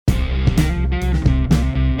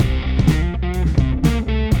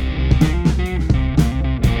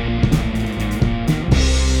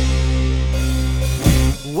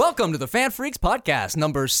Welcome to the Fan Freaks Podcast,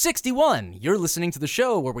 number 61. You're listening to the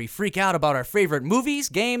show where we freak out about our favorite movies,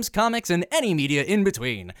 games, comics, and any media in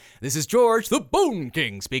between. This is George, the Bone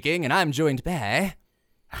King, speaking, and I'm joined by...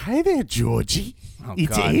 Hi there, Georgie.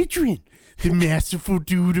 It's God. Adrian, the masterful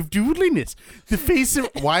dude of doodliness. The face of...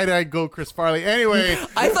 Why did I go Chris Farley? Anyway.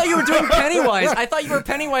 I thought you were doing Pennywise. I thought you were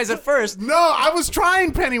Pennywise at first. No, I was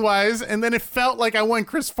trying Pennywise, and then it felt like I went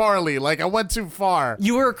Chris Farley. Like I went too far.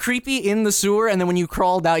 You were creepy in the sewer, and then when you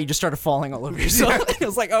crawled out, you just started falling all over yourself. I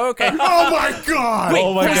was like, oh, okay. Oh my God. Wait,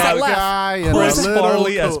 Oh my where's God. that laugh? Guy in a Chris little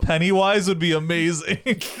Farley as coat. Pennywise would be amazing.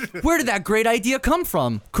 Where did that great idea come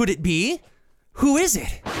from? Could it be? Who is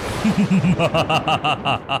it?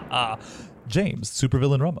 James,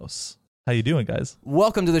 supervillain Ramos. How you doing, guys?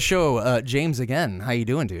 Welcome to the show, James again. How you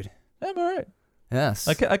doing, dude? I'm all right. Yes.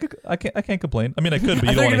 I can't complain. I mean, I could, but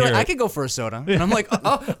I you thought don't you were want to like, hear I it. could go for a soda. And I'm like,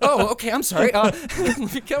 okay, I'm sorry. Let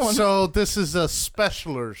me get one. So this is a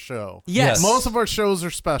specialer show. Yes. Most of our shows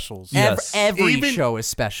are specials. Yes. Every Even- show is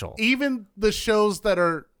special. Even the shows that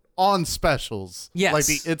are on specials. Yes. Like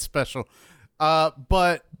the It's Special.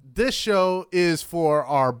 But this show is for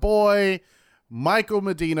our boy, Michael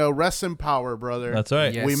Medina. Rest in power, brother. That's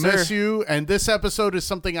right. Yes, We sir. miss you. And this episode is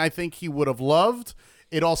something I think he would have loved.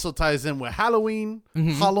 It also ties in with Halloween.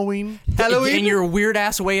 Halloween. In your weird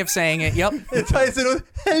ass way of saying it. Yep. It ties in with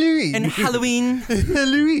Halloween. And Halloween.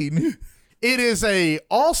 Halloween. It is a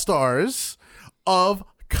all-stars of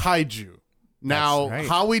Kaiju. Now, That's right.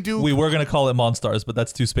 how we do... We were gonna call it Monstars, but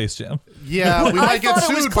that's too Space Jam. yeah, we I might get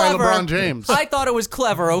thought it was sued by clever. LeBron James. I thought it was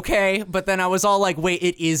clever, okay? But then I was all like, wait,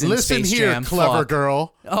 it is in Listen Space here, Jam. clever Fuck.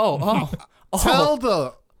 girl. Oh. Tell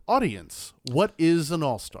the audience, what is an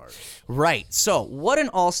all-stars? Right. So, what an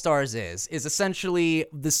All-Stars is essentially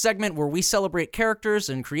the segment where we celebrate characters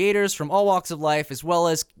and creators from all walks of life, as well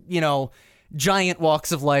as, giant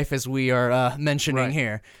walks of life, as we are mentioning Right.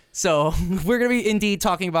 here. So, we're going to be indeed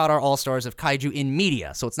talking about our All-Stars of Kaiju in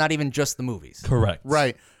media. So, it's not even just the movies. Correct.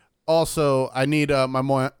 Right. Also, I need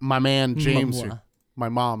my man James here. My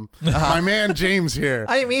mom. My man James here.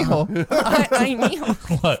 I mijo. I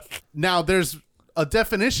mean, What? Now, there's a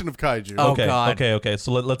definition of Kaiju. Oh, Okay, God. okay.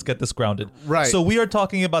 So let's get this grounded. Right. So we are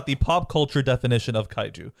talking about the pop culture definition of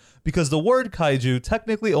kaiju, because the word kaiju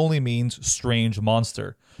technically only means strange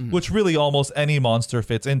monster, which really almost any monster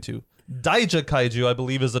fits into. Daija kaiju, I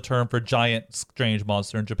believe, is the term for giant strange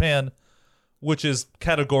monster in Japan, which is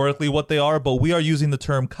categorically what they are, but we are using the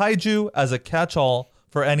term kaiju as a catch-all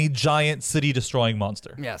for any giant city-destroying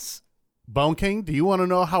monster. yes. Bone King, do you want to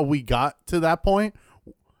know how we got to that point?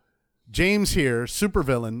 James here,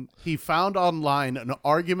 supervillain, he found online an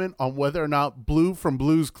argument on whether or not Blue from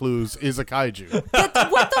Blue's Clues is a kaiju. What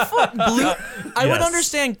the fuck? Blue? I would Yes.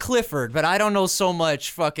 understand Clifford, but I don't know so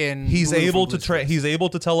much fucking... He's Blue able from to Blue's Clues. he's able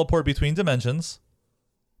to teleport between dimensions,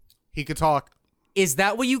 He could talk. Is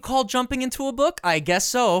that what you call jumping into a book? I guess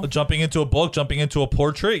so. jumping into a book, jumping into a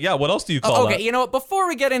portrait. Yeah, what else do you call Okay, that? you know what? Before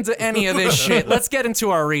we get into any of this shit, let's get into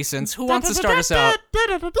our recents. Who wants to start us out?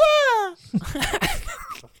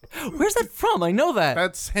 Where's that from? I know that.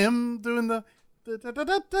 That's him doing the going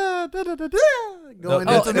No,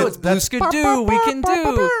 into No, it's Blue Skidoo. We can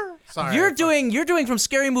do. Sorry, You're doing from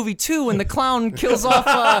Scary Movie 2 when the clown kills off.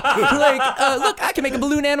 Look, I can make a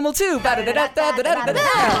balloon animal too.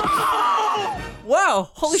 Wow!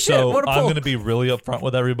 Holy shit! So What a I'm pull. going to be really upfront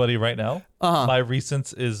with everybody right now. My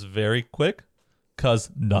recents is very quick because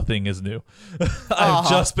nothing is new. I've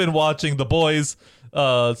just been watching The Boys,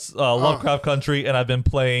 Lovecraft Country, and I've been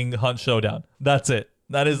playing Hunt Showdown. That's it.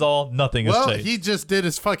 That is all. Nothing has Well, changed. he just did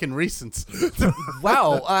his fucking recents.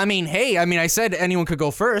 Wow. I said anyone could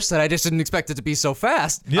go first, and I just didn't expect it to be so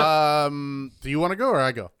fast. Yep. Do you want to go or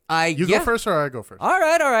I go? You yeah. go first or I go first? All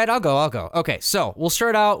right, I'll go. Okay, so we'll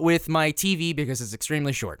start out with my TV because it's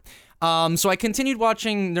extremely short. So I continued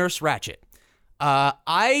watching Nurse Ratched.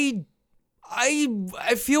 I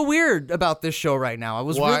feel weird about this show right now. I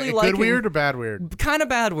was Why? really Good liking weird or bad weird? kind of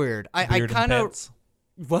bad weird. I Weird in the kind of pants.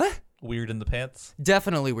 what? Weird in the pants.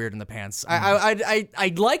 Definitely weird in the pants.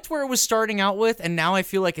 I liked where it was starting out with, and now I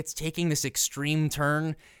feel like it's taking this extreme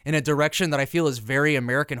turn in a direction that I feel is very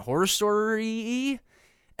American Horror Story-y.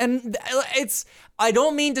 And I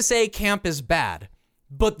don't mean to say camp is bad,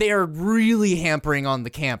 but they are really hampering on the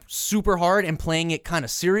camp super hard and playing it kind of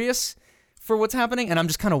serious for what's happening, and I'm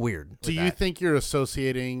just kind of weird. Do you think you're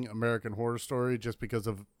associating American Horror Story just because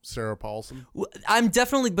of Sarah Paulson? I'm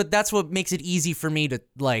definitely, but that's what makes it easy for me to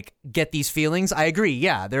get these feelings. I agree.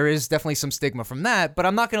 Yeah, there is definitely some stigma from that, but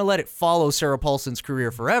I'm not going to let it follow Sarah Paulson's career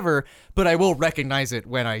forever, but I will recognize it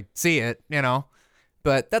when I see it,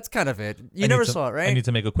 But that's kind of it. You never saw it, right? I need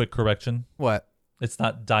to make a quick correction. What? It's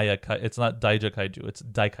not It's not Daija Kaiju. It's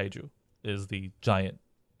Daikaiju is the giant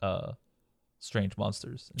strange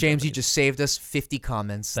monsters. James, you just saved us 50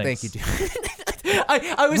 comments. Thanks. Thank you, dude.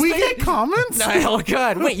 I was We thinking, get comments? Oh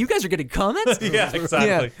God! Wait, you guys are getting comments? Yeah, exactly.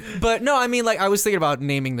 Yeah, but no, I mean, like, I was thinking about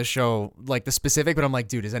naming the show like the specific, but I'm like,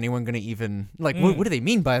 dude, is anyone gonna even like? What do they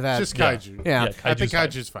mean by that? Just kaiju. Yeah. I think fine.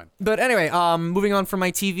 kaiju's fine. But anyway, moving on from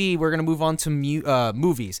my TV, we're gonna move on to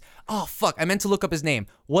movies. Oh fuck! I meant to look up his name.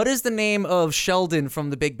 What is the name of Sheldon from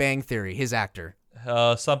The Big Bang Theory? His actor.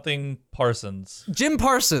 Something Parsons. Jim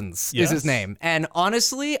Parsons is his Yes. name. And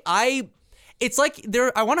honestly, it's like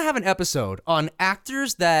I want to have an episode on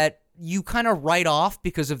actors that you kind of write off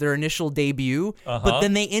because of their initial debut, but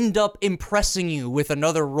then they end up impressing you with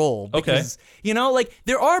another role. Because, you know, like,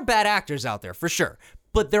 there are bad actors out there for sure.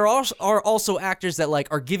 But there are also actors that like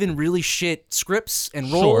are given really shit scripts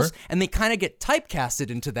and roles, Sure. and they kind of get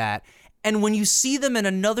typecasted into that. And when you see them in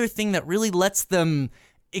another thing that really lets them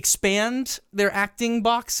expand their acting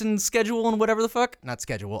box and schedule and whatever the fuck, not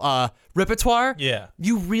schedule, repertoire, Yeah.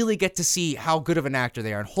 you really get to see how good of an actor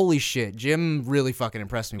they are. And holy shit, Jim really fucking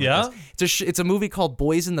impressed me with Yeah? this. It's a movie called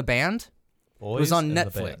Boys in the Band. It was on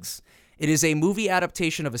Netflix. It is a movie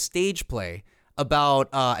adaptation of a stage play about,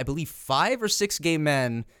 I believe, 5 or 6 gay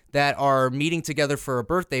men that are meeting together for a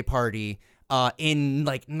birthday party in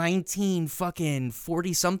like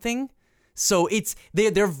 1940 something. So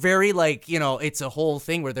they're very like, you know, it's a whole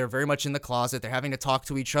thing where they're very much in the closet. They're having to talk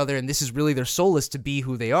to each other, and this is really their solace to be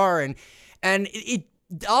who they are. And it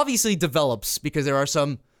obviously develops because there are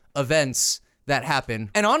some events that happen.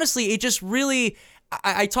 And honestly, it just really.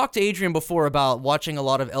 I talked to Adrian before about watching a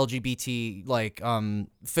lot of LGBT like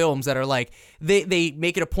films that are like they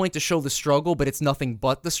make it a point to show the struggle, but it's nothing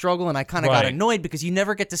but the struggle. And I kind of got Right. annoyed because you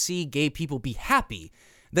never get to see gay people be happy.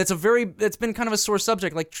 That's been kind of a sore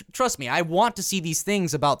subject. Like, trust me, I want to see these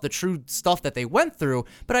things about the true stuff that they went through,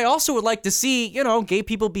 but I also would like to see, you know, gay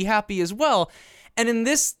people be happy as well. And in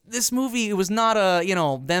this movie, it was not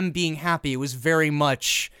them being happy. It was very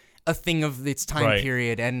much a thing of its time Right.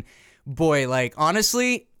 period. And boy, like,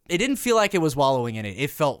 honestly, it didn't feel like it was wallowing in it. It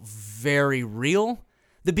felt very real.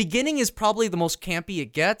 The beginning is probably the most campy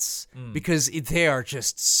it gets because they are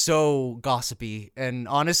just so gossipy. And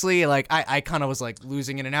honestly, like, I kind of was like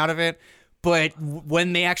losing in and out of it. But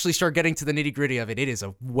when they actually start getting to the nitty gritty of it, it is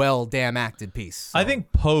a well damn acted piece. So. I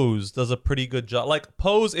think Pose does a pretty good job. Like,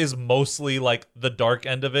 Pose is mostly like the dark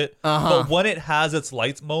end of it, but when it has its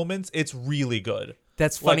light moments, it's really good.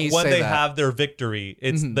 That's funny Like you when say they that. have their victory,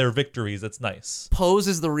 it's their victories. It's nice. Pose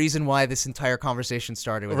is the reason why this entire conversation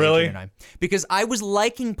started with Really? Adrian and I. Because I was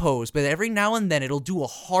liking Pose, but every now and then it'll do a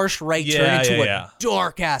harsh right turn Yeah, into yeah. a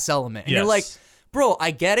dark-ass element. And you're Yes. like, bro, I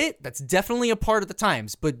get it. That's definitely a part of the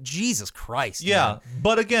times. But Jesus Christ, Yeah, man.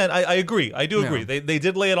 but again, I agree. I do Yeah. agree. They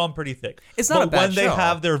did lay it on pretty thick. It's not but a bad when they show.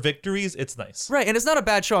 have their victories, it's nice. Right, and it's not a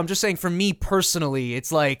bad show. I'm just saying for me personally,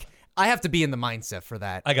 it's like I have to be in the mindset for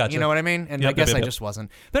that. I gotcha. You know what I mean? And Yep, I guess yep, I yep. just wasn't.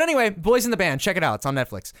 But anyway, Boys in the Band, check it out. It's on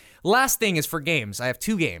Netflix. Last thing is for games. I have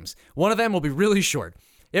 2 games. One of them will be really short.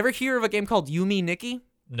 You ever hear of a game called Yume Nikki?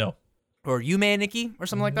 No. Or Yume Nikki or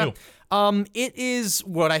something like that? No. It is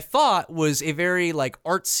what I thought was a very like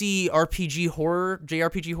artsy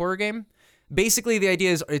JRPG horror game. Basically, the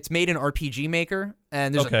idea is it's made in RPG Maker,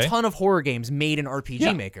 and there's a Okay. ton of horror games made in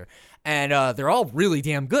RPG Maker. And they're all really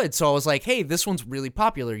damn good. So I was like, hey, this one's really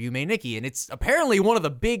popular, Yume Nikki. And it's apparently one of the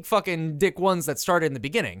big fucking dick ones that started in the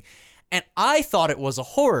beginning. And I thought it was a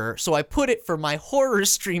horror, so I put it for my horror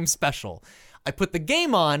stream special. I put the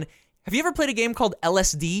game on. Have you ever played a game called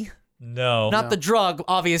LSD? No. Not the drug,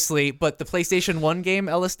 obviously, but the PlayStation 1 game,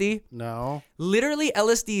 LSD. No. Literally,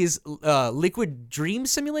 LSD is Liquid Dream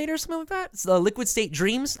Simulator, something like that. It's Liquid State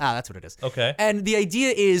Dreams. That's what it is. Okay. And the idea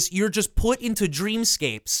is you're just put into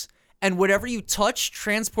dreamscapes, and whatever you touch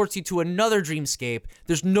transports you to another dreamscape.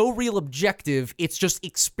 There's no real objective. It's just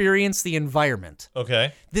experience the environment.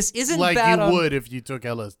 Okay. This isn't Like bad you on- would if you took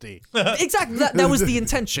LSD. Exactly. That was the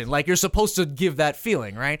intention. Like, you're supposed to give that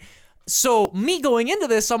feeling, right? So me going into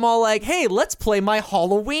this, I'm all like, hey, let's play my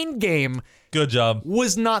Halloween game. Good job.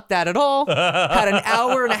 Was not that at all. Had an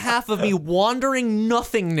hour and a half of me wandering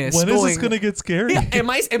nothingness. When is going, this gonna get scary? Yeah,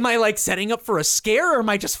 am I like setting up for a scare, or am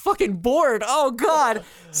I just fucking bored? Oh God.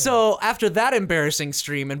 So after that embarrassing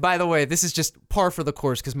stream, and by the way, this is just par for the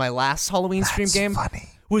course because my last Halloween stream game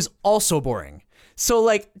was also boring. So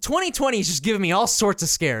like 2020 is just giving me all sorts of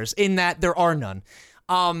scares in that there are none.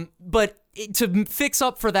 But to fix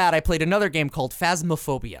up for that, I played another game called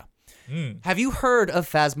Phasmophobia. Have you heard of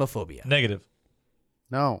Phasmophobia? Negative.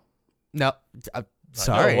 No. No.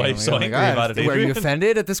 Sorry. why you're so angry God. about it, Were you Adrian?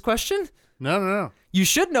 offended at this question? No. You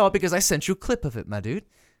should know it because I sent you a clip of it, my dude.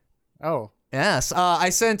 Oh. Yes. I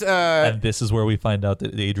sent. And this is where we find out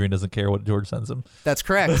that Adrian doesn't care what George sends him. That's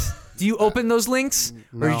correct. Do you open those links,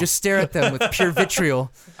 or you No. just stare at them with pure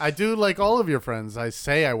vitriol? I do like all of your friends. I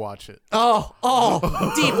say I watch it. Oh,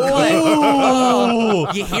 deep cut.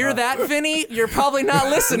 Oh, you hear that, Vinny? You're probably not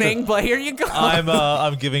listening, but here you go.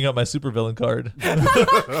 I'm giving up my supervillain card.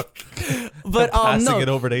 But Passing no, it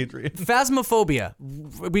over to Adrian. Phasmophobia.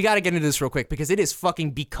 We got to get into this real quick because it is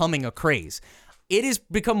fucking becoming a craze. It has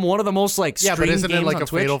become one of the most like Yeah, streamed but isn't it games like on a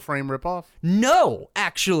Twitch. Fatal Frame ripoff? No,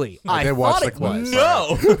 actually, I did watch thought the it clip. was.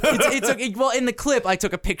 No. Well, in the clip, I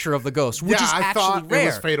took a picture of the ghost, which yeah, is I actually thought rare. it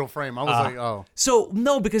was Fatal Frame. I was like, oh. So,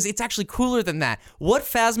 no, because it's actually cooler than that. What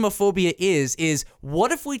Phasmophobia is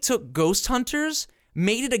what if we took Ghost Hunters,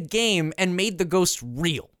 made it a game, and made the ghost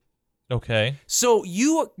real? Okay. So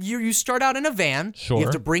you start out in a van. Sure. You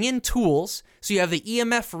have to bring in tools. So you have the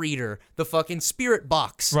EMF reader, the fucking spirit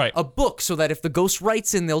box, Right. a book so that if the ghost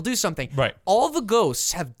writes in, they'll do something. Right. All the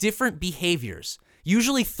ghosts have different behaviors.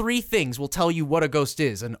 Usually 3 things will tell you what a ghost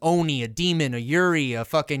is: an oni, a demon, a yuri, a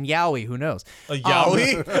fucking yaoi. Who knows? A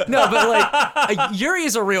yaoi? No, but like Yuri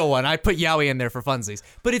is a real one. I put yaoi in there for funsies.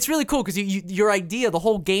 But it's really cool because your idea, the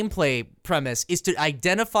whole gameplay premise, is to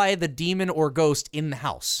identify the demon or ghost in the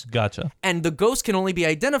house. Gotcha. And the ghost can only be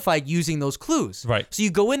identified using those clues. Right. So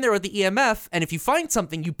you go in there with the EMF, and if you find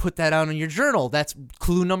something, you put that out in your journal. That's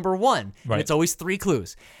clue number 1. Right. And it's always 3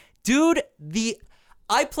 clues. Dude,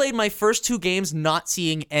 I played my first 2 games not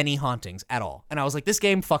seeing any hauntings at all. And I was like, this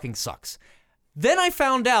game fucking sucks. Then I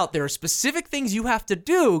found out there are specific things you have to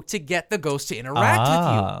do to get the ghost to interact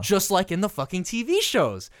with you, just like in the fucking TV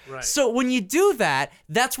shows. Right. So when you do that,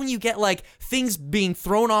 that's when you get like things being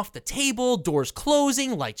thrown off the table, doors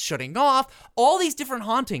closing, lights shutting off, all these different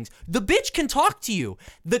hauntings. The bitch can talk to you.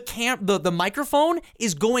 The microphone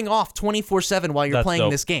is going off 24/7 while you're That's playing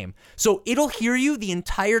dope. this game. So it'll hear you the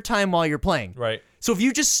entire time while you're playing. Right. So if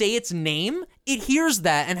you just say its name, it hears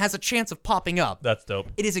that and has a chance of popping up. That's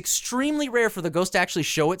dope. It is extremely rare for the ghost to actually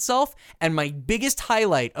show itself, and my biggest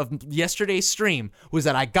highlight of yesterday's stream was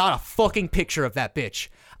that I got a fucking picture of that bitch.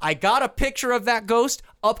 I got a picture of that ghost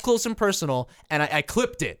up close and personal, and I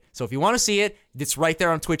clipped it. So if you want to see it, it's right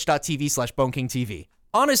there on twitch.tv/BoneKingTV.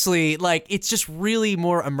 Honestly, like, it's just really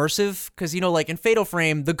more immersive, because, you know, like, in Fatal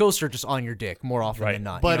Frame, the ghosts are just on your dick more often Right. than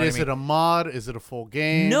not. But you know is it a mod? Is it a full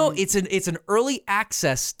game? No, it's an early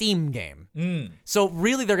access Steam game. So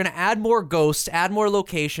really, they're gonna add more ghosts, add more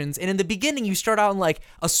locations, and in the beginning, you start out in like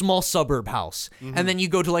a small suburb house, and then you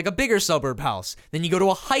go to like a bigger suburb house, then you go to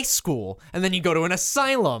a high school, and then you go to an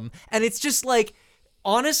asylum, and it's just like.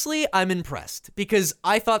 Honestly, I'm impressed because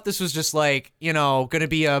I thought this was just like, you know, gonna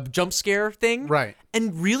be a jump scare thing. Right.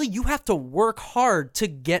 And really, you have to work hard to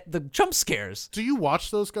get the jump scares. Do you watch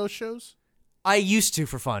those ghost shows? I used to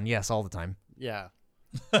for fun, yes, all the time. Yeah.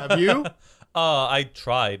 Have you? I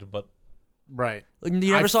tried, but Right. You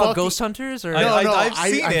never saw Ghost Hunters? Or I've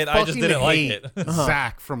seen it, I just fucking didn't like hate it.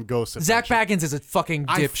 Zach from Ghost Zach Adventure. Baggins is a fucking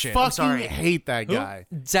dipshit. I I'm sorry. fucking hate that guy.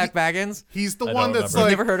 Zach Baggins? He's the I one don't that's remember.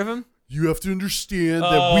 like, Never heard of him? you have to understand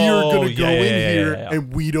that we are going to go in here yeah.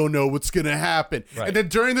 and we don't know what's going to happen. Right. And then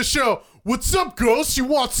during the show, what's up, Ghost? You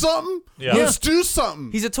want something? Yeah. Let's do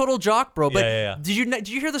something. He's a total jock, bro. But Yeah. did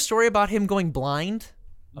you hear the story about him going blind?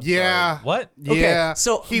 Yeah. Sorry. What? Yeah.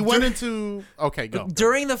 so he went into... Okay, go.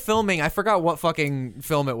 During the filming, I forgot what fucking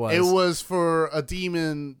film it was. It was for a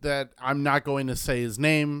demon that I'm not going to say his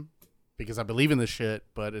name because I believe in this shit,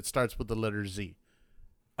 but it starts with the letter Z.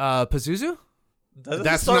 Pazuzu?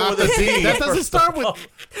 That's not the Z. That doesn't start with...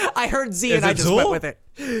 I heard Z Is and I it just Zool? went with it.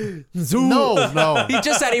 Zool. No. He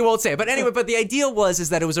just said he won't say it. But anyway, but the idea is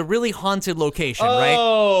that it was a really haunted location, right?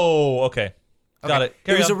 Oh, okay. Got it. It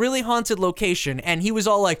Carry was on. a really haunted location, and he was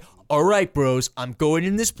all like, all right, bros, I'm going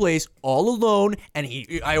in this place all alone, and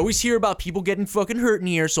I always hear about people getting fucking hurt in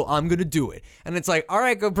here, so I'm gonna do it. And it's like, all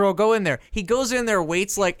right, bro, go in there. He goes in there,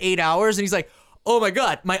 waits like 8 hours, and he's like, oh my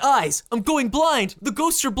god, my eyes, I'm going blind. The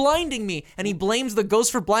ghosts are blinding me. And he blames the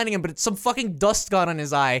ghost for blinding him, but it's some fucking dust got on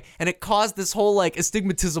his eye, and it caused this whole like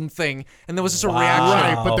astigmatism thing, and there was just a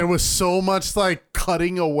reaction. Right, but there was so much like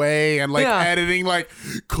cutting away and like Yeah. editing. Like,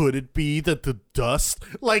 could it be that the dust,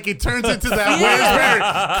 like it turns into that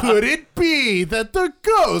Where's Mary? Could it be that the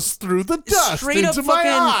ghost threw the dust Straight up into my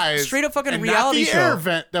fucking- eyes? straight up fucking and reality not the show. air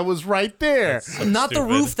vent that was right there. Not the Stupid.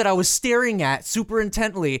 roof that I was staring at super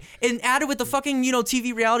intently, and added with the fucking, you know,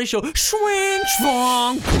 TV reality show, swing,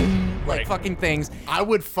 swung, boom, like Right. fucking things. I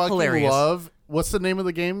would fucking Hilarious. love. What's the name of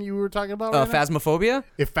the game you were talking about? Right now? Phasmophobia?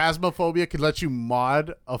 If Phasmophobia could let you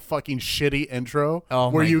mod a fucking shitty intro Oh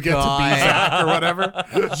where my you get God. to be Zach or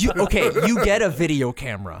whatever. You get a video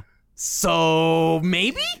camera. So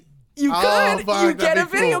maybe? You Oh, could. fuck, You get a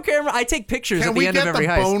that'd be video cool. camera. I take pictures Can at we the end of get every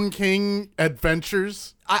the heist. Bone King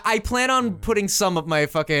Adventures? I plan on putting some of my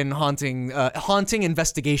fucking haunting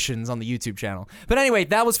investigations on the YouTube channel. But anyway,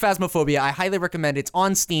 that was Phasmophobia. I highly recommend it. It's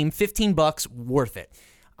on Steam, $15, worth it.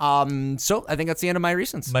 So I think that's the end of my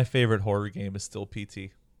recents. My favorite horror game is still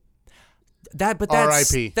PT. That's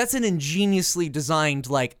R.I.P.. That's an ingeniously designed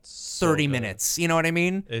 30 good. minutes. You know what I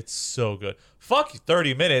mean? It's so good. Fuck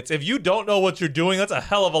 30 minutes. If you don't know what you're doing, that's a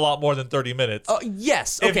hell of a lot more than 30 minutes.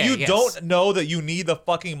 Yes. If Okay. you yes. don't know that you need the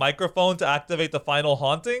fucking microphone to activate the final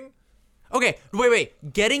haunting, Okay,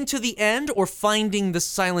 wait. Getting to the end or finding the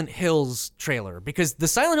Silent Hills trailer? Because the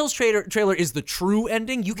Silent Hills trailer is the true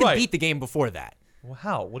ending. You can Right. beat the game before that. well,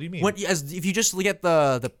 how? What do you mean? If you just get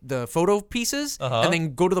the photo pieces and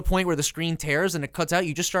then go to the point where the screen tears and it cuts out,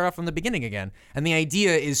 you just start off from the beginning again. And the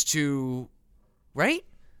idea is to, right?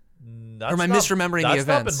 That's Or am I not- misremembering the That's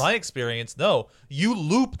not events? been my experience. No, you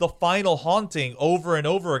loop the final haunting over and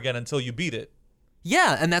over again until you beat it.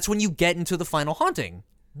 Yeah, and that's when you get into the final haunting.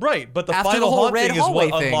 Right, but the After final the whole red haunting is hallway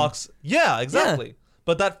what thing. unlocks. Yeah, exactly.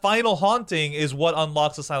 But that final haunting is what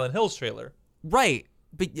unlocks the Silent Hills trailer. Right.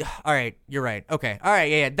 But all right, you're right. Okay. All right,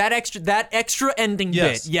 yeah. That extra ending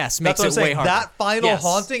Yes, bit, yes, That's makes what it I'm saying. way harder. That final Yes.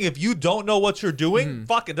 haunting, if you don't know what you're doing,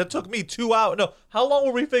 fuck it. That took me 2 hours. No, how long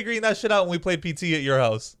were we figuring that shit out when we played PT at your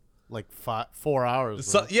house? Like 4 hours.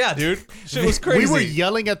 So, bro. yeah, dude, shit was crazy. We were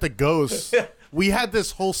yelling at the ghosts. We had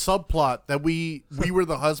this whole subplot that we were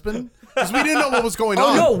the husband because we didn't know what was going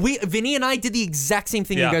on. Oh no, Vinny and I did the exact same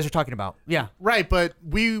thing Yeah. you guys are talking about. Yeah. Right, but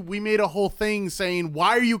we made a whole thing saying,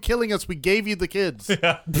 "Why are you killing us? We gave you the kids."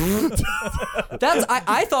 That's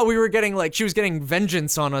I thought we were getting she was getting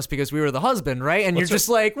vengeance on us because we were the husband, right? And you're just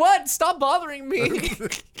like, "What? Stop bothering me."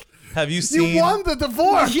 Have you seen? You won the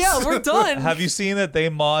divorce. Yeah, we're done. Have you seen that they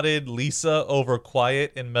modded Lisa over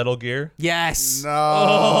Quiet in Metal Gear? Yes. No.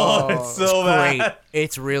 Oh, it's so Great. bad.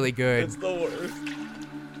 It's really good. It's the worst.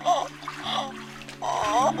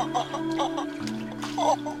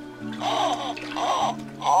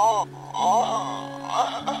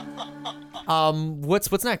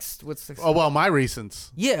 What's next? What's next? Oh well, my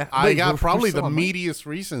recents. Yeah. I Wait, got we're probably still the on mic? meatiest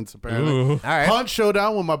recents apparently. Ooh. All right. Hunt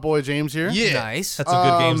Showdown with my boy James here. Yeah. Nice. Had some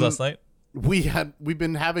good games last night, We've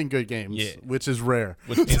been having good games, Yeah. which is rare.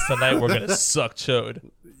 which means tonight we're gonna suck chode.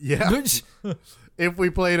 Yeah. If we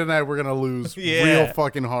play tonight, we're gonna lose Yeah. real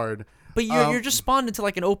fucking hard. But you're just spawned into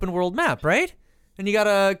an open world map, right? And you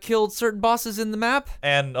gotta kill certain bosses in the map.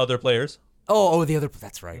 And other players. Oh, the other.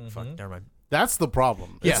 That's right. Fuck. Never mind. That's the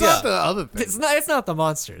problem. Yes. It's not Yeah. the other thing. It's not the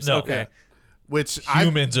monsters. No. Okay. Which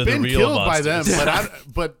Humans I've are the been real killed by them, monsters.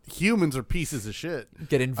 but humans are pieces of shit.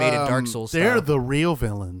 Get invaded Dark Souls. They're style. the real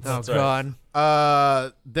villains. Oh That's right.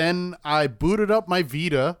 god. Then I booted up my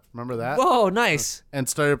Vita. Remember that? Whoa, nice. And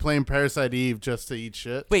started playing Parasite Eve just to eat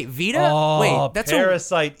shit. Wait, Vita? Oh, Wait, that's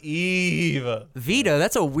Parasite Eve. Vita.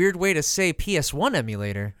 That's a weird way to say PS1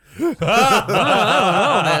 emulator. I don't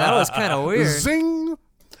know, man. That was kind of weird. Zing.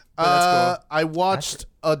 that's cool. I watched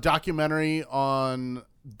a documentary on.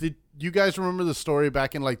 Did you guys remember the story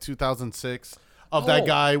back in 2006 of that Oh,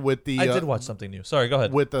 guy with the? I did watch something new. Sorry, go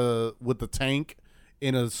ahead. with the tank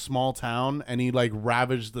in a small town, and he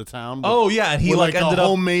ravaged the town. With, Oh yeah, and he with, ended a up.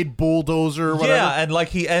 homemade bulldozer. Or whatever. Yeah, and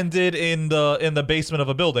he ended in the basement of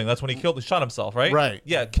a building. That's when he shot himself, right? Right.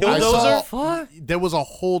 Yeah, I Killdozer. saw- Fuck. There was a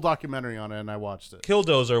whole documentary on it, and I watched it.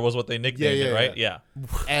 Killdozer was what they nicknamed Yeah, it, yeah, right? Yeah.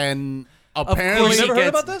 And Of apparently, course You never he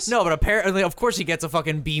heard gets, about this? No, but apparently, of course, he gets a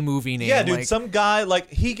fucking B movie name. Yeah, dude. Some guy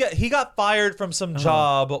he got fired from some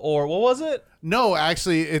job or what was it? no,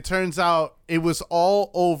 actually, it turns out it was all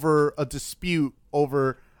over a dispute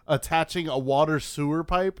over attaching a water sewer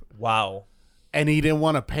pipe, Wow. and he didn't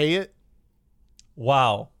want to pay it.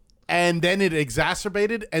 Wow. And then it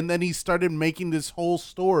exacerbated, and then he started making this whole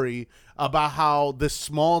story about how this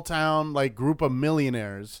small town group of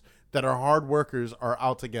millionaires that are hard workers are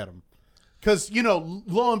out to get him. Because,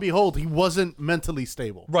 lo and behold, he wasn't mentally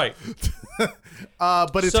stable. Right.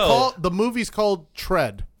 But the movie's called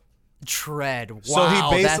Tread. Tread. Wow, So he that's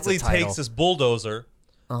a basically title. takes this bulldozer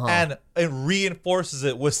and it reinforces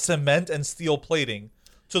it with cement and steel plating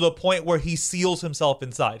to the point where he seals himself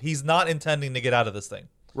inside. He's not intending to get out of this thing.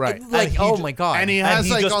 Right. Like, And he oh ju- my god. And he has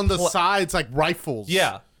he just on the pl- sides rifles.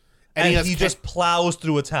 Yeah. And And, he has he just plows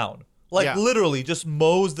through a town. Yeah. Literally just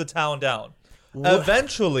mows the town down.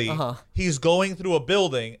 Eventually, he's going through a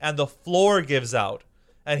building and the floor gives out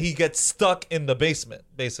and he gets stuck in the basement,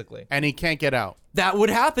 basically. And he can't get out. that would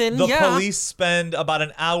happen. The yeah. police spend about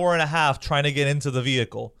an hour and a half trying to get into the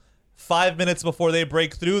vehicle. 5 minutes before they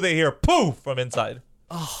break through, they hear poof from inside.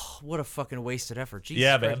 Oh, what a fucking wasted effort. Jesus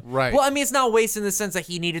Yeah, Christ. man. Right. Well, I mean, it's not wasted in the sense that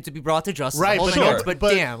he needed to be brought to justice. Right, the whole but thing sure. ends, but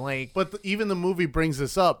damn, like. But even the movie brings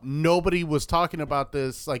this up. Nobody was talking about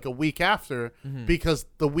this like a week after because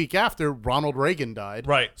the week after Ronald Reagan died.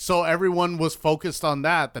 Right. So everyone was focused on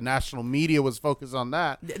that. The national media was focused on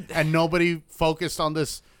that, and nobody focused on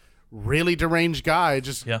this really deranged guy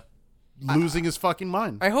just losing his fucking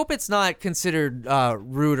mind. I hope it's not considered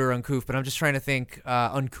rude or uncouth, but I'm just trying to think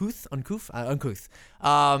uncouth.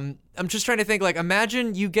 I'm just trying to think, like,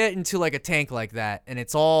 imagine you get into like a tank like that, and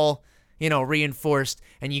it's all reinforced,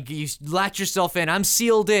 and you latch yourself in. I'm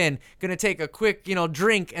sealed in. Gonna take a quick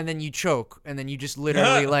drink, and then you choke, and then you just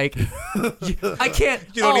literally like, I can't.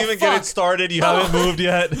 You don't even get fuck. it started. You haven't moved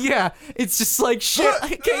yet. Yeah, it's just like shit.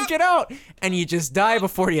 I can't get out, and you just die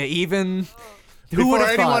before you even. Who would Before have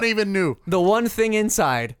anyone thought? even knew. The one thing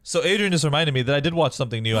inside. So Adrian just reminded me that I did watch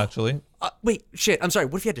something new, actually. Wait, shit. I'm sorry.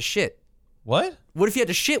 What if you had to shit? What? What if you had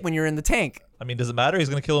to shit when you're in the tank? I mean, does it matter? He's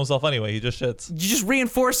going to kill himself anyway. He just shits. You just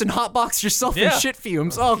reinforce and hotbox yourself in Yeah. shit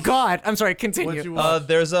fumes. Oh, God. I'm sorry. What'd you Continue. watch?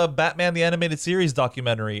 There's a Batman the Animated Series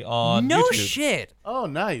documentary on No YouTube. shit. Oh,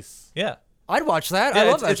 nice. Yeah. I'd watch that. Yeah,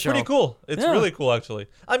 I love that it's show. pretty cool. It's Yeah. really cool, actually.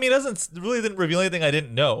 I mean, it didn't reveal anything I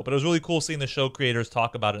didn't know, but it was really cool seeing the show creators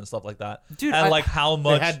talk about it and stuff like that. Dude, and I- like how They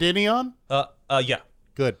much. had Denny on? Yeah.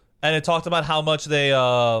 Good. And it talked about how much they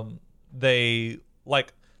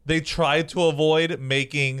tried to avoid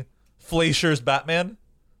making Fleischer's Batman,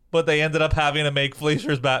 but they ended up having to make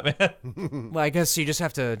Fleischer's Batman. Well, I guess you just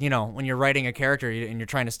have to, when you're writing a character and you're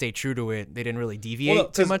trying to stay true to it, they didn't really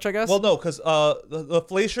deviate too much, I guess. Well, no, because the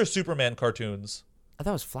Fleischer Superman cartoons. I thought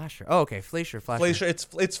it was Flasher. Oh, okay. Fleischer. Fleischer,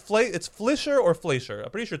 it's Fleischer or Fleischer. I'm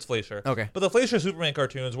pretty sure it's Fleischer. Okay. But the Fleischer Superman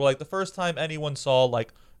cartoons were like the first time anyone saw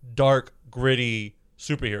like dark, gritty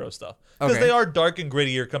superhero stuff. Because Okay. they are dark and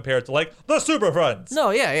grittier compared to like the Super Friends. No,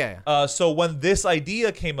 yeah. So when this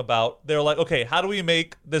idea came about, they're like, okay, how do we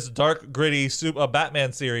make this dark, gritty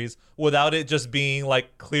Batman series without it just being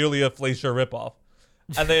like clearly a Fleischer ripoff?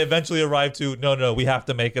 And they eventually arrived to, no, we have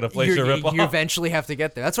to make it a Fleischer ripoff. You eventually have to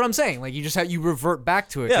get there. That's what I'm saying. Like, you revert back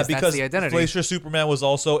to it Yeah, that's because the identity. Fleischer Superman was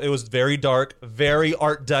also, it was very dark, very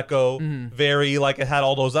Art Deco, very, like, it had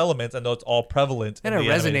all those elements, and it's all prevalent and in it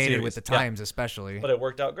the animated resonated series. with the Yeah. times, especially. But it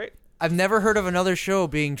worked out great. I've never heard of another show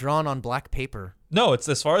being drawn on black paper. No, it's,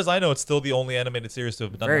 as far as I know, it's still the only animated series to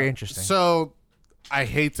have done Very that. interesting. So I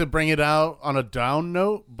hate to bring it out on a down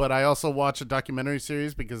note, but I also watch a documentary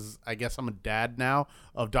series because I guess I'm a dad now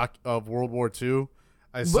of World War II.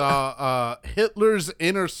 I saw Hitler's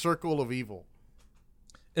Inner Circle of Evil.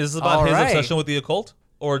 Is this about All his right. obsession with the occult?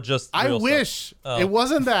 Or just I real wish stuff? Oh. it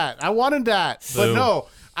wasn't that. I wanted that, but Boo. no,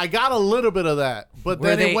 I got a little bit of that. But Were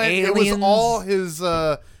then they it went. aliens? It was all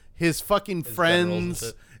his fucking generals friends and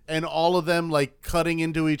shit. and all of them like cutting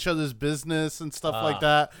into each other's business and stuff like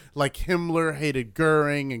that. Like Himmler hated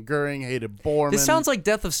Goering and Goering hated Bormann. This sounds like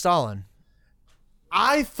Death of Stalin.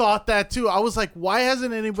 I thought that too. I was like, why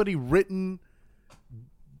hasn't anybody written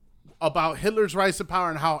about Hitler's rise to power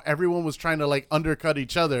and how everyone was trying to like undercut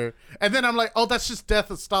each other? And then I'm like, oh, that's just Death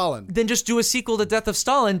of Stalin. Then just do a sequel to Death of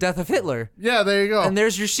Stalin, Death of Hitler. Yeah, there you go. And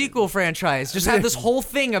there's your sequel franchise. Just have this whole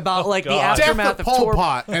thing about like the God. Death aftermath of of Pol Tor-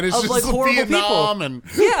 Pot, and it's of, just like, horrible Vietnam people. and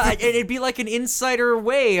Yeah, it'd be like an insider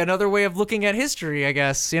way, another way of looking at history, I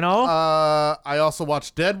guess, I also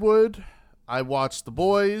watched Deadwood. I watched The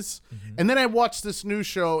Boys, and then I watched this new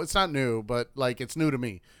show. It's not new, but like it's new to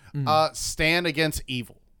me. Stand Against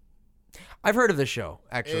Evil. I've heard of this show,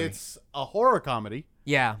 actually. It's a horror comedy.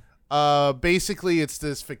 Yeah. Basically, it's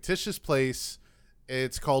this fictitious place.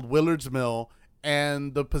 It's called Willard's Mill,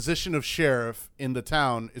 and the position of sheriff in the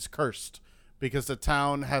town is cursed because the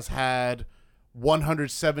town has had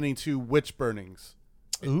 172 witch burnings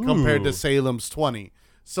compared to Salem's 20.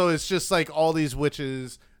 So it's just like all these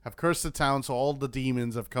witches have cursed the town, so all the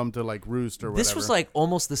demons have come to like roost or whatever. This was like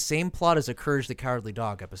almost the same plot as a Courage the Cowardly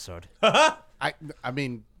Dog episode. I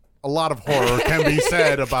mean, a lot of horror can be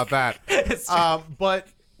said about that. But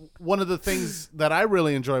one of the things that I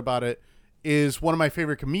really enjoy about it is one of my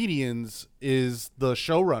favorite comedians is the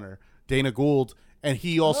showrunner, Dana Gould, and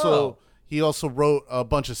he also wrote a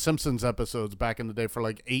bunch of Simpsons episodes back in the day for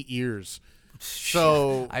like 8 years.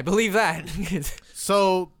 So I believe that.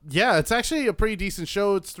 so yeah, it's actually a pretty decent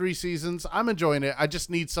show. It's 3 seasons. I'm enjoying it. I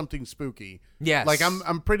just need something spooky. Yes. Like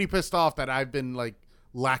I'm pretty pissed off that I've been like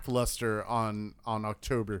lackluster on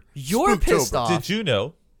October. You're Spooktober. pissed off. Did you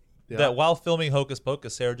know that while filming Hocus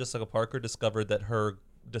Pocus, Sarah Jessica Parker discovered that her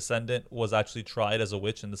descendant was actually tried as a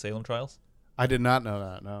witch in the Salem trials? I did not know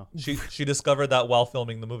that. No. She discovered that while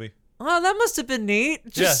filming the movie. Oh, that must have been neat.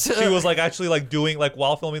 Just, Yeah, she was like actually like doing like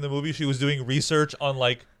while filming the movie, she was doing research on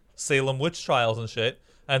like Salem witch trials and shit,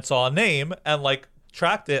 and saw a name and like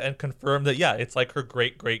tracked it and confirmed that it's like her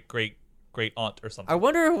great aunt or something. I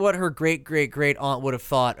wonder what her great aunt would have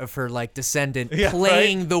thought of her like descendant Yeah,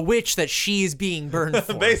 playing right? the witch that she is being burned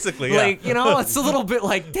for. Basically, yeah. Like, it's a little bit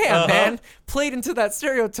like, damn, man, played into that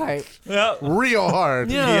stereotype. Yeah. Real hard.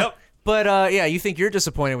 Yeah. Yep. But you think you're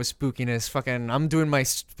disappointed with spookiness? Fucking, I'm doing my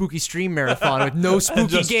spooky stream marathon with no spooky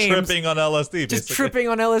Just games. tripping on LSD. Just basically. tripping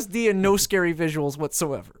on LSD and no scary visuals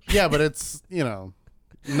whatsoever. Yeah, but it's,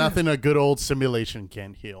 nothing a good old simulation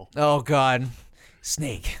can't heal. Oh God,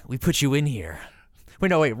 Snake, we put you in here. Wait,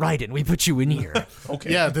 Raiden, we put you in here.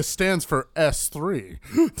 Okay. Yeah, this stands for S3.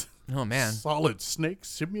 Oh man, Solid Snake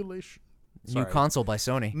Simulation. new console by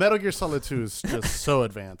Sony. Metal Gear Solid 2 is just so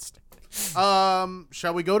advanced.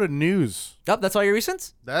 Shall we go to news? Oh, that's all your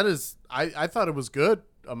recents? That is, I thought it was good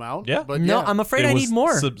amount. Yeah. But No, yeah. I'm afraid It I was need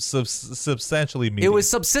more. substantially meaty. It was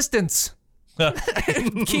subsistence.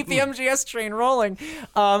 Keep the MGS train rolling.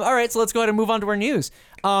 All right, so let's go ahead and move on to our news.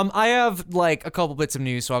 I have like a couple bits of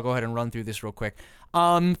news, so I'll go ahead and run through this real quick.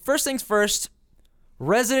 First things first,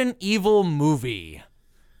 Resident Evil movie.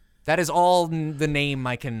 That is all the name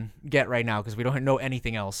I can get right now because we don't know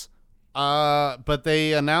anything else. But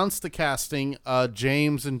they announced the casting.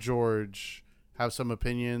 James and George have some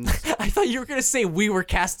opinions. I thought you were gonna say we were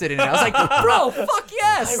casted in it. I was like, bro, fuck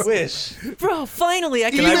yes, I wish. bro. Finally, I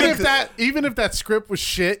can. Even if that script was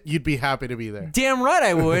shit, you'd be happy to be there. Damn right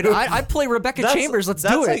I would. I'd play Rebecca Chambers. Let's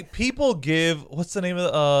do it. Like people give what's the name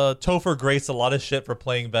of Topher Grace a lot of shit for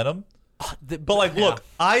playing Venom. But like, look,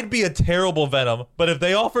 I'd be a terrible Venom, but if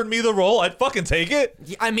they offered me the role, I'd fucking take it.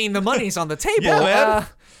 I mean, the money's on the table. Yeah, man.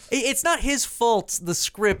 It's not his fault. The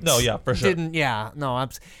script. No, yeah, for sure. Didn't. Yeah, no.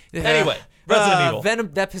 Anyway, Resident Evil.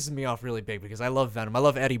 Venom. That pisses me off really big because I love Venom. I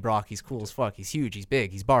love Eddie Brock. He's cool as fuck. He's huge. He's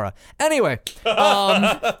big. He's Bara. Anyway,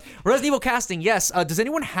 Resident Evil casting. Yes. Does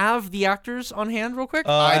anyone have the actors on hand, real quick?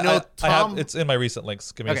 I know Tom. it's in my recent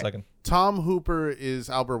links. Give me a second. Tom Hooper is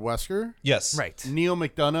Albert Wesker. Yes. Right. Neil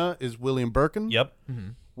McDonough is William Birkin. Yep.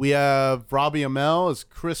 We have Robbie Amell as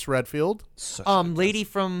Chris Redfield. Lady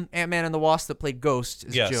from Ant-Man and the Wasp that played Ghost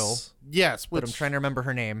is Yes. Jill, Yes, but I'm trying to remember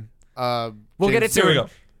her name. We'll We'll get it Here soon. we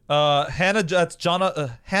go.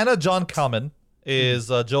 Hannah John Common is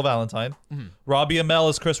Jill Valentine. Robbie Amell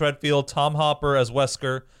is Chris Redfield. Tom Hopper as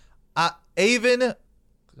Wesker. Avon,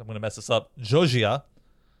 I'm gonna mess this up. Jogia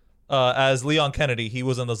as Leon Kennedy. He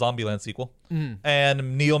was in the Zombieland sequel.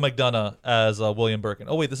 And Neil McDonough as William Birkin.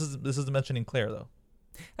 Oh wait, this is mentioning Claire though.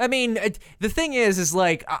 I mean, the thing is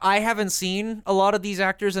like, I haven't seen a lot of these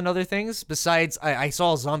actors in other things. Besides, I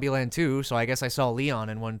saw Zombieland 2, so I guess I saw Leon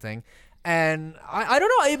in one thing. And I don't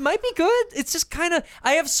know, it might be good. It's just kind of,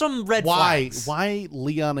 I have some red flags. Why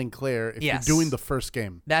Leon and Claire if Yes. you're doing the first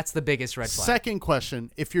game? That's the biggest red flag. Second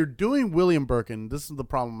question, if you're doing William Birkin, this is the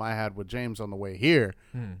problem I had with James on the way here.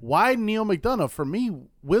 Why Neil McDonough? For me,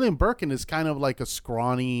 William Birkin is kind of like a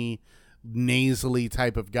scrawny, nasally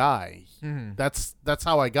type of guy. That's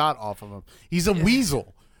how I got off of him. He's a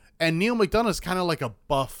weasel. And Neil McDonough is kind of like a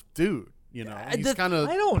buff dude. You know, he's kind of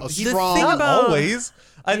I don't. a He's strong. thing not about- always.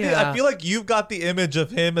 I Yeah. feel like you've got the image of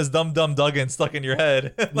him as Dum Dum Duggan stuck in your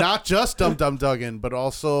head. Not just Dum Dum Duggan, but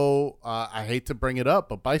also I hate to bring it up,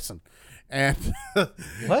 but Bison. And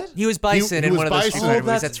What? He was Bison He in was one of those Bison. Street Fighter Oh,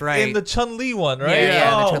 movies. That's right. In the Chun-Li one, right?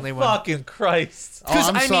 Yeah, oh, the Chun-Li one. Fucking Christ. Because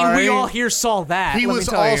I'm I mean, sorry. we all here saw that. he let me was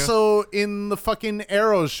tell you. also in the fucking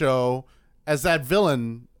Arrow show as that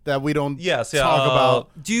villain that we don't Yes, yeah, talk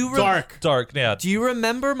about. Do you Dark, yeah. Do you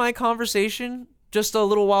remember my conversation just a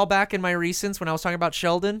little while back in my recents when I was talking about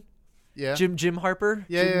Sheldon, Yeah. Jim Harper?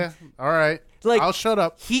 Yeah. All right. Like- I'll shut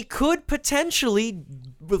up. He could potentially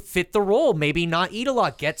fit the role, maybe not eat a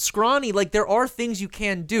lot, get scrawny. Like, there are things you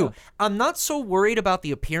can do. I'm not so worried about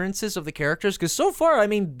the appearances of the characters because so far, I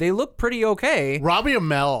mean, they look pretty okay. Robbie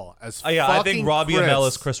Amell as Yeah, I think fucking Robbie Chris Amell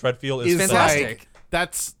as Chris Redfield is is fantastic. like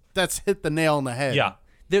that's hit the nail on the head. Yeah.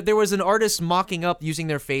 There was an artist mocking up using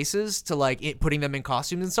their faces to putting them in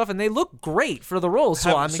costumes and stuff, and they look great for the role.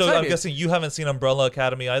 So I'm excited. I'm guessing you haven't seen Umbrella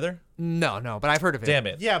Academy either? No, but I've heard of it. Damn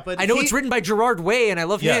it. Yeah, but I know it's written by Gerard Way, and I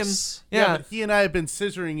love Yes. him. Yeah, but he and I have been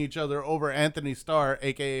scissoring each other over Anthony Starr,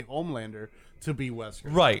 aka Homelander, to be Wesker.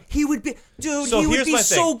 Right. He would be, dude. So he would here's be my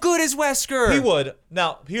so thing. good as Wesker. He would.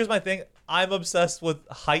 Now, here's my thing. I'm obsessed with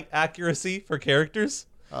height accuracy for characters.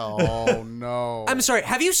 Oh no. I'm sorry.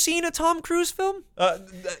 Have you seen a Tom Cruise film?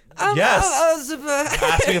 Yes.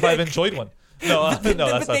 Ask me if I've enjoyed one. No, no,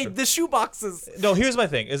 that's not true. The shoe boxes. No, here's my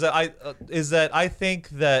thing: is that I think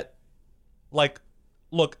that, like,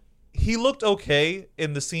 look, he looked okay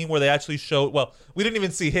in the scene where they actually showed. Well, we didn't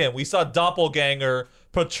even see him. We saw Doppelganger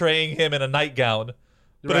portraying him in a nightgown,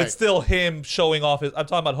 but Right. it's still him showing off his. I'm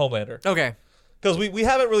talking about Homelander Okay. because we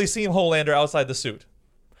haven't really seen Homelander outside the suit.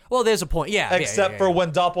 Well, there's a point. Yeah. Except for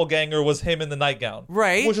when Doppelganger was him in the nightgown.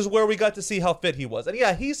 Right. Which is where we got to see how fit he was. And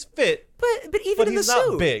yeah, he's fit. But even But in the he's not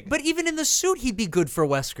suit, big. But even in the suit, he'd be good for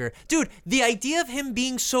Wesker, dude. The idea of him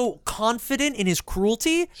being so confident in his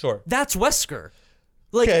cruelty, Sure. that's Wesker.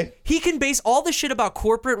 Like Okay. he can base all the shit about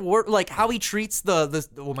corporate work, like how he treats the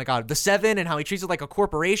oh my god, the Seven, and how he treats it like a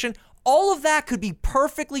corporation. All of that could be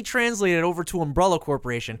perfectly translated over to Umbrella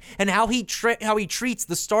Corporation, and how he treats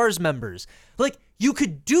the Stars members. Like you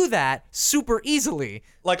could do that super easily.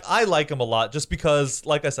 Like, I like him a lot just because,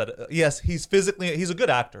 like I said, yes, he's a good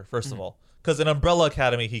actor, first of all. Because in Umbrella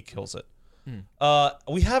Academy, he kills it.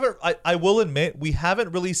 We haven't, I will admit, we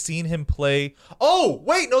haven't really seen him play. Oh,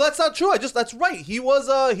 wait, no, that's not true. That's right. He was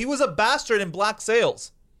a bastard in Black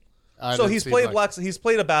Sails. So he's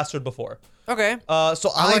played a bastard before. Okay. So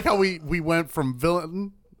I like how we went from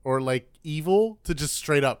villain or like evil to just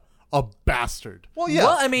straight up a bastard. Well, yeah.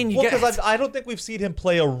 Well, I mean, you get- because I don't think we've seen him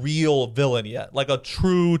play a real villain yet, like a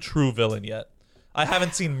true villain yet. I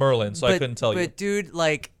haven't seen Merlin, so I couldn't tell you. But dude,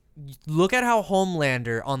 like, look at how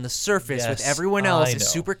Homelander on the surface with Yes, everyone else I is know.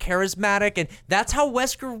 super charismatic, and that's how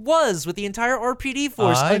Wesker was with the entire RPD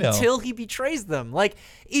force I know. until he betrays them. Like,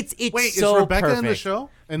 it's Wait, so is Rebecca perfect. in the show?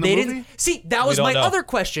 In the They movie? didn't see. That was don't my know. other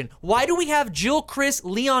question. Why do we have Jill, Chris,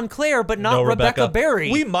 Leon, Claire, but not No, Rebecca Berry?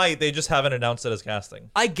 We might. They just haven't announced it as casting.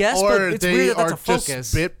 I guess, Or but it's they weird that that's are a just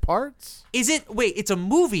focus. bit parts? Is it? Wait, it's a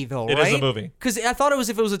movie though, It right? is a movie. Because I thought if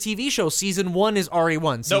it was a TV show, season 1 is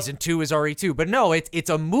RE1, season 2 is RE2, but no, it's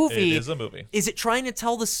a movie. It is a movie. Is it trying to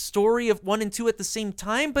tell the story of 1 and 2 at the same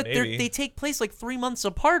time? But Maybe. they take place like 3 months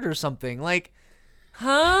apart or something. Like,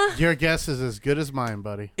 huh? Your guess is as good as mine,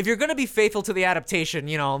 buddy. If you're gonna be faithful to the adaptation,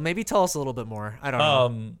 maybe tell us a little bit more. I don't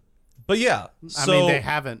know. But yeah. I So mean, they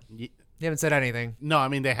haven't. You haven't said anything. No, I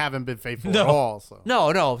mean they haven't been faithful No. at all. So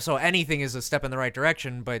No. So anything is a step in the right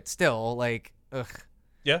direction, but still, like, ugh.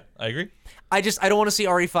 yeah, I agree. I don't want to see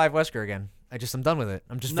RE5 Wesker again. I'm done with it.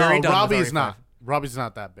 I'm just very done with Robbie's RE5. not. Robbie's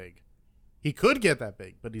not that big. He could get that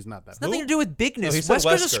big, but he's not that big. Nothing to do with bigness. No, he said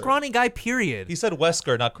Wesker's a Wesker. scrawny guy, period. He said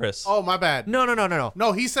Wesker, not Chris. Oh, my bad. No.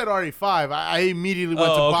 No, he said RE5. I immediately went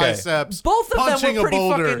to Oh, okay. biceps. Both of punching them were a pretty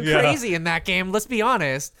boulder. fucking Yeah. crazy in that game, let's be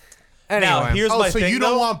honest. Anyway, Now, here's Oh, my so thing. you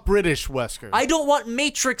don't though. want British Wesker? I don't want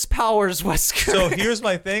Matrix powers, Wesker. So here's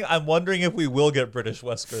my thing. I'm wondering if we will get British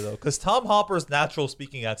Wesker though, because Tom Hopper's natural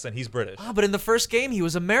speaking accent, he's British. But in the first game, he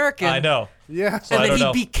was American. I know. yeah. So I And then don't he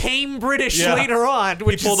know. became British Yeah. later on. He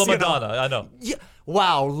Which pulled is, a Madonna. I know. Yeah.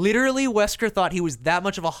 Wow, literally, Wesker thought he was that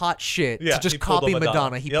much of a hot shit Yeah, to just he pulled a copy Madonna.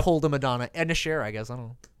 Madonna. He Yep. pulled a Madonna. And a Cher, I guess. I don't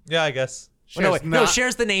know. Yeah, I guess. Oh, no, wait. No, not-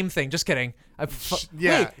 Cher's the name thing. Just kidding.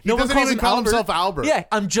 Yeah, Wait, he doesn't even call himself Albert. Yeah,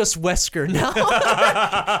 I'm just Wesker now.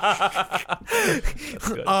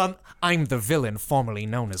 I'm the villain formerly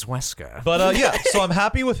known as Wesker. But yeah, so I'm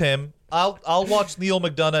happy with him. I'll watch Neil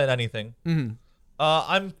McDonough in anything. Mm-hmm.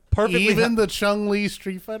 I'm perfectly Even the Chung Lee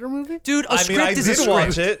Street Fighter movie? Dude, a I script mean, I is a did script.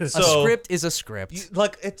 watch it. A So script is a script.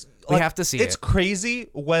 like it's We like, have to see it's it. crazy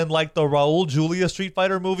when like the Raul Julia Street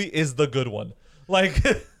Fighter movie is the good one. Like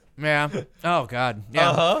Yeah. Oh God.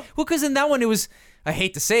 Yeah. Uh-huh. Well, because in that one it was, I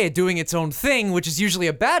hate to say it, doing its own thing, which is usually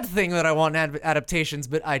a bad thing that I want in adaptations.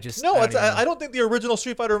 But I just no, don't even know. I don't think the original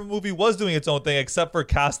Street Fighter movie was doing its own thing, except for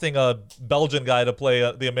casting a Belgian guy to play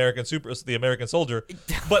the American soldier.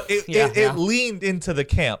 But it Yeah. leaned into the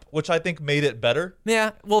camp, which I think made it better.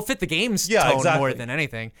 Yeah. Well, it fit the game's Yeah, tone exactly. more than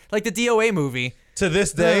anything. Like the DOA movie. To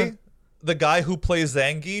this day, Yeah. the guy who plays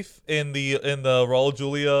Zangief in the Raul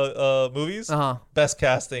Julia movies, best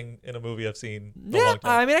casting in a movie I've seen in a Yeah. long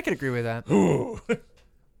time. I mean, I could agree with that.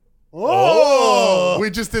 Oh! We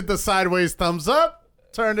just did the sideways thumbs up.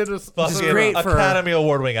 Turned it into Fucking great for- Academy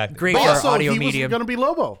Award winning actor. Great But for yeah, Also, audio he medium. was going to be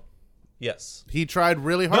Lobo. yes. He tried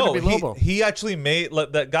really hard No, to be Lobo. he actually made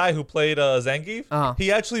like, that guy who played Zangief.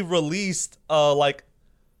 He actually released like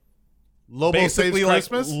Lobo Saves basically like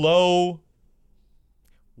Christmas? low.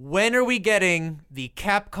 When are we getting the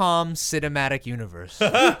Capcom cinematic universe?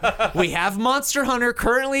 We have Monster Hunter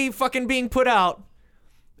currently fucking being put out.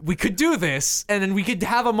 We could do this, and then we could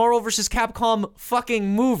have a Marvel vs. Capcom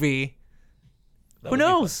fucking movie. Who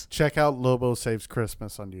knows? Check out Lobo Saves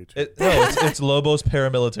Christmas on YouTube. It's Lobo's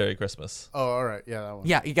Paramilitary Christmas. Oh, all right. Yeah, that one.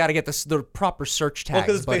 Yeah, you got to get the proper search Well, tags,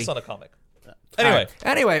 because it's buddy. based on a comic. All Anyway, right.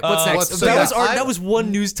 Anyway, what's next? what's- That was one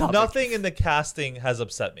news topic. nothing in the casting has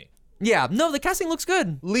upset me. Yeah, no, the casting looks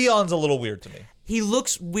good. Leon's a little weird to me. He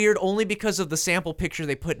looks weird only because of the sample picture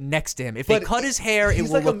they put next to him. If they But cut his hair, it He's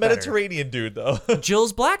will like a look better. Mediterranean dude, though.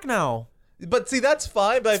 Jill's black now. But see, that's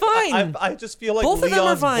fine. But It's fine. I just feel like Both of them are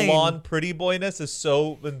Leon's fine. blonde pretty boyness is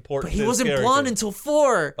so important. But he to his wasn't character. blonde until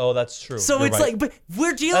 4. Oh, that's true. So You're it's right. like, but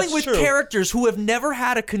we're dealing That's with true. characters who have never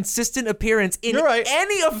had a consistent appearance in You're right.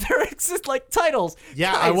 any of their titles.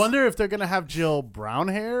 Yeah, Guys, I wonder if they're gonna have Jill brown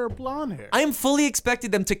hair or blonde hair. I am fully expecting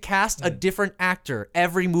them to cast a different actor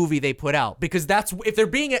every movie they put out, because that's if they're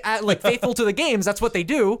being like faithful to the games, that's what they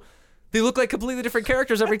do. They look like completely different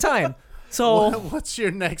characters every time. So What's your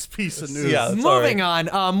next piece of news? Yeah. moving on,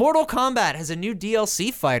 Mortal Kombat has a new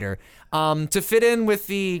DLC fighter to fit in with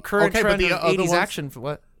the current Okay, but trend the of other 80s ones- action. For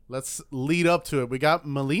what? Let's lead up to it. We got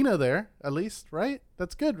Melina there, at least, right?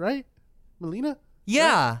 That's good, right? Melina,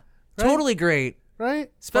 Yeah, Right? totally great. right?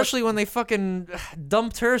 Especially when they fucking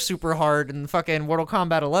dumped her super hard in fucking Mortal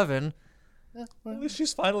Kombat 11. At least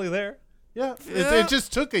she's finally there. Yeah, it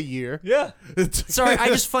just took a year. Yeah. Sorry, I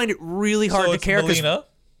just find it really hard so to it's care. 'Cause Melina.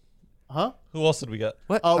 Huh? Who else did we get?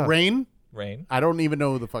 what? Rain. Rain. I don't even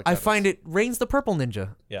know who the fuck. I that find it Rain's the purple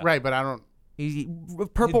ninja. Yeah. right, but I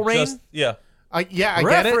don't. Purple Rain Yeah. I get it.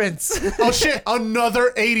 reference. Oh shit!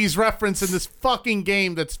 Another '80s reference in this fucking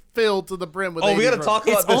game that's filled to the brim with. Oh, we 80s gotta talk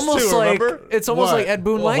It's about this almost too. like Remember? it's almost What? like Ed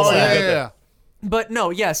Boon Oh, likes Oh it. yeah, I yeah, get yeah. But no,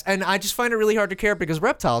 yes, and I just find it really hard to care because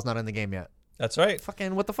Reptile's not in the game yet. That's right.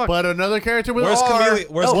 Fucking what the fuck? But another character with Where's R. Camellia?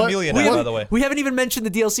 Where's Oh, Camellia we now, by haven't- the way? We haven't even mentioned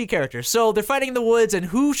the DLC characters. So they're fighting in the woods, and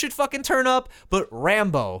who should fucking turn up but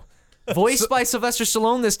Rambo, voiced by Sylvester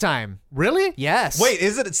Stallone this time. Really? Yes. Wait,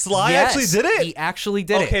 is it Sly Yes, actually did it? He actually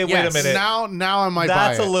did it. Okay, wait a yes. minute. Now I might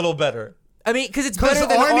That's buy a it. little better. I mean, because it's 'Cause better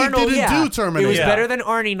than Arnie Arnold. didn't yeah. do Terminator. It was Yeah. better than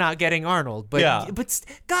Arnie not getting Arnold. But Yeah.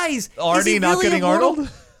 guys, is Arnie he not really getting immortal? Arnold?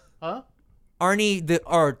 Huh? Arnie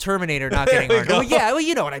or Terminator not There getting we Arnold. go. Well, yeah, well,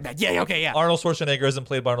 you know what I meant. Yeah, okay, yeah. Arnold Schwarzenegger isn't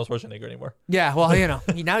played by Arnold Schwarzenegger anymore. Yeah, well, you know,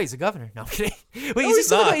 now he's a governor. No, I'm kidding. Wait,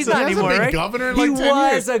 he's not. He's He not hasn't anymore, been right? governor in he like 10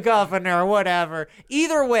 was years. a governor, whatever.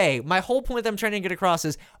 Either way, my whole point that I'm trying to get across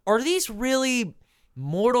is, are these really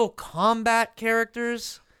Mortal Kombat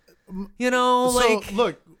characters? You know, like... So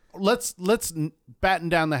look, let's batten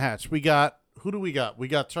down the hatch. We got who do we got? We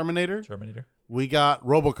got Terminator. Terminator. We got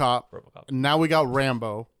RoboCop. And now we got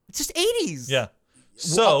Rambo. It's just 80s. Yeah.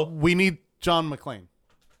 So We need John McClane.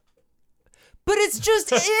 But it's just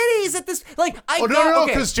 80s at this... Like, I Oh no, got... no,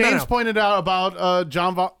 okay, because no, James no. pointed out about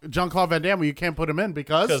Jean-Claude Van Damme. You can't put him in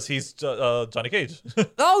because he's Johnny Cage.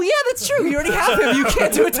 Oh, yeah, that's true. You already have him. You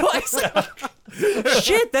can't do it twice.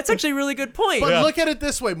 Shit, that's actually a really good point. But look at it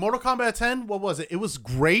this way: Mortal Kombat 10. What was it? It was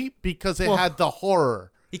great because it had the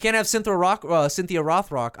horror. You can't have Cynthia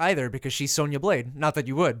Rothrock either because she's Sonya Blade. Not that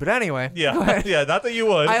you would, but anyway. Go yeah. ahead. Yeah. Not that you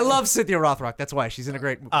would. I love Cynthia Rothrock. That's why she's in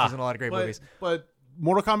she's in a lot of great movies. But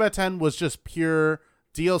Mortal Kombat 10 was just pure.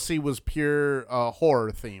 DLC was pure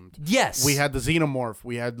horror themed. Yes. We had the Xenomorph.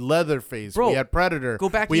 We had Leatherface. Bro, we had Predator. Go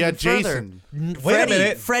back We even had further. Jason. Wait a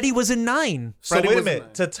minute. Freddy was in 9. So Freddy wait a was-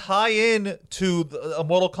 minute. To tie in to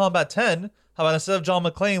Mortal Kombat 10, how about instead of John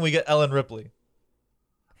McClane, we get Ellen Ripley?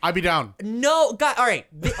 I'd be down. No, God, all right.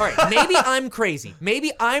 Maybe I'm crazy.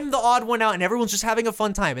 Maybe I'm the odd one out and everyone's just having a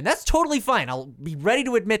fun time. And that's totally fine. I'll be ready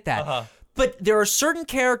to admit that. But there are certain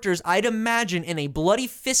characters I'd imagine in a bloody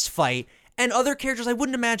fist fight and other characters I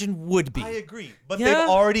wouldn't imagine would be. I agree. But Yeah. they've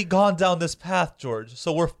already gone down this path, George.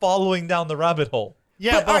 So we're following down the rabbit hole.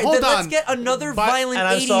 Yeah, but, all right, hold then on. let's get another But- violent and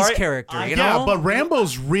I'm 80s sorry, character, you yeah, know? but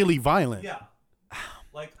Rambo's really violent. Yeah.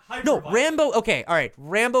 Like hyper No, Rambo, okay, all right.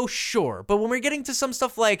 Rambo, sure. But when we're getting to some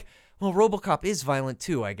stuff like, well, RoboCop is violent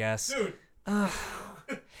too, I guess. Dude.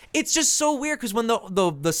 It's just so weird because when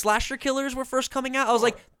the slasher killers were first coming out, I was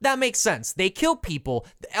like, that makes sense. They kill people.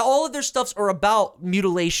 All of their stuffs are about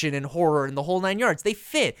mutilation and horror and the whole 9 yards. They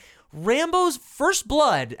fit. Rambo's First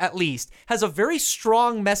Blood, at least, has a very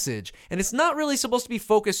strong message, and it's not really supposed to be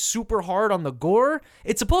focused super hard on the gore.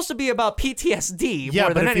 It's supposed to be about PTSD Yeah, more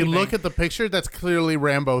but than if anything. you look at the picture, that's clearly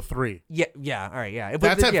Rambo 3. Yeah, all right, yeah.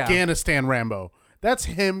 But That's yeah. Afghanistan Rambo. That's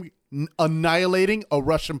him annihilating a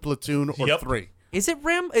Russian platoon or Yep. 3. Is it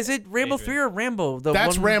Rambo 3 or Rambo?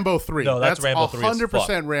 That's Rambo 3. No, that's Rambo 3 as 100% fuck.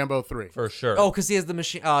 Rambo 3. For sure. Oh, because he has the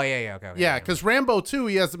machine. Oh, yeah, okay. Yeah, because Rambo 2,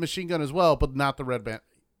 he has the machine gun as well, but not the red band.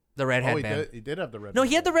 the red Oh, headband. he did have the red No, band.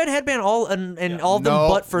 he had the red headband all and all of them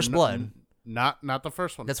but First Blood. Not the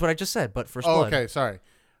first one. That's what I just said, but First Oh, Blood. okay, sorry.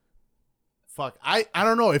 Fuck. I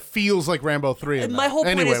don't know. It feels like Rambo 3. in My that. whole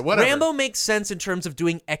point anyway, is whatever. Rambo makes sense in terms of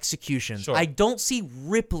doing executions. Sure. I don't see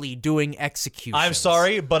Ripley doing executions. I'm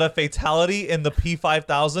sorry, but a fatality in the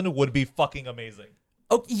P5000 would be fucking amazing.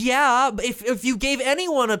 Oh yeah, but if you gave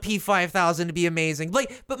anyone a P5000 to be amazing,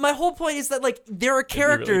 but my whole point is that there are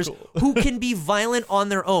characters cool. who can be violent on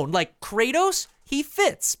their own. Like Kratos, he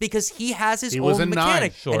fits because he has his He was own in 9,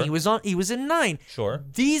 mechanic, sure. and he was in 9. Sure.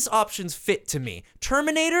 These options fit to me.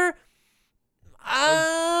 Terminator,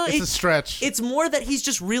 It's a stretch. It's more that he's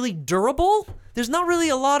just really durable. There's not really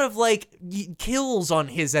a lot of kills on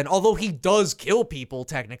his end, although he does kill people.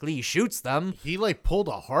 Technically, he shoots them. He pulled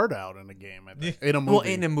a heart out in a game. In a movie. Well,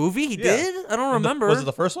 in a movie, he did. I don't remember. Was it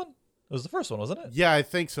the first one? It was the first one, wasn't it? Yeah, I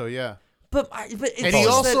think so. Yeah. But And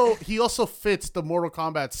he also fits the Mortal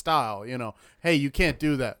Kombat style. Hey, you can't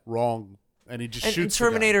do that. Wrong. And he just shoots.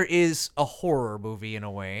 Terminator is a horror movie in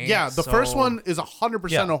a way. Yeah, the first one is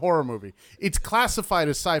 100% a horror movie. It's classified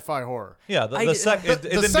as sci-fi horror. Yeah, it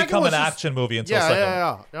didn't become an action movie until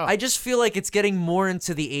second. Yeah. I just feel like it's getting more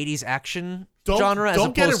into the 80s action genre.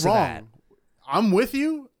 Don't get it wrong. That. I'm with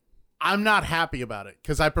you. I'm not happy about it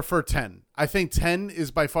because I prefer 10. I think 10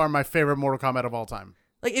 is by far my favorite Mortal Kombat of all time.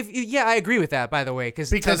 I agree with that, by the way, because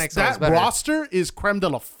that roster is creme de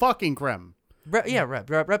la fucking creme.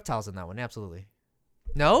 Reptile's in that one, absolutely.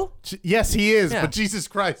 No? Yes, he is, but Jesus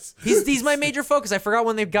Christ. He's my major focus. I forgot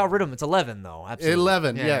when they got rid of him. It's 11, though. Absolutely.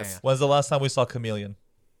 11, yes. Yeah. When's the last time we saw Chameleon?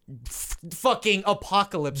 Fucking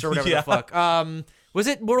Apocalypse or whatever the fuck. Was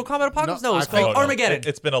it Mortal Kombat Apocalypse? No, it was called Armageddon.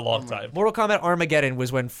 It's been a long time. Mortal Kombat Armageddon was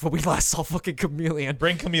when we last saw fucking Chameleon.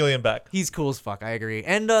 Bring Chameleon back. He's cool as fuck, I agree.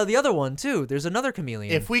 And the other one, too. There's another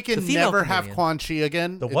Chameleon. If we can never have Quan Chi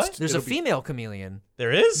again. The what? There's a female Chameleon.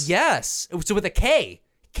 There is? Yes. So with a K.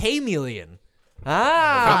 Chameleon.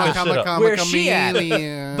 Where's she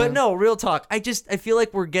at? But no, real talk. I feel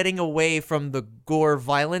like we're getting away from the gore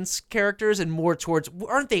violence characters and more towards,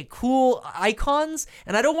 aren't they cool icons?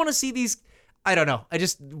 And I don't want to see these, I don't know.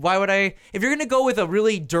 Why would I, if you're going to go with a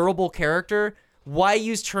really durable character, why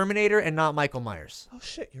use Terminator and not Michael Myers? Oh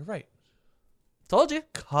shit, you're right. Told you.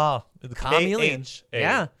 Chameleon.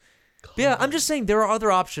 Yeah. Yeah, I'm just saying there are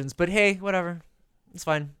other options, but hey, whatever. It's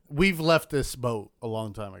fine. We've left this boat a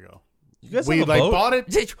long time ago. You guys have a boat? Bought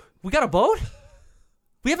it. We got a boat?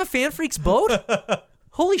 We have a Fan Freaks boat?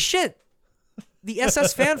 Holy shit. The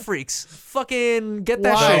SS Fan Freaks. Fucking get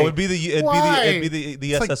that shit. No, it'd be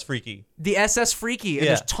the SS Freaky. The SS Freaky, and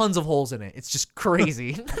there's tons of holes in it. It's just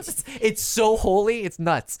crazy. It's so holy, it's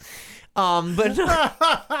nuts. But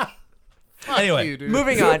anyway,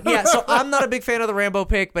 moving on. Yeah, so I'm not a big fan of the Rambo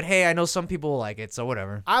pick, but hey, I know some people like it, so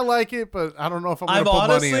whatever. I like it, but I don't know if I'm going to put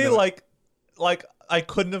money in it. like I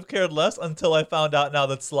couldn't have cared less until I found out now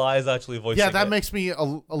that Sly is actually voicing it. Yeah, that makes me a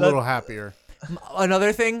little happier.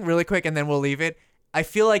 Another thing, really quick, and then we'll leave it. I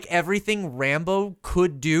feel like everything Rambo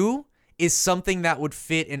could do is something that would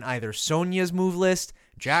fit in either Sonya's move list,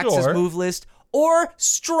 Jax's move list, or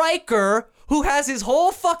Stryker, who has his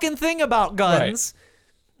whole fucking thing about guns.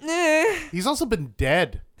 Right. He's also been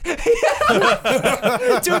dead. Dude,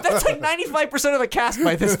 that's 95% of the cast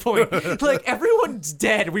by this point. Everyone's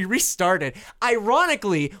dead. We restarted.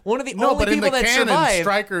 Ironically, one of the only people that survived.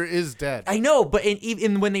 Stryker is dead. I know, but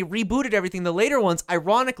in when they rebooted everything, the later ones,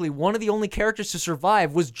 ironically, one of the only characters to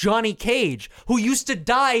survive was Johnny Cage, who used to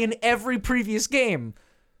die in every previous game.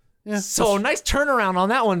 Yeah, so nice turnaround on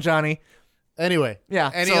that one, Johnny. Anyway,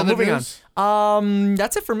 Any other moving news? On.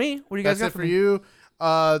 That's it for me. What do you guys got for you?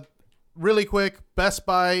 Really quick, Best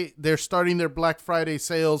Buy, they're starting their Black Friday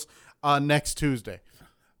sales next Tuesday.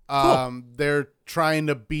 Cool. They're trying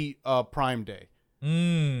to beat Prime Day.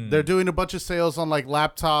 They're doing a bunch of sales on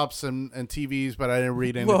laptops and TVs, but I didn't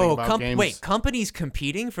read anything about games. Wait, companies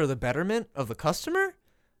competing for the betterment of the customer?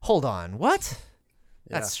 Hold on, what?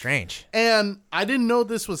 Yeah. That's strange. And I didn't know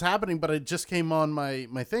this was happening, but it just came on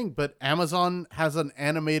my thing. But Amazon has an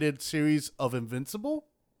animated series of Invincible.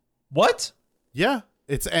 What? Yeah.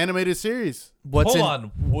 It's an animated series. Hold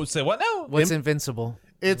on. Say what now? What's Invincible?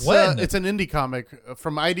 It's an indie comic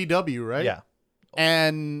from IDW, right? Yeah.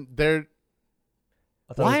 And they're...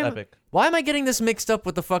 I thought it was epic. Why am I getting this mixed up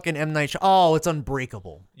with the fucking M. Night Oh, it's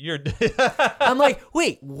Unbreakable. I'm like,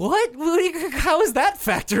 wait, what? How is that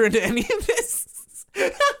factor into any of this?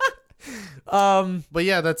 But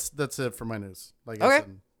yeah, that's it for my news. I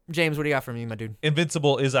said. James, what do you got for me, my dude?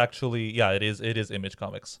 Invincible is actually, it is Image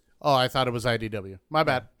Comics. Oh, I thought it was IDW. My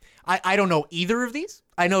bad. I don't know either of these.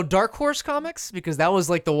 I know Dark Horse Comics because that was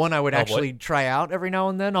the one I would actually try out every now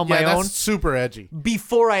and then on my own. That's super edgy.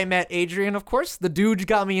 Before I met Adrian, of course. The dude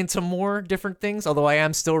got me into more different things, although I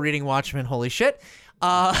am still reading Watchmen. Holy shit.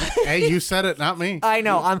 Hey, you said it, not me. I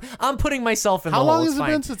know. I'm putting myself in the hole. How long has it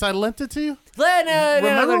been since I lent it to you?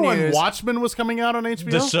 Remember when Watchmen was coming out on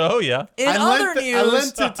HBO? The show, yeah. I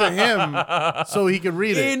lent it to him so he could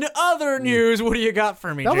read it. In other news, what do you got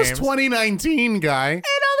for me, James? That was 2019, guy. In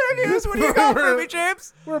other news, what do you got for me,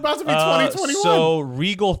 James? We're about to be 2021. So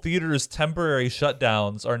Regal Theater's temporary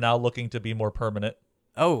shutdowns are now looking to be more permanent.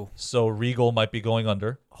 Oh. So Regal might be going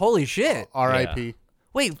under. Holy shit. R.I.P. Yeah.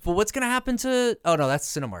 Wait, but what's gonna happen to? Oh no, that's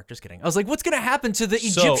Cinemark. Just kidding. I was like, what's gonna happen to the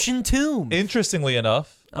Egyptian tomb? Interestingly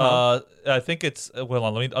enough, I think it's well.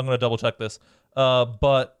 I'm gonna double check this.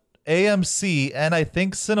 But AMC and I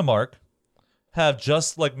think Cinemark have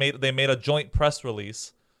just made a joint press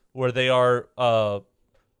release where they are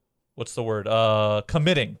what's the word?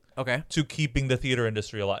 Committing Okay. to keeping the theater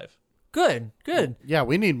industry alive. Good. Yeah,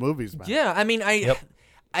 we need movies, man. Yeah, I mean,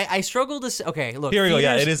 I struggle to say, okay, look. Here we go.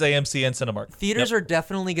 Yeah, it is AMC and Cinemark. Theaters are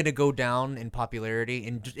definitely going to go down in popularity,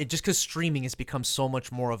 and just because streaming has become so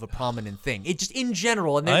much more of a prominent thing. It just in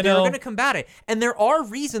general, and they're going to combat it. And there are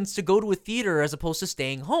reasons to go to a theater as opposed to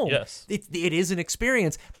staying home. Yes, it is an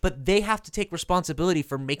experience, but they have to take responsibility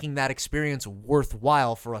for making that experience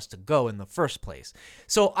worthwhile for us to go in the first place.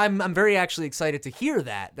 So I'm very actually excited to hear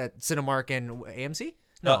that Cinemark and AMC.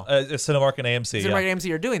 No, Cinemark and AMC. Cinemark and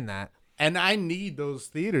AMC are doing that. And I need those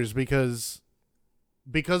theaters because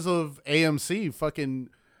of AMC. Fucking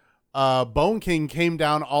Bone King came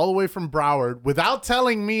down all the way from Broward without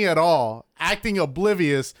telling me at all, acting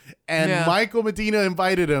oblivious. And Michael Medina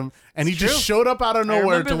invited him, and he just showed up out of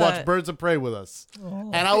nowhere to watch Birds of Prey with us.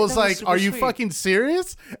 And I was like, "Are you fucking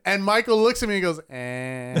serious?" And Michael looks at me and goes,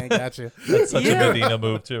 "I got you." That's such a Medina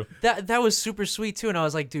move too. That was super sweet too, and I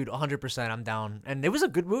was like, "Dude, 100%, I'm down." And it was a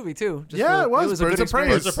good movie too. It was. Birds of Prey.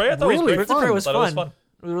 Birds of Prey, I thought really was Birds of Prey fun. was fun.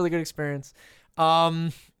 It was a really good experience.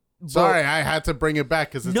 Sorry, I had to bring it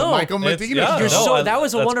back because it's a Michael Medina. That was a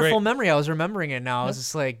that's wonderful great. memory. I was remembering it now. I was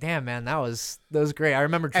just like, damn, man, that was great. I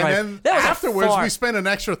remember trying. And then that was afterwards, we spent an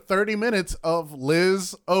extra 30 minutes of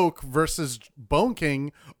Liz Oak versus Bone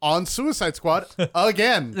King on Suicide Squad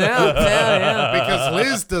again. yeah. Because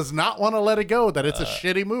Liz does not want to let it go that it's a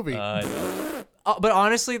shitty movie. But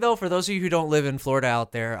honestly, though, for those of you who don't live in Florida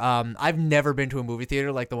out there, I've never been to a movie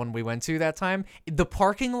theater like the one we went to that time. The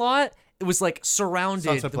parking lot, it was like surrounded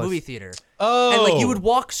Sunset the Place. movie theater. Oh. And like you would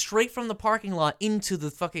walk straight from the parking lot into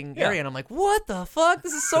the fucking area, and I'm like, what the fuck?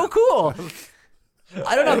 This is so cool.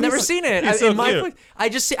 I don't know. I've never seen it. so cute.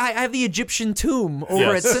 I have the Egyptian tomb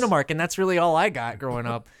over at Cinemark, and that's really all I got growing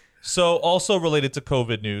up. So also related to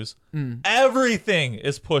COVID news, everything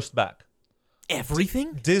is pushed back.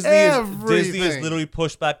 Everything? Disney is literally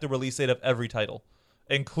pushed back the release date of every title,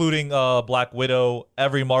 including Black Widow,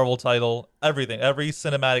 every Marvel title, everything. Every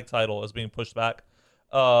cinematic title is being pushed back.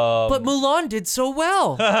 But Mulan did so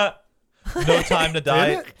well. No Time to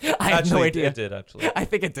Die. I have no idea. It did, actually. I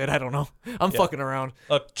think it did. I don't know. I'm fucking around.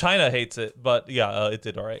 China hates it, but it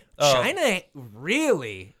did all right. China?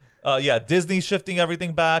 Really? Disney shifting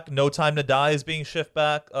everything back. No Time to Die is being shifted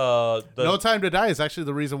back. No Time to Die is actually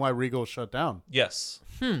the reason why Regal shut down. Yes.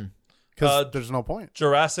 Because there's no point.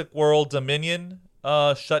 Jurassic World Dominion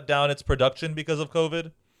shut down its production because of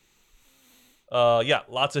COVID.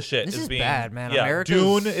 Lots of shit This is being bad, man. Yeah, America's...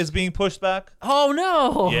 Dune is being pushed back. Oh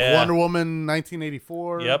no! Yeah. Wonder Woman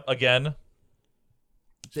 1984. Yep, again.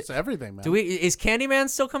 Just everything, man. Is Candyman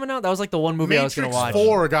still coming out? That was like the one movie I was gonna watch. Matrix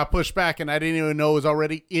 4 got pushed back, and I didn't even know it was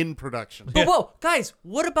already in production. But whoa, guys,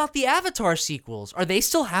 what about the Avatar sequels? Are they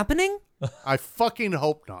still happening? I fucking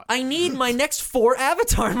hope not. I need my next 4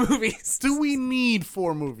 Avatar movies. Do we need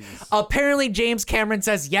 4 movies? Apparently, James Cameron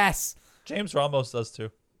says yes. James Ramos does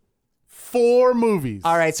too. 4 movies.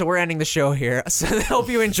 All right, so we're ending the show here. So I hope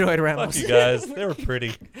you enjoyed, Ramos. Fuck you guys. They were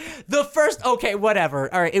pretty. The first, okay,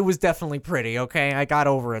 whatever. All right, it was definitely pretty, okay? I got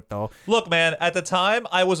over it, though. Look, man, at the time,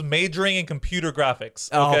 I was majoring in computer graphics,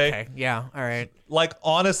 Oh, okay? okay, yeah, all right. Like,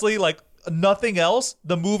 honestly, like, nothing else,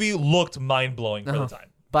 the movie looked mind-blowing for the time.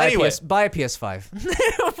 Buy Anyway. a PS5.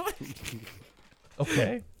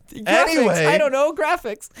 Okay. Graphics, Anyway. I don't know,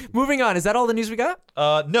 graphics. Moving on, is that all the news we got?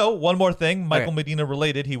 No, one more thing. Michael Okay. Medina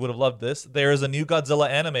related. He would have loved this. There is a new Godzilla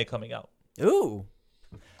anime coming out. Ooh.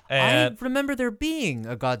 And I remember there being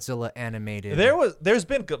a Godzilla animated. there's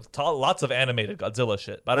been lots of animated Godzilla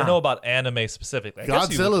shit, but I don't know about anime specifically. I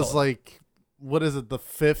guess you would Godzilla's call it. like, what is it, the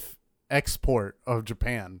 5th export of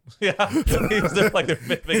Japan. Yeah. He's their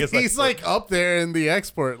biggest He's like up there in the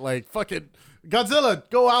export, like, fucking Godzilla,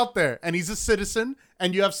 go out there. And he's a citizen,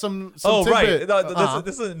 and you have some tidbit. Right. No,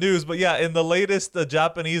 this isn't news, but yeah, in the latest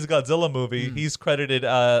Japanese Godzilla movie, he's credited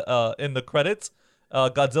in the credits,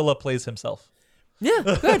 Godzilla plays himself.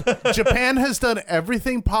 Yeah, good. Japan has done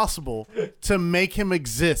everything possible to make him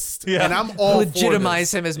exist. Yeah. And I'm all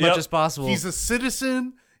Legitimize for him as Yep. much as possible. this. He's a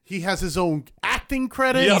citizen. He has his own acting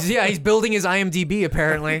credits. Yep. He's building his IMDb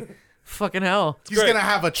apparently. Fucking hell. He's going to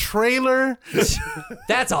have a trailer.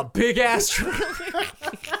 That's a big ass trailer.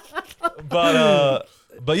 But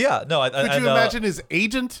yeah, no. Could you imagine his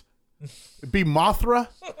agent be Mothra?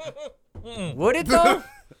 Would it though?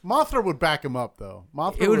 Mothra would back him up, though.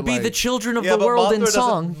 Mothra It would be like, the children of Yeah, the but world in Mothra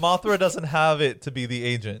song. Mothra doesn't have it to be the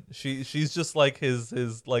agent. She's just like his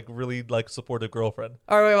like really like supportive girlfriend.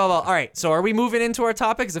 All right, all right. So are we moving into our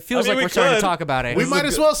topics? It feels I mean, like we we're starting to could. talk about it. We might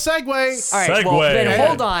as well segue. All right, well, Segue. then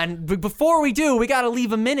hold on. Before we do, we got to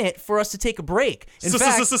leave a minute for us to take a break. In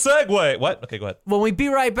fact, Segue. What? Okay, go ahead. when we be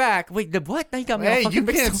right back. Wait, what? Now you got me all Hey, fucking you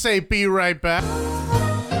mixed can't up. say be right back.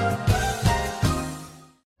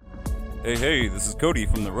 Hey, this is Cody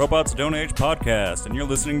from the Robots Don't Age podcast, and you're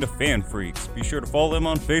listening to Fan Freaks. Be sure to follow them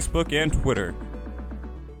on Facebook and Twitter.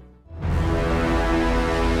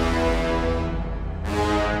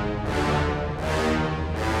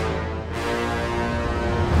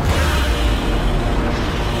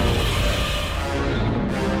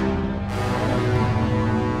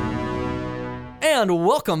 And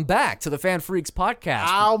welcome back to the Fan Freaks podcast.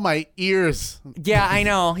 Ow, my ears. Yeah, I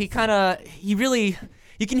know. He really,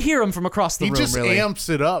 you can hear him from across the He room, just really. amps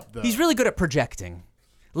it up, though. He's really good at projecting.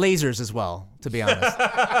 Lasers as well, to be honest.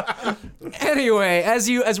 Anyway, as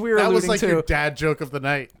we were that alluding was like to, your dad joke of the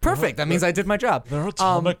night. perfect. That means I did my job. They're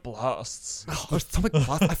atomic blasts. Atomic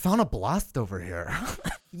blast. I found a blast over here.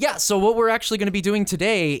 Yeah, so what we're actually going to be doing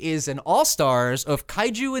today is an all-stars of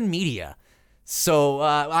kaiju and media. So,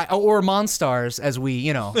 or Monstars, as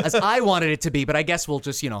as I wanted it to be, but I guess we'll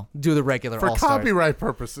just, do the regular For all-stars. copyright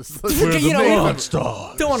purposes. We're the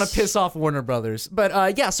Monstars. Don't want to piss off Warner Brothers.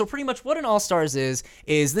 But yeah, so pretty much what an All-Stars is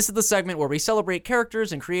this is the segment where we celebrate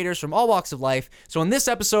characters and creators from all walks of life. So in this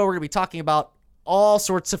episode, we're going to be talking about all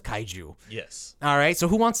sorts of kaiju. Yes. All right, so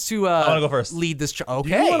who wants to I want to go first. lead this?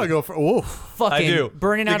 Okay. You want to go for... Oh, Fucking I do.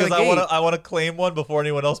 burning out of because the gate. I want to claim one before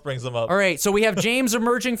anyone else brings them up. All right, so we have James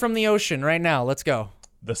emerging from the ocean right now. Let's go.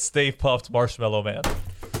 The Stay Puffed Marshmallow Man.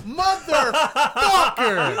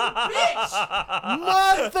 motherfucker!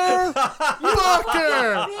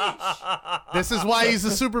 Motherfucker! This is why he's a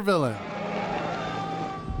supervillain.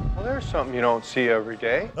 Well, there's something you don't see every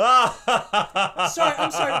day. Sorry,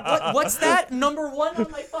 I'm sorry. What's that? Number one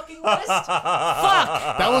on my fucking list? Fuck!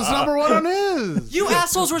 That was number one on his. You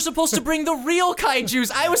assholes were supposed to bring the real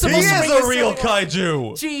kaijus. I was He supposed to is bring a the real silly one.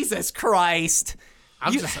 kaiju. Jesus Christ.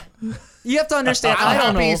 I'm You- just... You have to understand, I'm I don't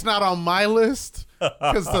happy know. he's not on my list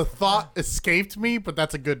because the thought escaped me, but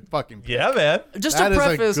that's a good fucking pick. Yeah, man. Just That to is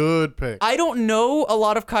preface, a good pick. I don't know a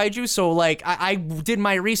lot of kaiju, so like I did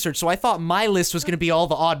my research, so I thought my list was gonna be all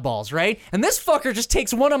the oddballs, right? And this fucker just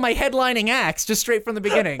takes one of my headlining acts just straight from the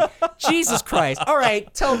beginning. Jesus Christ! All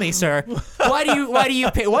right, tell me, sir, why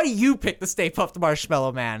do you pick the Stay Puft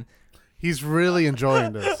Marshmallow Man? He's really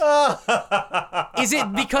enjoying this. Is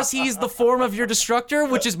it because he's the form of your destructor,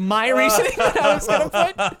 which is my reasoning that I was gonna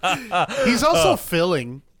put? He's also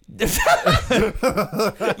filling. Yeah,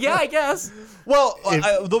 I guess. Well,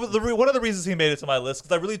 one of the reasons he made it to my list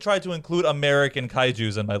because I really tried to include American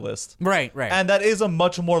kaijus in my list. Right. And that is a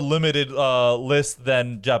much more limited list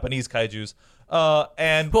than Japanese kaijus. Well,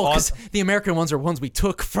 because the American ones are ones we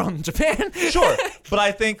took from Japan. Sure, but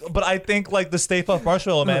I think like the Stay Puft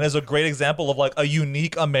Marshmallow Man is a great example of like a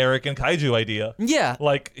unique American kaiju idea. Yeah.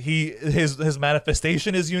 Like his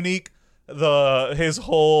manifestation is unique. His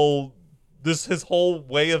whole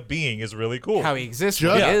way of being is really cool. How he exists,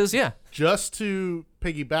 Just- what he is, yeah. Just to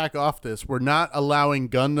piggyback off this, we're not allowing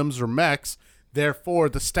Gundams or mechs. Therefore,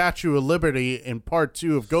 the Statue of Liberty in Part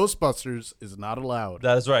 2 of Ghostbusters is not allowed.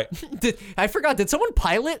 That is right. I forgot. Did someone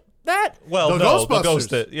pilot that? Well, The no, the Ghostbusters.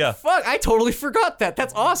 Ghost it. Yeah. Fuck! I totally forgot that.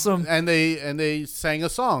 That's awesome. And they sang a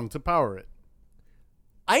song to power it.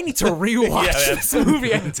 I need to rewatch Yeah, man. this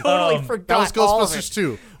movie. I totally forgot. That was all of Ghostbusters it.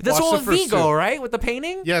 2. That's Watch all the of first Vigo, two. right? With the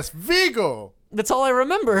painting. Yes, Vigo. That's all I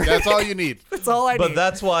remember. That's all you need. That's all I But need.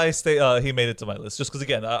 that's why he made it to my list. Just because,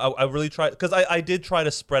 again, I really tried because I did try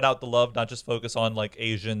to spread out the love, not just focus on like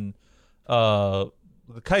Asian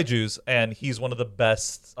kaijus, and he's one of the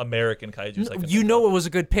best American kaijus. I can You think know, of. it was a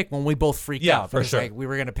good pick when we both freaked Yeah, out. for because, sure. Like, we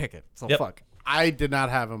were gonna pick it. So Yep. fuck. I did not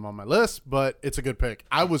have him on my list, but it's a good pick.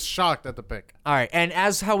 I was shocked at the pick. All right, and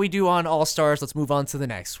as how we do on All Stars, let's move on to the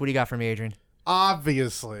next. What do you got for me, Adrian?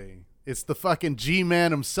 Obviously, it's the fucking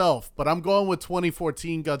G-Man himself, but I'm going with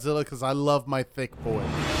 2014 Godzilla because I love my thick boy.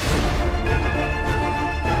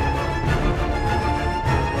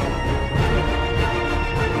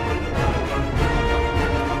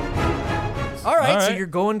 All right, All so right. you're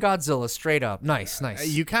going Godzilla straight up. Nice.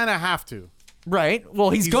 You kind of have to. Right.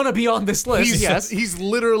 Well, he's gonna be on this list. Yes. He's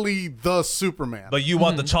literally the Superman. But you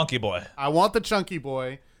want the chunky boy. I want the chunky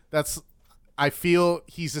boy. I feel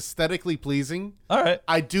he's aesthetically pleasing. All right.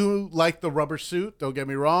 I do like the rubber suit. Don't get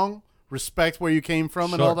me wrong. Respect where you came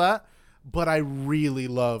from and Sure. all that. but I really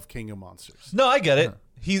love King of Monsters. No, I get it.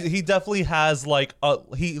 He definitely has like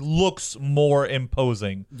he looks more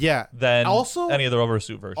imposing. Yeah. Than also, any of the rubber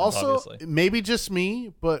suit versions. Also, obviously. maybe just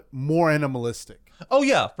me, but more animalistic. Oh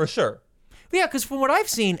yeah, for sure. Yeah, because from what I've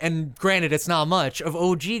seen, and granted it's not much, of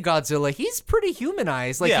OG Godzilla, he's pretty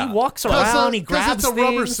humanized. Like, Yeah. he walks around, he grabs it's a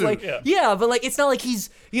rubber things. suit. Like, yeah, but like, it's not like he's,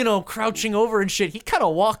 crouching over and shit. He kind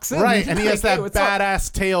of walks in. Right, and he has that Hey, what's up?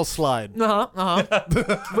 badass tail slide. Uh-huh, uh-huh.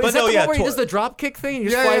 Wait, is that no, the yeah, one where he tor- does the drop kick thing and he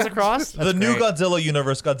just Yeah, flies yeah. across? The new great. Godzilla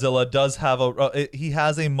universe, Godzilla does have he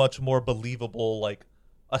has a much more believable like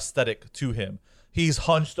aesthetic to him. He's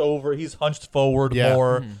hunched over, he's hunched forward Yeah.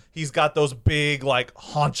 more. He's got those big like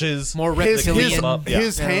haunches. More His reptilian. up, yeah.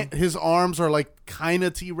 his arms are like kind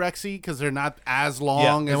of T-Rexy because they're not as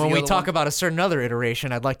long. Yeah. as And when the we other talk one. about a certain other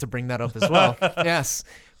iteration, I'd like to bring that up as well. Yes.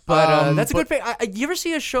 But that's a good thing. You ever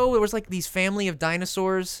see a show where it was like these family of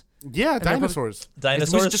dinosaurs? yeah, dinosaurs. Was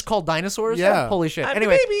Dinosaurs. it just called dinosaurs? Yeah. Holy shit. I mean,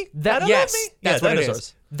 Anyway, maybe. that I don't yes, know, maybe. that's Yeah, what it dinosaurs.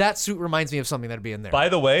 is. That suit reminds me of something that'd be in there. By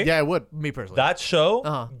the way, Yeah, it would. me personally. that show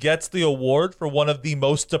Uh-huh. gets the award for one of the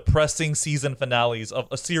most depressing season finales of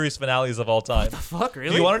series finales of all time. fuck,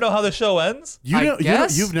 really? Do you want to know how the show ends?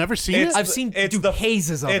 You've never seen It's- it? I've seen it's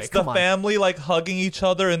hazes of It's it. the Come on. family like hugging each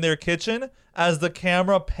other in their kitchen as the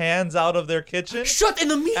camera pans out of their kitchen, Shut in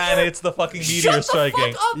the meteor. and it's the fucking meteor Shut the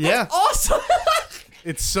striking. fuck up. Yeah. That's awesome.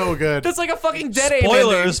 It's so good. That's like a fucking dead aim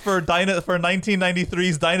Spoilers ending. for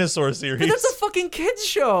 1993's Dinosaur series. But that's a fucking kids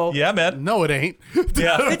show. Yeah, man. No, it ain't.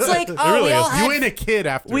 Yeah. It's like, It oh, really we all is. had You ain't a kid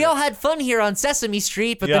after. We it. all had fun here on Sesame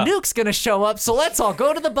Street, but Yeah. the nuke's gonna show up, so let's all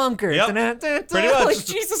go to the bunkers. Yep. Pretty much. Like,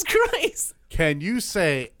 Jesus Christ. Can you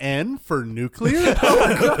say N for nuclear?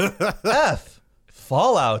 F.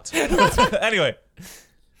 Fallout. Anyway.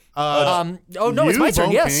 Oh no, it's you, my turn.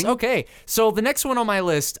 Bone Yes. King. Okay. So the next one on my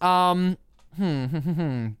list.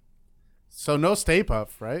 So no Stay Puft,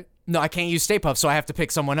 right? No, I can't use Stay Puft, so I have to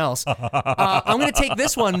pick someone else. I'm gonna take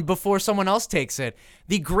this one before someone else takes it.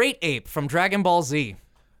 The Great Ape from Dragon Ball Z.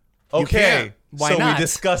 Okay. can't. Why so not? we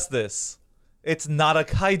discussed this. It's not a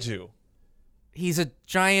kaiju. He's a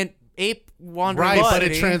giant ape wandering. Right, but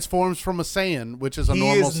city. it transforms from a Saiyan, which is a He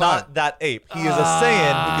normal is size. not that ape. He is a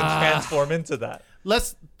Saiyan who can transform into that.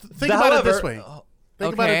 Let's think about it this However- way.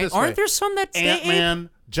 Think about it Okay. this way. Aren't there some that stay ape? Ant-Man,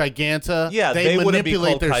 Giganta, Yeah, they they wouldn't be manipulate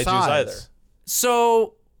called their kaijus size. either.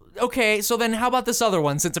 So, okay, so then how about this other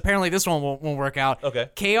one, since apparently this one won't work out. Okay.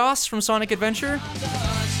 Chaos from Sonic Adventure.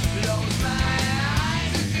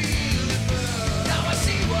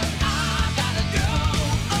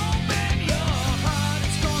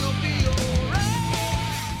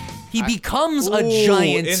 He becomes a Ooh,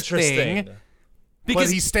 giant interesting. thing. Because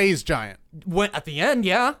But he stays giant. when, at the end,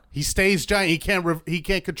 yeah, He stays giant. He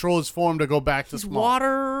can't control his form to go back to he's small.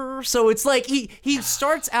 water. So it's like he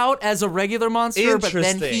starts out as a regular monster, but then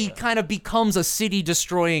he Interesting. kind of becomes a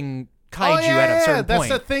city-destroying kaiju Oh, yeah, at a certain that's point.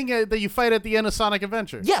 the thing that you fight at the end of Sonic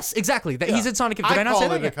Adventure. Yes, exactly. He's in Sonic. Did I not call say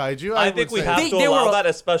it a that? kaiju. I would think we say. have They- to they allow were- that,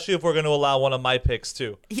 especially if we're going to allow one of my picks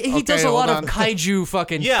too. He does a hold lot on. of kaiju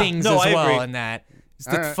fucking Yeah, things no, as I well agree. in that. It's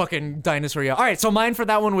the Alright. fucking dinosaur. Yeah. All right, so mine for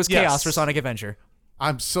that one was Yes. Chaos for Sonic Adventure.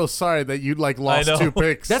 I'm so sorry that you lost know. 2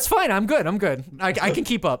 picks. That's fine. I'm good. I can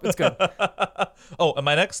keep up. It's good. Oh, am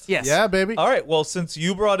I next? Yes. yeah, baby. All right. Well, since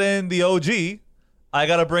you brought in the OG, I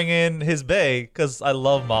got to bring in his bae because I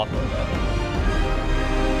love Mothra.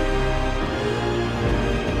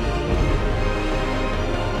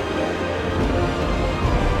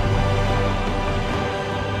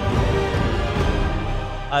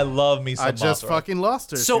 I love me some I just Mothra. fucking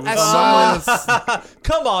lost her. So She was as on someone- my list.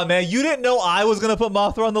 Come on, man. You didn't know I was going to put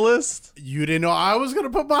Mothra on the list? You didn't know I was gonna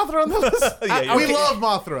put Mothra on the list. Yeah, we okay. love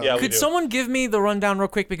Mothra. Yeah, we Could do. someone give me the rundown real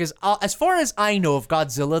quick? Because as far as I know of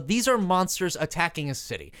Godzilla, these are monsters attacking a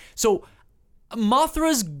city. So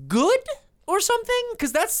Mothra's good or something?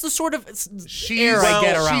 Because that's the sort of air I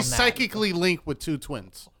get around she's that. psychically linked with 2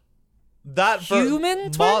 twins. That ver- Human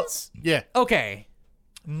Mo- twins? Yeah. Okay.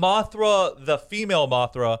 Mothra, the female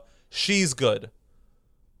Mothra, she's good.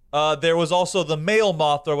 There was also the male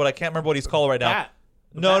Mothra, what I can't remember what he's called right now. Bat.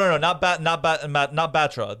 No, not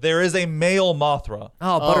Batra. There is a male Mothra.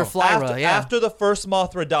 Oh, Butterflyra, After, yeah. after the first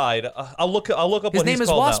Mothra died, I'll look up His what name he's is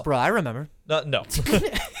called Waspra, I remember. now. No.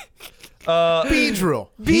 Beedrill.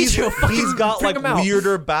 He's Bijou, got bring like him out.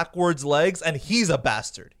 weirder backwards legs, and he's a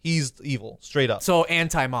bastard. He's evil, straight up. So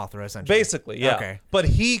anti-Mothra, essentially. Basically, yeah. Okay. But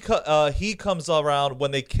he comes around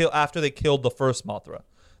when after they killed the first Mothra.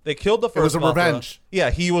 They killed the first. was a Mothra. revenge. Yeah,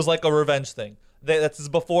 he was like a revenge thing. That's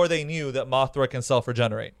before they knew that Mothra can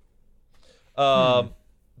self-regenerate.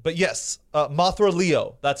 But yes, Mothra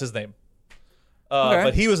Leo, that's his name. Okay.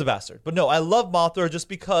 But he was a bastard. But no, I love Mothra just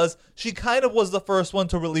because she kind of was the first one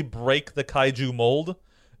to really break the kaiju mold.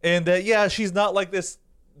 And that, yeah, she's not like this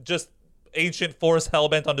just ancient force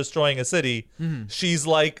hellbent on destroying a city. She's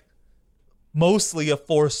like mostly a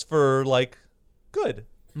force for like good.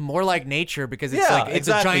 More like nature because it's like it's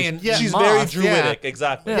exactly. a giant. She's moth. very druidic.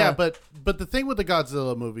 Exactly. Yeah, but the thing with the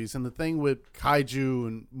Godzilla movies and the thing with kaiju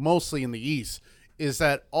and mostly in the East is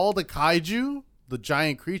that all the kaiju, the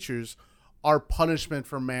giant creatures, are punishment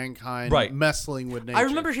for mankind messing with nature. I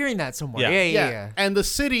remember hearing that somewhere. Yeah. And the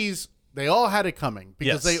cities, they all had it coming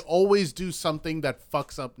because Yes. they always do something that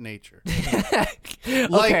fucks up nature. Okay.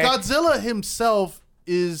 Like Godzilla himself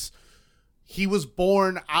he was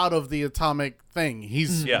born out of the atomic thing.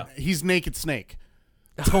 He's Naked Snake.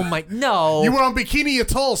 Oh my no. You were on Bikini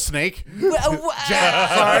Atoll, Snake.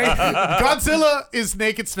 Sorry. Godzilla is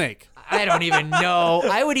Naked Snake. I don't even know.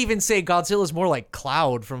 I would even say Godzilla's more like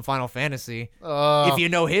Cloud from Final Fantasy. If you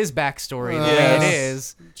know his backstory, the way it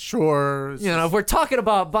is. Sure. You know, if we're talking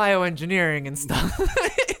about bioengineering and stuff.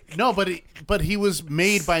 No, but he was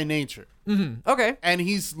made by nature. Okay. And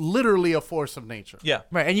he's literally a force of nature. Yeah.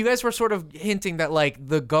 Right, and you guys were sort of hinting that like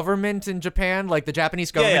the government in Japan, like the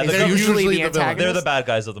Japanese government, they're is usually usually the the villain. antagonist. They're the bad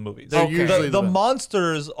guys of the movies. They're Okay. usually The the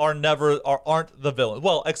monsters aren't the villain.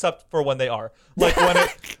 Well, except for when they are. Like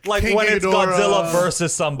when King when it's Ghidorah. Godzilla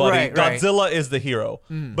versus somebody, Right, right. Godzilla is the hero.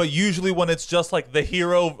 But usually when it's just like the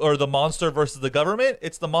hero or the monster versus the government,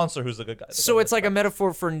 it's the monster who's the good guy. So it's like a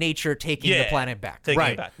metaphor for nature taking the planet back. Taking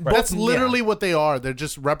Right. it back. That's literally what they are. They're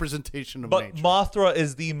just representation of But nature. Mothra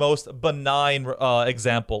is the most benign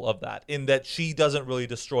example of that, in that she doesn't really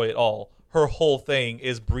destroy it all. Her whole thing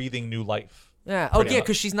is breathing new life. Yeah. Oh, yeah,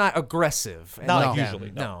 because she's not aggressive. And Not like that.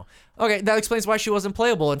 usually, no. Okay, that explains why she wasn't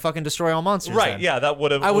playable and fucking Destroy All Monsters. Right, then. yeah, that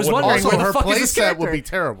would have... I was wondering also, where the her fuck is this playset would character? be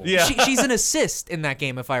terrible. Yeah. She's an assist in that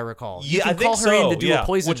game, if I recall. You Yeah, can I think call her so. in to do a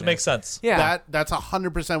poison which makes sense. Yeah. That's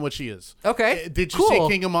 100% what she is. Okay, Did you cool.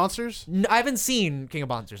 see King of Monsters? I haven't seen King of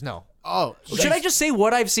Monsters, no. Oh. Should I just say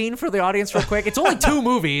what I've seen for the audience real quick? It's only 2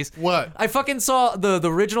 movies. What? I fucking saw the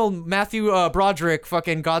original Matthew Broderick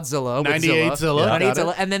fucking Godzilla. with 98 Zilla. 98 Got it.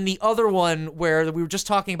 Zilla. And then the other one where we were just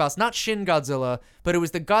talking about, it's not Shin Godzilla, but it was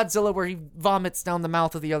the Godzilla where he vomits down the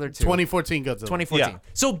mouth of the other two. 2014 Godzilla. 2014. Yeah.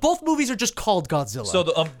 So both movies are just called Godzilla. So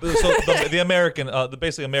the American, the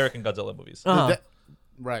basically American Godzilla movies.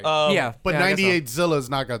 Right. yeah. but yeah, I guess so. 98 Zilla is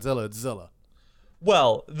not Godzilla. It's Zilla.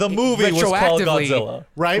 Well, the movie was called retroactively- Godzilla.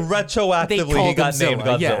 Right? They Retroactively, he called got him named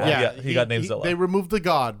Zilla, Godzilla. yeah. Yeah, he got named Zilla. They removed the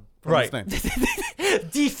god from Right. his name.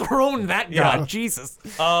 Dethrone that god, Jesus.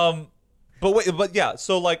 But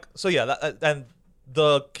yeah, and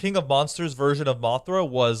the King of Monsters version of Mothra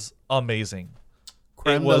was amazing.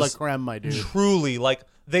 Creme It de la was creme, my dude. Truly, like,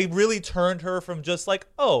 they really turned her from just like,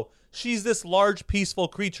 oh, she's this large, peaceful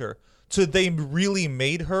creature, to they really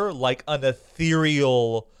made her like an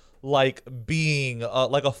ethereal, like, being,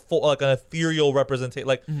 like an ethereal representation.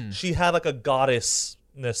 Like, she had like a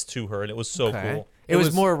goddessness to her, and it was so cool. It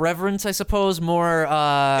was more reverence, I suppose, more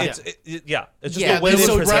It's just Yeah, the way they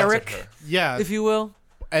esoteric. presented her. Yeah. if you will.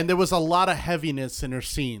 And there was a lot of heaviness in her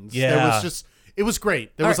scenes. Yeah. There was just, it was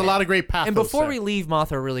great. There was a All right. lot of great pathos And before there. we leave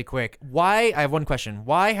Mothra really quick, I have one question.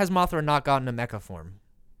 Why has Mothra not gotten a mecha form?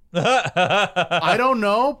 I don't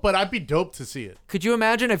know, but I'd be dope to see it. Could you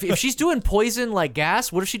imagine if she's doing poison like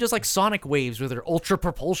gas, what if she does like sonic waves with her ultra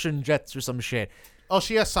propulsion jets or some shit? Oh,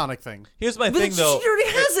 she has Sonic thing. Here's my But thing, she though. already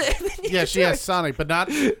has it. Yeah, she has Sonic, but not.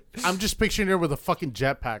 I'm just picturing her with a fucking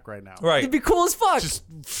jetpack right now. Right. It'd be cool as fuck. Just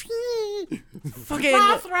fucking. It's like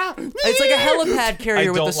a helipad carrier I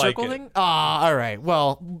with the don't like circle it. thing. Ah, all right.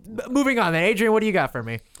 Well, moving on then. Adrian, what do you got for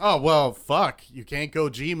me? oh well, fuck. You can't go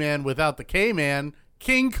G-Man without the K-Man.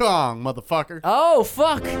 King Kong, motherfucker. Oh,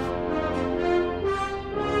 fuck.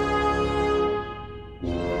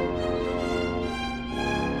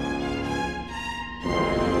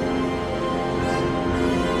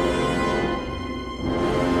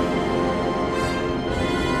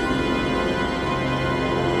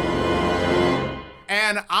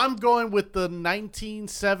 And I'm going with the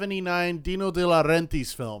 1979 Dino De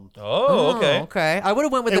Laurentiis film. Oh, okay. Oh, okay. I would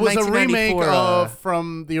have went with It the was a remake 1994.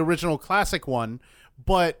 from the original classic one,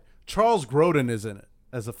 but Charles Grodin is in it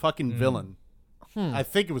as a fucking villain. I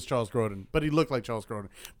think it was Charles Grodin, but he looked like Charles Grodin.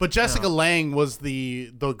 But Jessica Lange was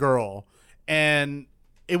the girl, and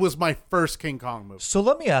it was my first King Kong movie. So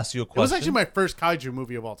let me ask you a It question. was actually my first kaiju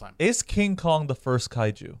movie of all time. Is King Kong the first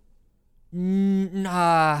kaiju?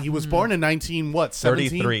 Nah. He was born in 17?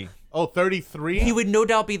 33. Oh, 33? He would no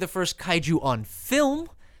doubt be the first kaiju on film,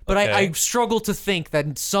 but Okay. I struggle to think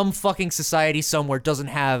that some fucking society somewhere doesn't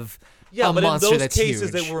have Yeah, but in monster those that's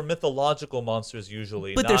cases, huge. they were mythological monsters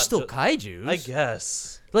usually. But they're not still ju- kaijus. I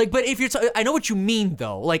guess. Like, but if you're, I know what you mean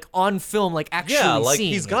though. Like on film, like actually, Yeah, like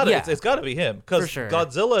seeing he's it. got Yeah. It's got to be him For because sure.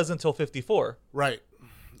 Godzilla is until 54. Right.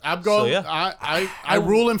 I'm going. yeah. I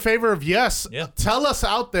rule in favor of yes. Yeah. Tell us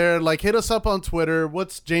out there. Like, hit us up on Twitter.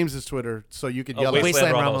 What's James's Twitter so you could yell at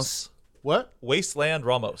Wasteland Ramos. what? Wasteland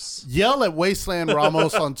Ramos. Yell at Wasteland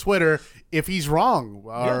Ramos on Twitter if he's wrong,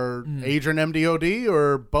 or Adrian MDOD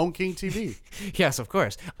or Bone King TV. Yes, of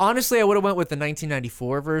course. Honestly, I would have went with the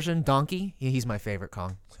 1994 version. Donkey. He's my favorite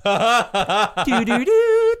Kong. Do-do-do,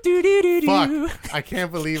 do-do-do-do. Fuck, I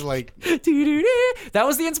can't believe like Do-do-do. That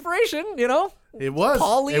was the inspiration, you know? it was.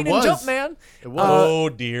 Pauline it and was. Jumpman. It was. Oh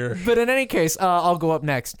dear. But in any case, I'll go up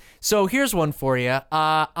next. So here's one for you.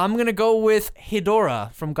 I'm going to go with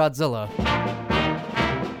Hedorah from Godzilla.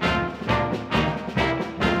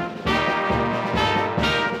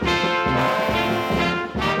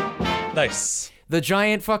 Nice. The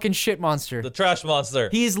giant fucking shit monster. The trash monster.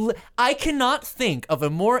 I cannot think of a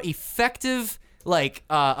more effective like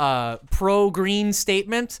pro-green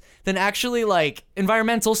statement than actually like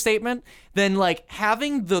environmental statement than like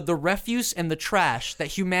having the refuse and the trash that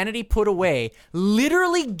humanity put away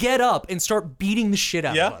literally get up and start beating the shit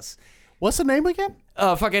out of us. What's the name again?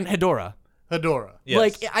 Fucking Hedorah. Hedorah. Yes.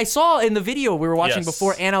 Like I saw in the video we were watching Yes.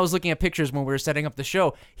 before, and I was looking at pictures when we were setting up the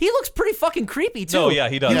show. He looks pretty fucking creepy too. No, yeah,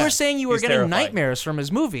 he does. You Yeah. were saying you were He's getting terrifying. nightmares from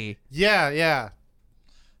his movie. Yeah.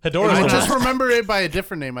 Hedorah's I the just most- remember it by a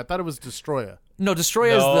different name. I thought it was Destroyer. No,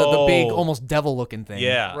 Destroyer is the No. big, almost devil-looking thing.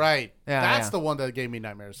 Yeah. Right. Yeah, That's yeah. the one that gave me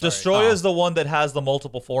nightmares. Sorry. Destroyer is the one that has the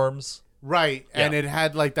multiple forms. Right. And Yeah. it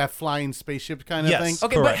had like that flying spaceship kind of Yes. thing.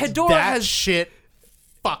 Okay, Correct. but Hedorah That has shit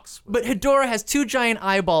fucks. But Hedorah has two giant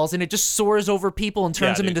eyeballs, and it just soars over people and turns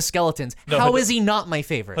Yeah, them dude. into skeletons. No, How is he not my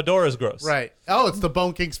favorite? Hedorah's gross. Right. Oh, it's the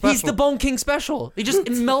Bone King special. He's the Bone King special. He just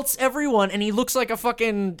melts everyone, and he looks like a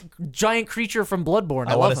fucking giant creature from Bloodborne.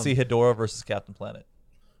 I I love want him. to see Hedorah versus Captain Planet.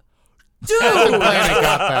 Dude! Captain Planet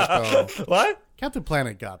got that though. What? Captain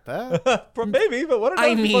Planet got that. Maybe, but what I are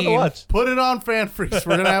fun to mean- watch? Put it on Fan Freaks.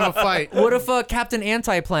 We're gonna have a fight. What if Captain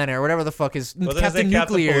Anti-Planet, or whatever the fuck is Was it Captain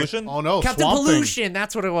Captain Nuclear? Pollution? Oh no, Captain Swamp Thing. Pollution,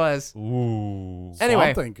 that's what it was. Ooh.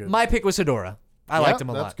 Anyway, Thing good. my pick was Hedorah. I liked him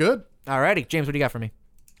a lot. That's good. Alrighty, James, what do you got for me?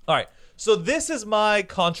 All right. So this is my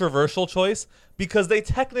controversial choice because they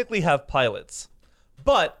technically have pilots,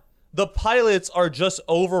 but the pilots are just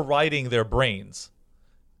overriding their brains.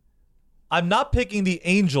 I'm not picking the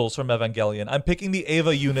angels from Evangelion. I'm picking the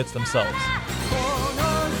Eva units themselves.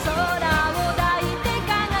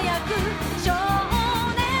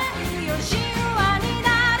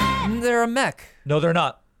 They're a mech. No, they're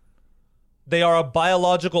not. They are a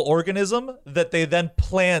biological organism that they then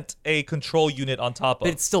plant a control unit on top of.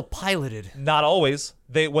 But it's still piloted. Not always.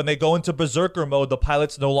 When they go into berserker mode, the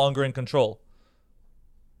pilot's no longer in control.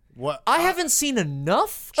 What? I haven't seen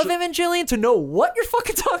enough of Evangelion to know what you're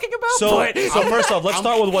fucking talking about. So, but so first off, let's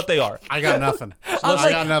start with what they are. I got nothing. I was I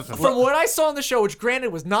like, got nothing. From what I saw on the show, which granted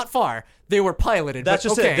was not far, they were piloted. That's but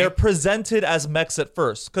just okay. it. They're presented as mechs at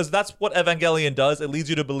first, because that's what Evangelion does. It leads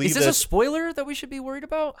you to believe Is this that. a spoiler that we should be worried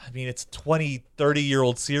about? I mean, it's 20,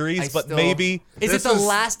 30-year-old series, I but still- maybe. Is it This the is-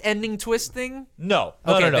 last ending twist thing? No.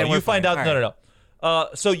 Okay, No. then we're You find fine. out. All No.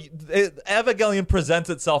 Evangelion presents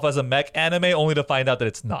itself as a mech anime only to find out that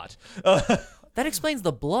it's not. That explains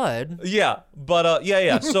the blood. Yeah, but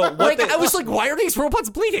yeah. So what Like they, I was like, why are these robots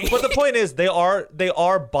bleeding? But the point is, they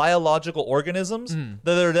are biological organisms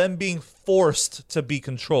that are then being forced to be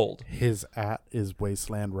controlled. His is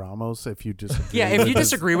Wasteland Ramos. If you disagree, yeah, if with you his-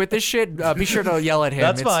 disagree with this shit, be sure to yell at him.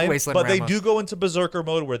 That's It's fine. Wasteland But they Ramos. do go into berserker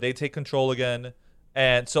mode where they take control again,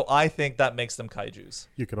 and so I think that makes them kaijus.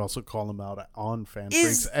 You could also call him out on Fan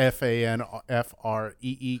Is- Freaks.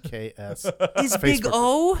 FANFREEKS. Is Big Facebook.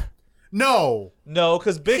 O? No, No,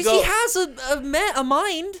 because Big Because O. he has a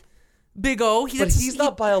mind. Big O. but he's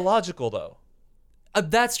not biological though.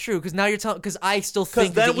 That's true. Because now you're telling. Because I still Because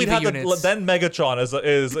think then that the we'd EVA have units. then Megatron is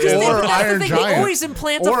Because they- Or that's the Iron thing, Giant. They always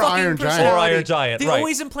implant a Or fucking Iron Giant. personality. Or Iron Giant, They right.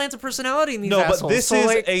 always implant a personality in these no, assholes. but this So, is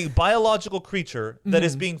like, a biological creature that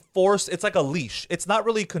is being forced. It's like a leash. It's not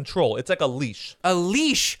really control. It's like a leash. a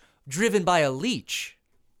leash driven by a leech.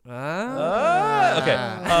 Okay.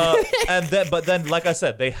 And then, like I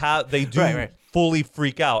said, they do Right. fully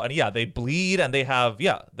freak out, and yeah, they bleed, and they have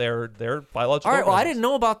they're biological. All right. Well, I organisms. didn't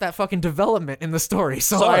know about that fucking development in the story,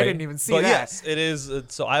 so Sorry, I didn't even see but that. yes, it is.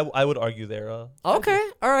 So I would argue there. Okay.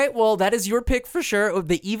 All right. Well, that is your pick for sure. Oh,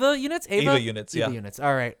 the EVA units. EVA units, yeah. EVA units.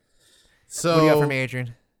 All right. so What do you got for me,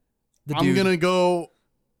 Adrian? The I'm dude.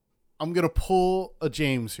 gonna pull a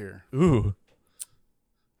James here. Ooh.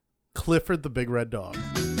 Clifford the Big Red Dog.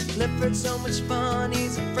 Clifford's so much fun,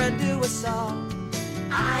 he's a friend to us all.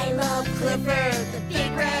 I love Clifford, the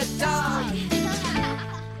big red dog.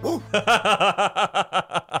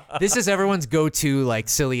 This is everyone's go-to like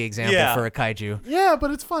silly example for a kaiju. Yeah,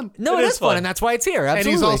 but it's fun. No, it is fun, and that's why it's here.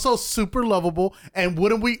 Absolutely. And he's also super lovable. And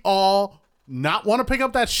wouldn't we all not want to pick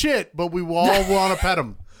up that shit, but we all want to pet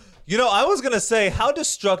him? You know, I was going to say, how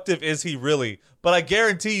destructive is he really? But I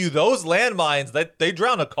guarantee you those landmines, they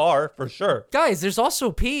drown a car for sure. Guys, there's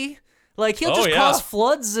also pee. Like, he'll just cause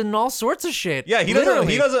floods and all sorts of shit. Yeah, he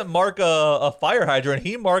doesn't mark a fire hydrant.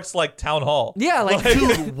 He marks, like, town hall. Yeah, like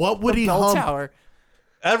dude, what would he hump? Tower.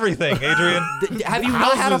 Everything, Adrian. Have you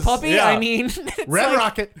not had a puppy? Yeah. I mean, Red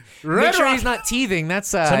Rocket. Make sure he's not teething. That's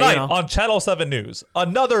Tonight you know. on Channel 7 News,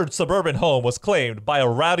 another suburban home was claimed by a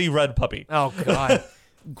rowdy red puppy. Oh, God.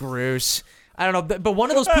 Gross. I don't know, but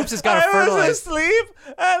one of those poops has got to fertilize. I was asleep,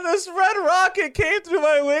 and this red rocket came through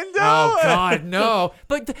my window. Oh, God, no.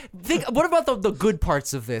 But think, what about the good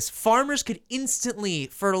parts of this? Farmers could instantly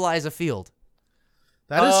fertilize a field.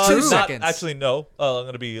 That is true. 2 seconds. Actually, no. I'm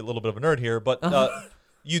going to be a little bit of a nerd here, but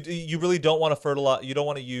you really don't want to fertilize. You don't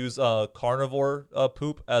want to use carnivore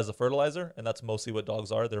poop as a fertilizer, and that's mostly what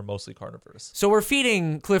dogs are. They're mostly carnivores. So we're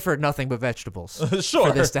feeding Clifford nothing but vegetables Sure.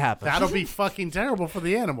 for this to happen. That'll be fucking terrible for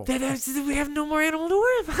the animal. We have no more animal to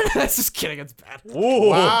worry about. That's just kidding. It's bad. Ooh.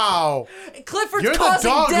 Wow. Clifford's You're the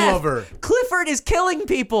causing dog death. lover. Clifford is killing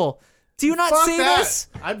people. Do you not Fuck see that. this?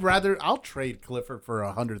 I'll trade Clifford for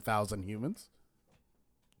 100,000 humans.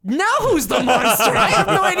 Now who's the monster? I have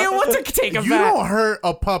no idea what to take of You that. don't hurt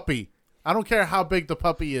a puppy. I don't care how big the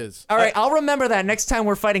puppy is. All right, I'll remember that next time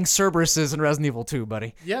we're fighting Cerberuses in Resident Evil 2,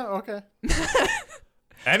 buddy. Yeah, okay.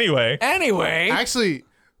 Anyway. Actually,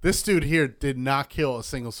 this dude here did not kill a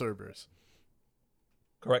single Cerberus.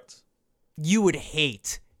 Correct. You would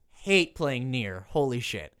hate playing Nier. Holy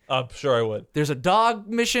shit. I'm sure I would. There's a dog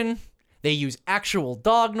mission. They use actual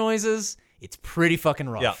dog noises. It's pretty fucking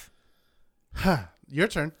rough. Yeah. Your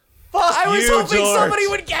turn. Fuck I was you, hoping George. somebody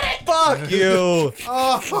would get it. Fuck you.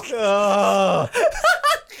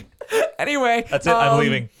 Anyway. That's it. I'm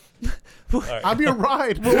leaving. I'm your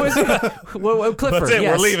ride. What was it? Clifford. That's it.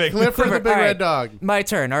 Yes. We're leaving. Clifford the big All right. red dog. My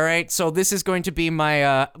turn, all right? So this is going to be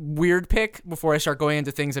my weird pick before I start going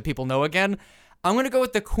into things that people know again. I'm going to go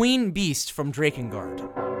with the Queen Beast from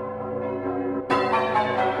Drakengard.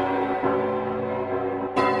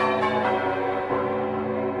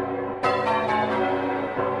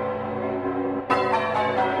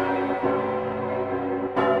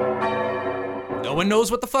 No one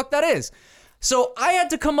knows what the fuck that is. So I had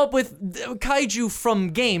to come up with kaiju from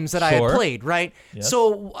games that I had Sure. played, right? Yes.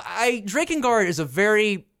 So Drakengard is a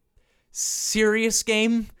very serious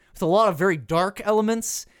game with a lot of very dark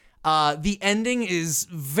elements. The ending is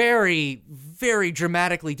very, very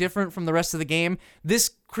dramatically different from the rest of the game.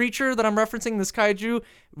 This creature that I'm referencing, this kaiju,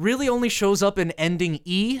 really only shows up in ending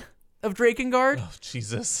E of Drakengard. Oh,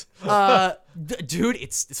 Jesus. Dude,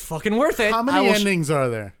 it's fucking worth it. How many endings are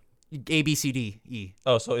there? A, B, C, D, E.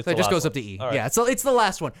 Oh, so it's So the it just last goes one. up to E. All right. Yeah, so it's the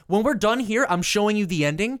last one. When we're done here, I'm showing you the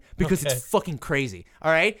ending because Okay. it's fucking crazy. All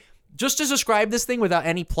right? Just to describe this thing without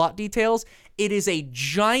any plot details, it is a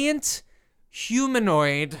giant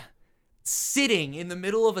humanoid sitting in the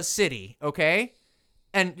middle of a city, okay?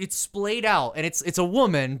 And it's splayed out, and it's a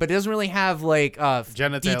woman, but it doesn't really have like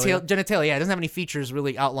genitalia. Yeah, it doesn't have any features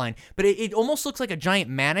really outlined. But it almost looks like a giant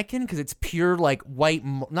mannequin because it's pure like white,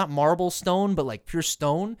 not marble stone, but like pure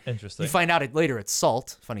stone. Interesting. You find out later it's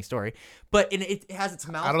salt. Funny story. But it has its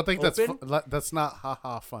mouth. I don't think open. that's not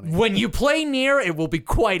haha funny. When you play Nier, it will be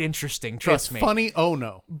quite interesting. Trust It's me. funny. Oh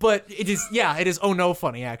no. But it is, yeah, it is oh no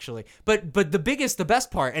funny actually. But the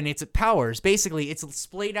best part, and its powers, basically it's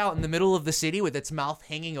splayed out in the middle of the city with its mouth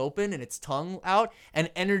hanging open and its tongue out, and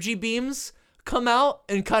energy beams come out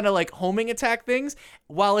and kind of like homing attack things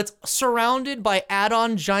while it's surrounded by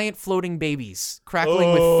add-on giant floating babies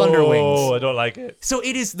crackling with thunder wings. Oh, I don't like it. So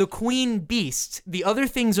it is the Queen Beast. The other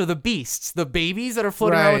things are the beasts, the babies that are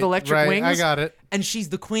floating around with electric wings. I got it. And she's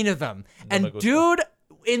the queen of them. Then And goes dude,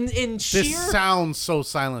 in sheer, This sounds so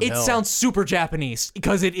Silent it Hill. sounds super Japanese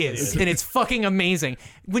because it is, and it's fucking amazing.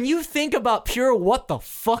 When you think about pure what the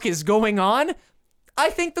fuck is going on,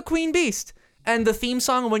 I think the Queen Beast. And the theme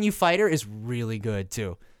song when you fight her is really good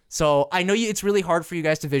too. So I know it's really hard for you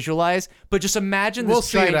guys to visualize, but just imagine this. We'll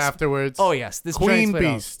see it giant afterwards. Oh yes, this Queen giant split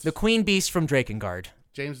out. Beast. The Queen Beast from Drakengard.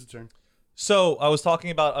 James' turn. So I was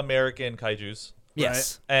talking about American kaijus.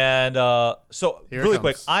 Yes. And so Here it really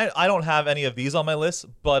quick, comes. I don't have any of these on my list,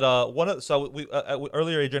 but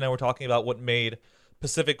earlier Adrian and I were talking about what made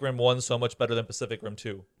Pacific Rim 1 so much better than Pacific Rim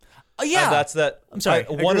 2. Yeah. And that's that. I'm sorry. I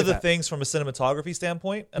One agree of with the that. things from a cinematography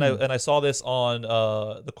standpoint, and I saw this on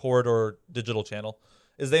the Corridor digital channel,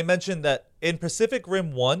 is they mentioned that in Pacific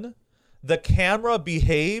Rim 1, the camera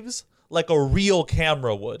behaves like a real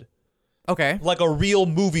camera would. Okay. Like a real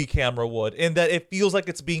movie camera would, in that it feels like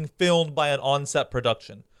it's being filmed by an on-set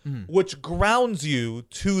production, which grounds you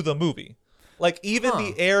to the movie. Like, even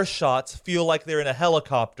the air shots feel like they're in a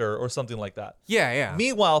helicopter or something like that. Yeah.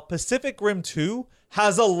 Meanwhile, Pacific Rim 2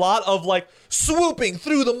 has a lot of, like, swooping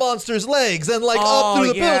through the monster's legs and, like, up through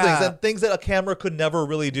the buildings and things that a camera could never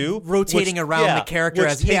really do. Rotating around the character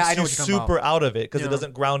which as... takes Yeah, I know you what you're talking super about. out of it because it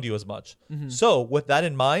doesn't ground you as much. So, with that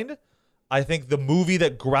in mind, I think the movie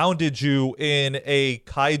that grounded you in a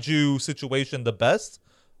kaiju situation the best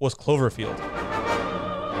was Cloverfield.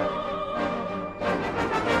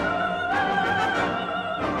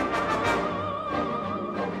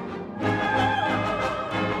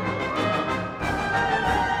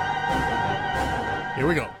 Here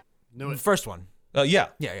we go. Knew it. First one. Yeah.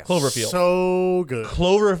 Cloverfield. So good.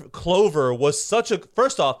 Clover was such a...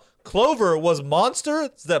 First off, Clover was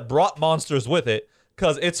monsters that brought monsters with it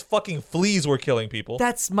because its fucking fleas were killing people.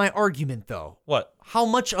 That's my argument, though. What? How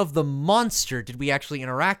much of the monster did we actually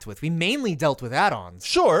interact with? We mainly dealt with add-ons.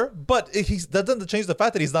 Sure, but that doesn't change the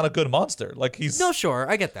fact that he's not a good monster. Like, he's... No, sure.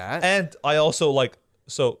 I get that. And I also, like...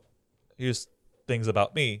 So, here's things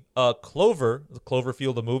about me.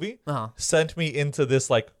 Cloverfield, the movie, sent me into this,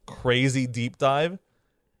 like, crazy deep dive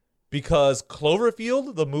because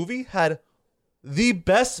Cloverfield, the movie, had the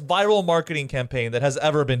best viral marketing campaign that has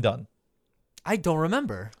ever been done. I don't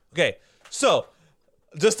remember. Okay, so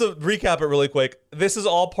just to recap it really quick, this is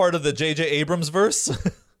all part of the J.J. Abrams verse.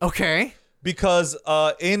 Okay. Because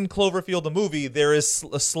in Cloverfield, the movie, there is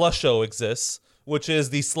a Slusho exists, which is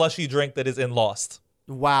the slushy drink that is in Lost.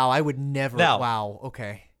 Wow, I would never... Now- wow,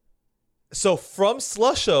 okay. So from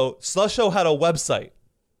Slusho had a website.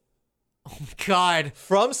 Oh, my God.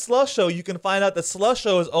 From Slusho, you can find out that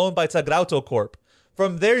Slusho is owned by Tagrauto Corp.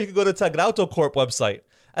 From there, you can go to Tagrauto Corp website.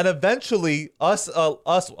 And eventually, us,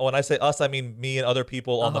 when I say us, I mean me and other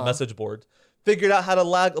people on the message board, figured out how to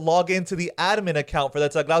log into the admin account for the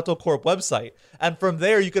Tagrauto Corp website. And from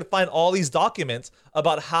there, you could find all these documents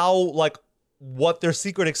about how, like, what their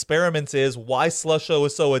secret experiments is, why Slusho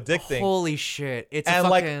is so addicting. Holy shit. It's And, a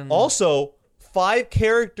like, fucking... also... 5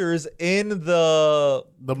 characters in the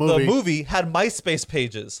movie had MySpace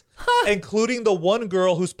pages, including the one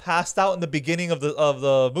girl who's passed out in the beginning of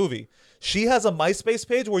the movie. She has a MySpace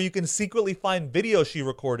page where you can secretly find video she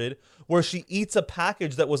recorded where she eats a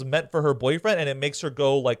package that was meant for her boyfriend and it makes her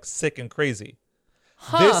go like sick and crazy.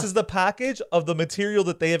 This is the package of the material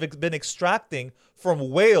that they have been extracting from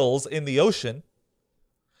whales in the ocean.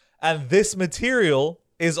 And this material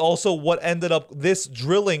is also what ended up, this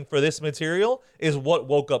drilling for this material is what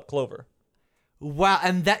woke up Clover. Wow,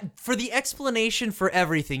 and that for the explanation for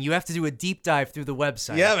everything, you have to do a deep dive through the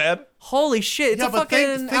website. Yeah, man. Holy shit, it's a but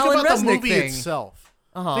fucking think Alan about the Resnick movie thing. itself.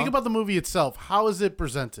 Think about the movie itself. How is it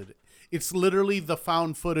presented? It's literally the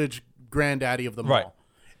found footage granddaddy of them Right. all.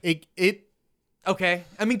 It Okay,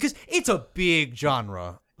 I mean, because it's a big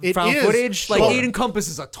genre. It Found is. footage, like, Well, it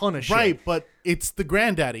encompasses a ton of shit. right, but it's the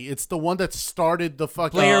granddaddy. It's the one that started the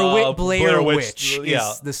fucking Blair Witch, Witch yeah.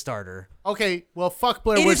 is the starter. Okay, well, fuck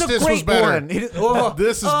Blair It Witch. is a This great was better. one. It is, oh,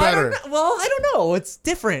 This is I better. don't know. Well, I don't know. It's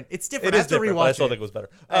different. It's different. It I is have to different, but I rewatch still it. think it was better.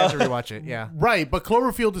 I have to rewatch it. Yeah. Right, but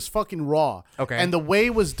Cloverfield is fucking raw. Okay. And the way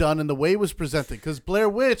it was done and the way it was presented, because Blair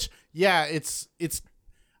Witch, yeah, it's.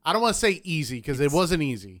 I don't want to say easy because it wasn't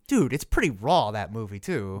easy. Dude, it's pretty raw, that movie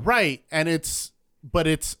too. Right, and it's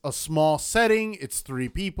a small setting. It's 3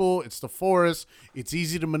 people. It's the forest. It's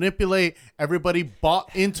easy to manipulate. Everybody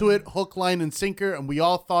bought into it, hook, line, and sinker, and we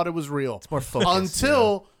all thought it was real. It's more focused,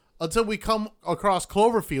 until we come across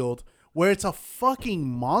Cloverfield, where it's a fucking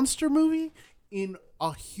monster movie in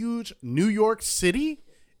a huge New York City,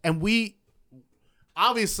 and we're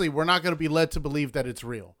not going to be led to believe that it's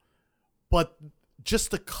real, but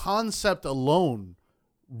just the concept alone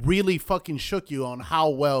really fucking shook you on how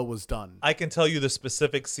well it was done. I can tell you the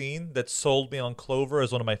specific scene that sold me on Clover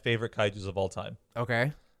as one of my favorite kaijus of all time.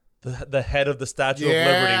 Okay. The head of the Statue Yeah. of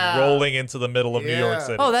Liberty rolling into the middle of New York Yeah.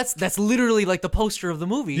 City. Oh, that's literally like the poster of the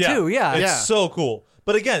movie too. Yeah. It's Yeah. so cool.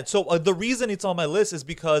 But again, so the reason it's on my list is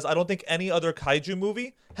because I don't think any other kaiju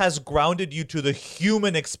movie has grounded you to the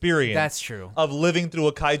human experience. That's true. Of living through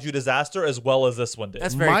a kaiju disaster as well as this one did.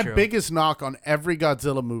 That's very My true. biggest knock on every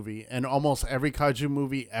Godzilla movie and almost every kaiju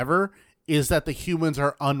movie ever is that the humans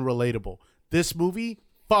are unrelatable. This movie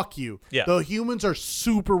fuck you. Yeah. The humans are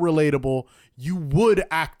super relatable. You would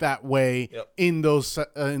act that way in those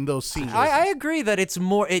scenes. I agree that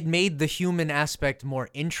it made the human aspect more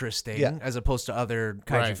interesting as opposed to other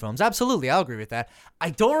kaiju films. Absolutely, I'll agree with that.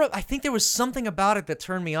 I think there was something about it that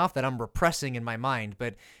turned me off that I'm repressing in my mind,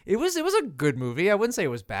 but it was a good movie. I wouldn't say it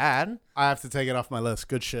was bad. I have to take it off my list.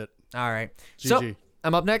 Good shit. All right. GG. So,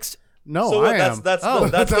 I'm up next. No, So I am.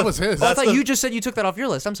 that was his. I thought you just said you took that off your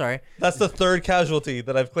list. I'm sorry. That's the third casualty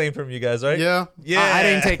that I've claimed from you guys, right? Yeah. Yeah. I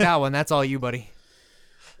didn't take that one. That's all you, buddy.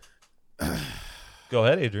 Go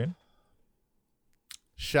ahead, Adrian.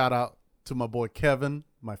 Shout out to my boy Kevin,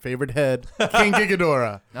 my favorite head, King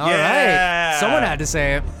Ghidorah. All right. Someone had to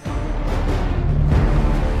say it.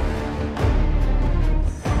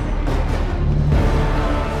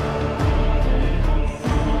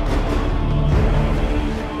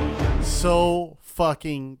 So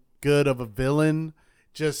fucking good of a villain.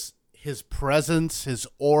 Just his presence, his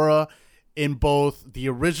aura in both the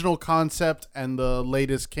original concept and the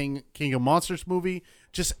latest King of Monsters movie.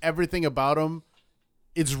 Just everything about him,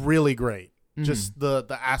 it's really great. Just the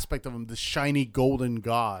aspect of him, the shiny golden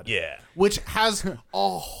god. Yeah. Which has a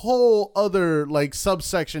whole other like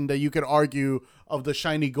subsection that you could argue of the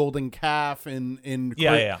shiny golden calf in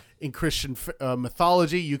Christian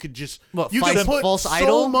mythology. You could just you fight could put false so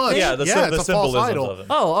idol? much. Yeah, the it's a false symbolisms idol. of him.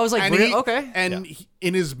 Oh, I was like, And really? he- Okay. And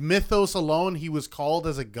in his mythos alone, he was called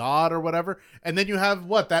as a god or whatever. And then you have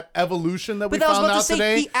that evolution that we But I was found about to out say,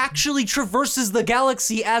 today. he actually traverses the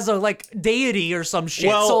galaxy as a deity or some shit.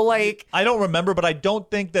 Well, So I don't remember, but I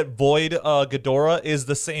don't think that Void Ghidorah is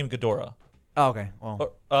the same Ghidorah. oh, okay.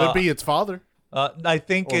 Well, Could be its father I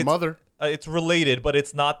think or it's mother. It's related, but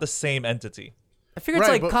it's not the same entity. I figure it's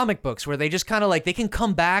right, like but- comic books where they just kind of they can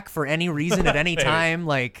come back for any reason at any time.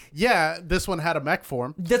 Yeah, this one had a mech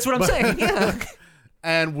form. That's what I'm saying. Yeah.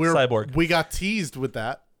 And Cyborg. we got teased with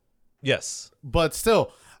that. Yes. But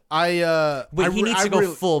still, Wait, he needs to go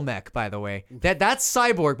really- full mech, by the way. That's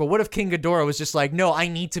Cyborg, but what if King Ghidorah was just like, no, I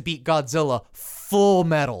need to beat Godzilla full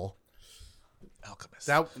metal? Alchemist.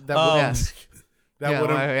 That Yes. that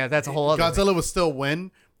would have that's a whole other thing. Godzilla would still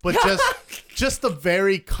win, but just the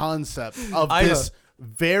very concept of this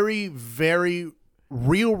very, very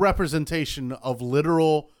real representation of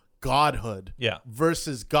literal godhood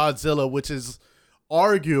versus Godzilla, which is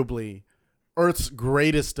arguably Earth's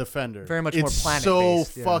greatest defender. Very much more it's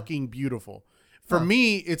planet-based, so fucking beautiful. For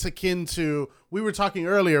me, it's akin to, we were talking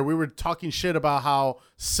earlier, we were talking shit about how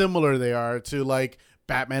similar they are to like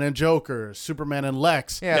Batman and Joker, Superman and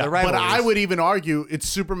Lex. Yeah, the But rivalries. I would even argue it's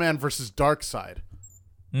Superman versus Darkseid.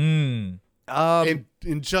 In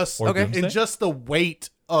just Doomsday? in just the weight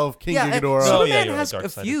of King Yeah, Ghidorah. Superman you're right, has a Darkseid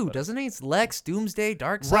is few, better. doesn't he? It's Lex, Doomsday,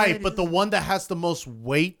 Darkseid. Right, but the one that has the most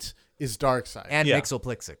weight is Darkseid. And Yeah.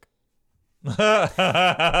 Mixoplixic.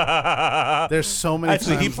 There's so many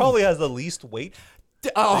Actually, he times- probably has the least weight.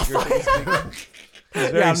 Oh, He's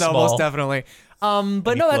very yeah, no, small. most definitely.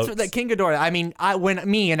 But no, that's floats. that King Ghidorah. I mean, when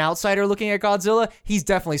me, an outsider looking at Godzilla, he's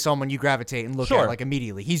definitely someone you gravitate and look Sure. at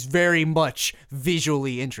immediately. He's very much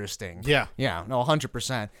visually interesting. Yeah. Yeah, no,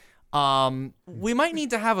 100%. We might need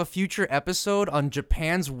to have a future episode on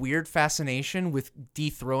Japan's weird fascination with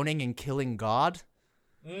dethroning and killing God.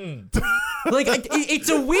 It's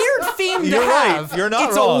a weird theme to You're right. have. You're not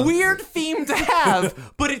it's wrong. a weird theme to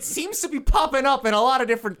have, but it seems to be popping up in a lot of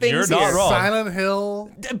different things. You're not here. wrong. Silent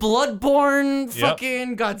Hill. Bloodborne, Yep.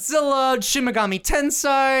 fucking Godzilla, Shin Megami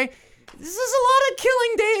Tensei. This is a lot of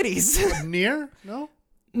killing deities. Near? No?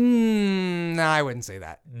 No, I wouldn't say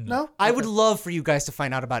that. No? I would love for you guys to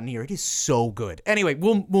find out about Nier. It is so good. Anyway,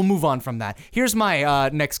 we'll move on from that. Here's my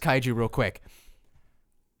next kaiju real quick.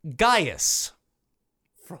 Gaius,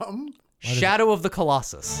 From? Shadow of the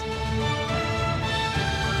Colossus.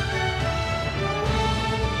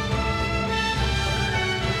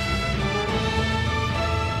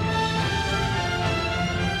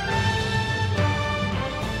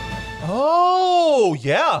 Oh,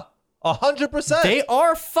 yeah. 100%. They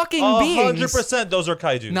are fucking beings. 100% those are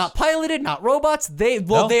kaijus. Not piloted, not robots. They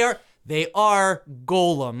are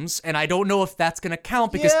golems, and I don't know if that's gonna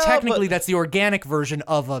count because Yeah, technically but- that's the organic version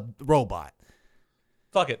of a robot.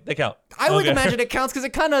 Fuck it. They count. I would Okay. imagine it counts because it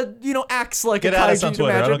kind of acts like Get a at kaiju. us on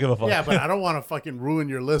Twitter. I don't give a fuck. Yeah, but I don't want to fucking ruin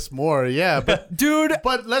your list more. Yeah, but Dude,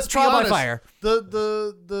 but let's be Trial by honest. fire.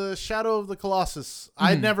 The Shadow of the Colossus.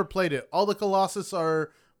 I never played it. All the Colossus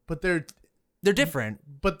are, but they're different.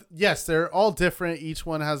 but yes, they're all different. Each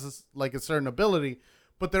one has a certain ability,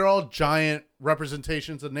 but they're all giant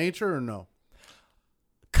representations of nature, or no?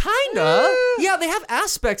 Kind Kinda. Yeah, they have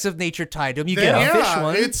aspects of nature tied to them. You get a fish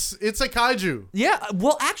one. It's a kaiju. Yeah,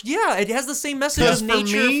 well, actually, yeah, it has the same message as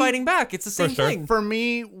nature fighting back. It's the same thing. For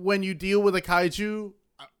me, when you deal with a kaiju,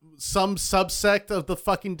 some subsect of the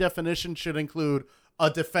fucking definition should include a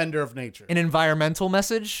defender of nature. An environmental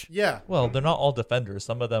message? Yeah. Well, they're not all defenders.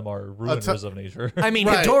 Some of them are ruiners of nature. I mean,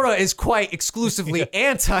 Right. Hedorah is quite exclusively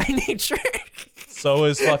anti-nature. So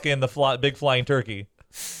is fucking the big flying turkey.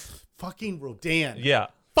 Fucking Rodan. Yeah.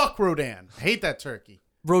 Fuck Rodan. I hate that turkey.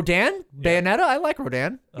 Rodan? Bayonetta? I like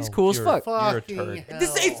Rodan. He's cool as fuck. You're a Fucking turd. hell.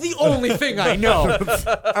 It's the only thing I know.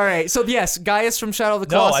 All right, so yes, Gaius from Shadow of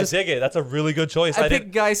the No, I Colossus. dig it. That's a really good choice. I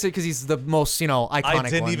picked Gaius because he's the most, iconic I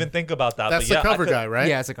didn't one. even think about that. That's but yeah, the cover guy, right?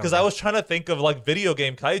 Yeah, it's a cover. Because I was trying to think of like video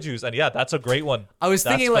game kaijus, and yeah, that's a great one. I was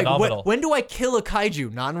That's thinking, like, phenomenal. when do I kill a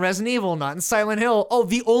kaiju? Not in Resident Evil, not in Silent Hill. Oh,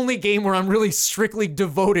 the only game where I'm really strictly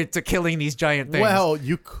devoted to killing these giant things. Well,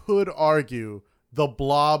 you could argue the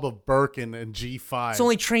blob of Birkin and G5. It's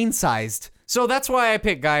only train-sized. So that's why I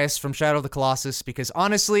picked Gaius from Shadow of the Colossus, because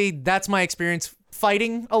honestly, that's my experience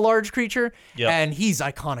fighting a large creature, Yep. and he's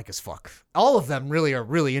iconic as fuck. All of them really are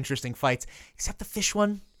really interesting fights, except the fish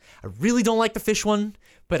one. I really don't like the fish one,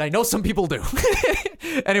 but I know some people do.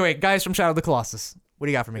 Anyway, Gaius from Shadow of the Colossus. What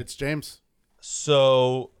do you got for me? It's James.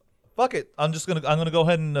 So, fuck it. I'm gonna go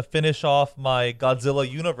ahead and finish off my Godzilla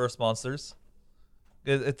universe monsters.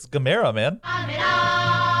 It's Gamera, man.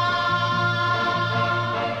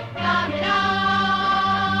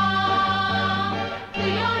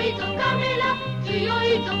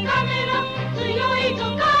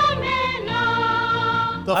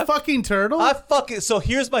 The fucking turtle? So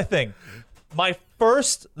here's my thing. The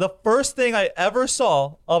first thing I ever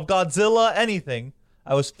saw of Godzilla anything,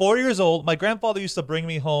 I was 4 years old. My grandfather used to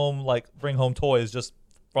bring home toys just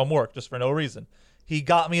from work, just for no reason. He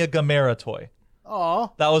got me a Gamera toy. Aw.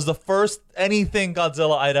 That was the first anything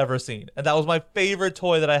Godzilla I'd ever seen. And that was my favorite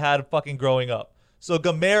toy that I had fucking growing up. So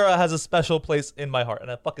Gamera has a special place in my heart.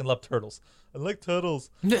 And I fucking love turtles. I like turtles.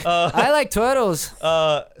 I like turtles.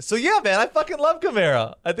 So yeah, man, I fucking love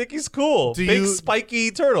Gamera. I think he's cool. Big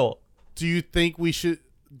spiky turtle. Do you think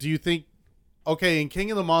okay, in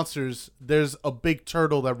King of the Monsters, there's a big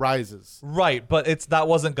turtle that rises. Right, but that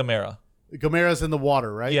wasn't Gamera. Gamera's in the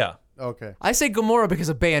water, right? Yeah. Okay. I say Gamora because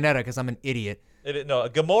of Bayonetta, because I'm an idiot. No,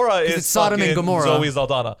 Gamora is it's Sodom and fucking Gomorrah. Zoe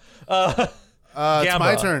Saldana. It's my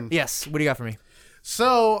Gamera. turn. Yes, what do you got for me?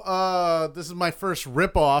 So, this is my first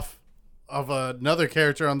ripoff of another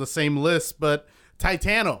character on the same list, but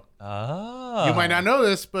Titano. Ah. You might not know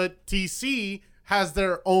this, but TC has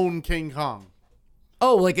their own King Kong.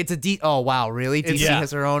 Oh, like it's oh, wow, really? DC Yeah.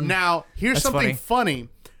 has her own... Now, here's That's something funny.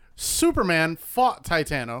 Superman fought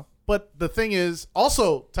Titano, but the thing is,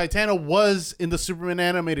 also, Titano was in the Superman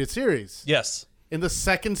animated series Yes. in the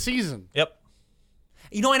second season. Yep.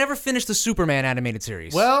 I never finished the Superman animated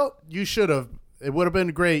series. Well, you should have. It would have been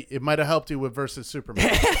great. It might have helped you with versus Superman.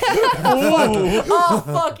 oh,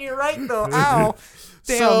 fuck, you're right, though. Ow.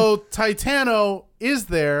 Damn. So Titano is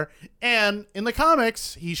there, and in the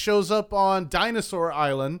comics, he shows up on Dinosaur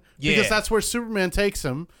Island because Yeah. that's where Superman takes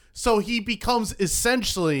him. So he becomes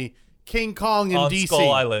essentially King Kong in On DC.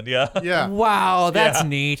 Skull Island, yeah. Yeah. Wow, that's Yeah.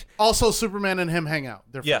 neat. Also, Superman and him hang out.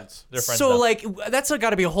 They're Yeah, friends. they're friends So, now. like, that's got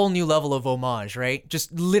to be a whole new level of homage, right?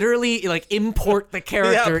 Just literally, like, import the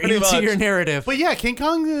character pretty into much. your narrative. But yeah, King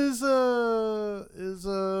Kong is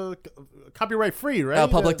copyright free, right?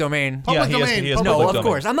 Public domain. Public he is- domain. he is public No, public of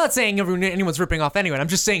domain. course. I'm not saying anyone's ripping off anyone. I'm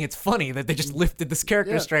just saying it's funny that they just lifted this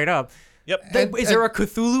character Yeah. straight up. Yep. Is there a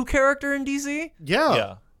Cthulhu character in DC? Yeah.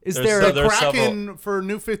 Yeah. Is There's there se- a there's several- Kraken for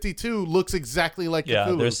New 52 looks exactly like Yeah,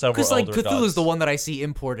 Cthulhu. there's several Because, like, elder Cthulhu's gods. the one that I see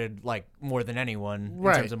imported, like, more than anyone in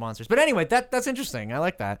Right. terms of monsters. But anyway, that's interesting. I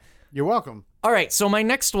like that. You're welcome. All right, so my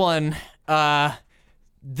next one,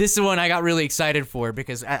 this one I got really excited for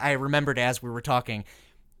because I remembered as we were talking.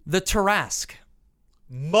 The Tarrasque.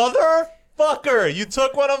 Motherfucker, you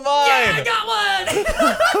took one of mine. I got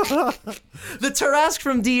one! The Tarrasque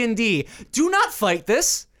from D&D. Do not fight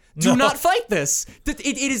this. Do not fight this. It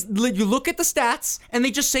is. You look at the stats, and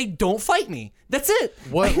they just say, "Don't fight me." That's it.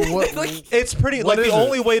 What? Like, It's pretty. What Like is the it?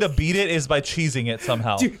 only way to beat it is by cheesing it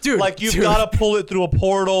somehow. Dude, like you've dude. got to pull it through a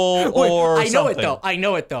portal Wait, or I know something. it though. I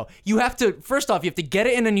know it though. You have to first off, you have to get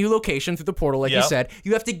it in a new location through the portal, like you Yep. said.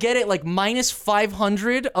 You have to get it like minus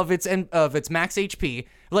 500 of its max HP.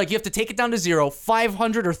 Like you have to take it down to 0,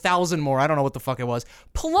 500 or 1,000 more. I don't know what the fuck it was.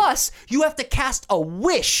 Plus, you have to cast a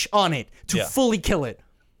wish on it to Yeah. fully kill it.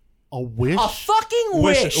 A wish? A fucking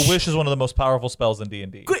wish. Wish is one of the most powerful spells in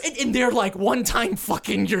D&D. Good, and they're like one time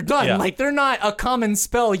fucking you're done. Yeah. Like they're not a common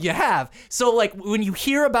spell you have. So like when you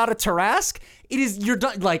hear about a Tarrasque, you're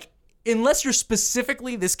done. Like unless you're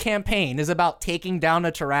specifically, this campaign is about taking down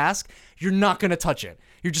a Tarask, you're not going to touch it.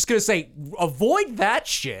 You're just going to say, avoid that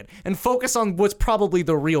shit and focus on what's probably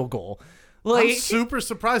the real goal. Like, I'm super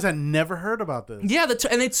surprised. I never heard about this. Yeah,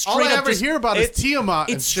 and it's straight All I up ever just, hear about is Tiamat.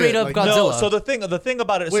 it's and straight shit. up like, Godzilla. No, so the thing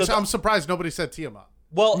about it, Which so I'm surprised nobody said Tiamat.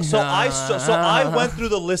 well, so I went through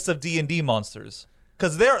the list of D&D monsters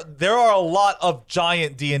because there are a lot of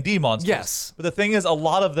giant D&D monsters. Yes. But the thing is, a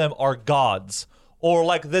lot of them are gods, or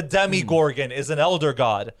like the Demigorgon is an elder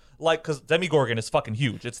god. Like, because Demigorgon is fucking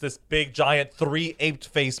huge. It's this big, giant, 3-aped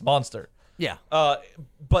face monster. Yeah.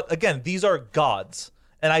 But again, these are gods,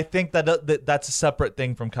 and I think that's a separate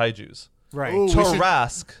thing from kaijus. Right. Ooh, we should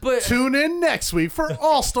Tarask. But tune in next week for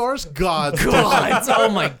All Stars Gods. God, oh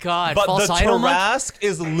my God. But False the idol month? Tarask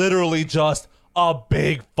is literally just a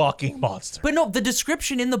big fucking monster. But no, the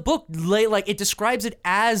description in the book, like, it describes it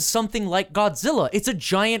as something like Godzilla. It's a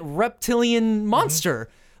giant reptilian monster.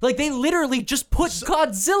 Like, they literally just put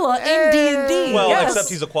Godzilla in D&D. Well, yes. except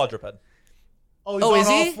he's a quadruped. Oh, he's Oh, on is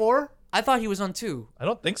all he? 4? I thought he was on 2. I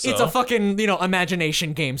don't think so. It's a fucking,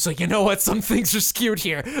 imagination game, so you know what? Some things are skewed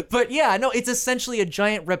here. But yeah, no, it's essentially a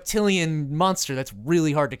giant reptilian monster that's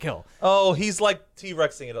really hard to kill. Oh, he's like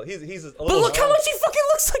T-Rexing it. He's a little. But look how much he fucking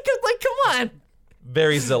looks like. Like, come on.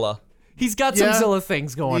 Very Zilla. He's got Yeah. some Zilla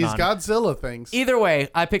things going He's on. Godzilla things. Either way,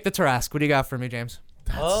 I picked the Tarask. What do you got for me, James?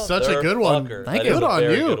 Such a good one. Thank That you. is Good a on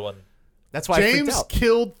very you. Good one. That's why I James freaked out.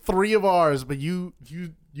 killed 3 of ours, but you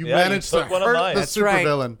Yeah, managed you to took one of hurt mine. the That's right.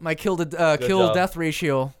 supervillain. My kill job. death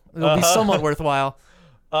ratio. It'll be somewhat worthwhile.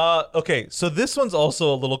 Okay, so this one's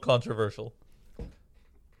also a little controversial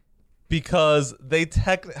because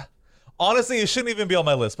honestly, it shouldn't even be on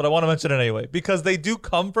my list, but I want to mention it anyway because they do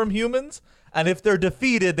come from humans, and if they're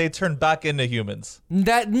defeated, they turn back into humans.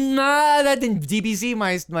 That didn't DBZ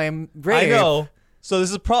my grade. I know. So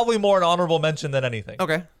this is probably more an honorable mention than anything.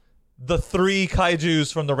 Okay. The 3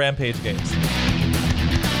 kaijus from the Rampage games.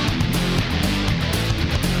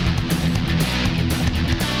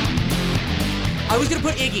 I was gonna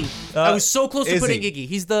put Iggy. I was so close to putting Izzy. Iggy.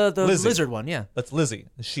 He's the Lizzie. lizard one, yeah. That's Lizzie,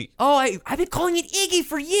 the she. Oh, I've been calling it Iggy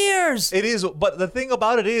for years. It is, but the thing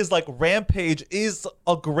about it is, like, Rampage is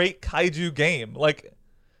a great kaiju game. Like,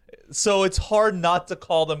 so it's hard not to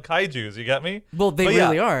call them kaijus. You get me? Well, they But yeah,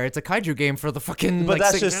 really are. It's a kaiju game for the fucking. But like,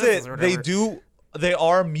 that's Sega just Genesis it. or They whatever. they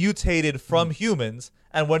are mutated from humans,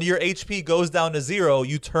 and when your HP goes down to 0,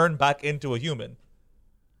 you turn back into a human.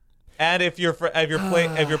 And if you're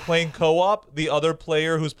playing co-op, the other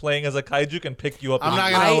player who's playing as a kaiju can pick you up. I'm and not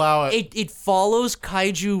use gonna you. allow it. It follows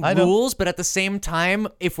kaiju I know. rules, but at the same time,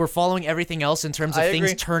 if we're following everything else in terms of I things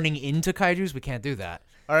agree. turning into kaijus, we can't do that.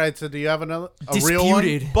 All right, so do you have a real one?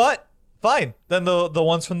 Disputed. But fine, then the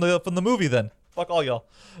ones from the movie then. Fuck all y'all.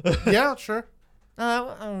 Yeah, sure.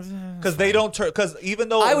 Because they don't turn. Because even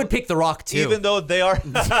though I would pick The Rock too. even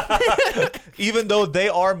though they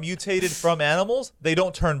are mutated from animals, they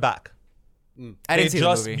don't turn back. I They didn't see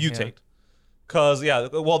just the movie. mutate. Because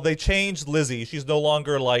they changed Lizzie. She's no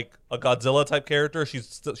longer like a Godzilla type character.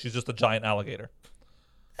 She's just a giant alligator.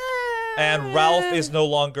 And Ralph is no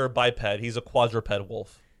longer biped. He's a quadruped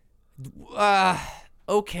wolf.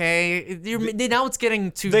 Okay, now it's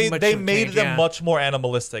getting too They much. made change, them yeah. much more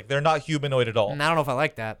animalistic. They're not humanoid at all. And I don't know if I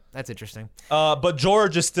like that. That's interesting. But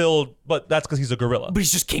George is still. But that's because he's a gorilla. But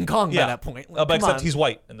he's just King Kong yeah. by that point. But Come except on. he's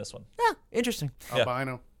white in this one. Yeah, interesting. Yeah.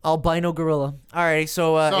 Albino. Albino gorilla. Alrighty,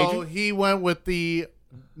 so So Adrian? he went with the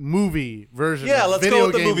movie version. Yeah, let's go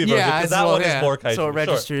with the movie version. yeah, because as that well, one yeah. is more kaiju. So it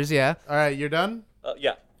registers, yeah. All right, you're done? Sure.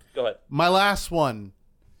 Yeah. Go ahead. My last one,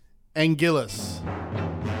 Anguillus.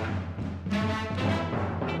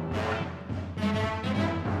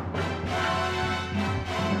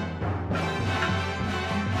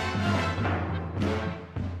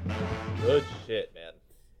 Good shit, man.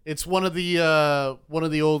 It's one of the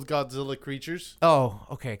old Godzilla creatures. Oh,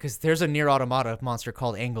 okay, because there's a Near Automata monster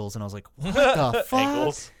called Angles, and I was like, what the fuck?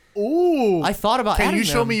 Angles. Ooh. I thought about Can adding you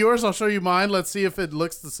show them. me yours? I'll show you mine. Let's see if it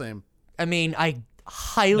looks the same. I mean, I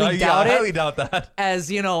highly I doubt it, highly doubt that.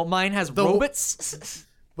 as, mine has The- robots.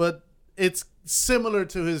 But it's similar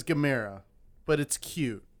to his Gamera, but it's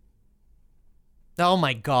cute. Oh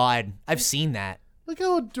my god, I've seen that. Look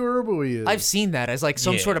how adorable he is. I've seen that as like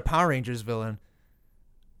some Yeah. sort of Power Rangers villain.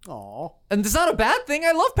 Aw. And it's not a bad thing.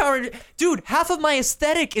 I love Power Rangers. Dude, half of my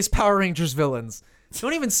aesthetic is Power Rangers villains.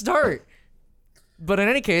 Don't even start. But in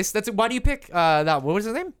any case, why do you pick that? What was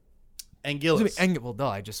his name? Anguillus. Well, duh,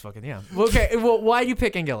 I just fucking, yeah. Okay, well, why do you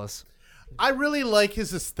pick Anguillus? I really like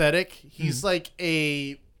his aesthetic. He's like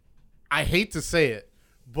I hate to say it,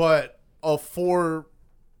 but I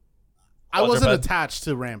wasn't Quadruped. attached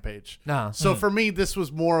to Rampage. Nah. So for me, this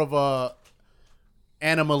was more of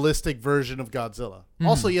animalistic version of Godzilla.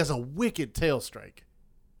 Also, he has a wicked tail strike.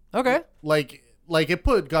 Okay. Like it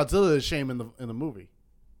put Godzilla to shame in the movie.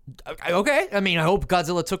 Okay. I mean, I hope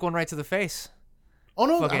Godzilla took one right to the face. Oh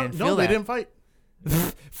no, Fucking no, feel they that. didn't fight.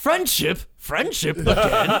 Friendship again.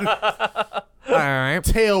 All right.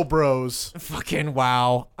 Tail bros. Fucking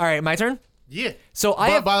wow. All right, my turn. Yeah. So I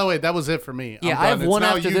have. By the way, that was it for me. Yeah, I'm I have done. It's one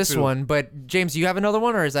now after you this two. one. But James, do you have another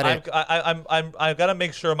one, or is that it? I've got to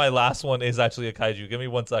make sure my last one is actually a kaiju. Give me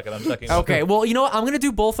 1 second. I'm checking. Okay. Well, you know what? I'm gonna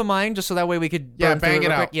do both of mine just so that way we could burn through bang it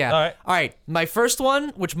real out. quick. Yeah. All right. All right. My first one,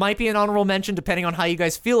 which might be an honorable mention depending on how you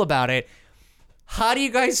guys feel about it. How do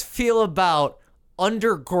you guys feel about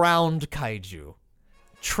underground kaiju?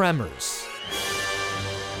 Tremors.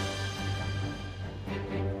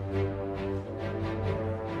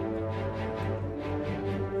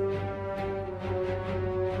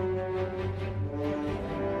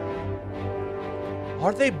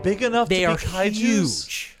 Are they big enough They to are be kaijus?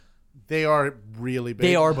 huge. They are really big.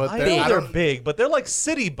 They are but I they're- know I they're don't- big, but they're like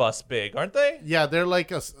city bus big, aren't they? Yeah, they're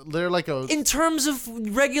like a. In terms of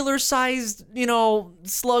regular sized,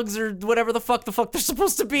 slugs or whatever the fuck they're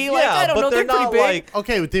supposed to be. Like, yeah, I don't but know. they're They're not pretty big. like.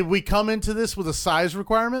 Okay, did we come into this with a size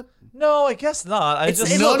requirement? No, I guess not. I It's-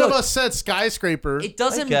 just Hey, None look, of us said skyscraper. It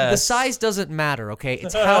doesn't. The guess. size doesn't matter. Okay,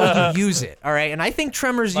 it's how you use it. All right, and I think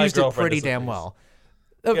Tremors My used it girlfriend pretty damn disagrees. well.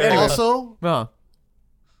 Yeah, Anyway. Also,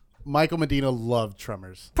 Michael Medina loved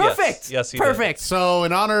Tremors. Perfect. Yes, he did. Perfect. So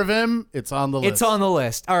in honor of him, it's on the list. It's on the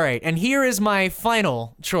list. All right, and here is my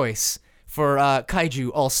final choice for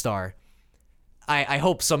Kaiju All Star. I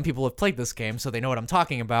hope some people have played this game so they know what I'm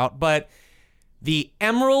talking about, but the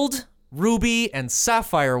Emerald, Ruby, and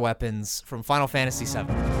Sapphire weapons from Final Fantasy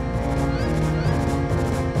VII.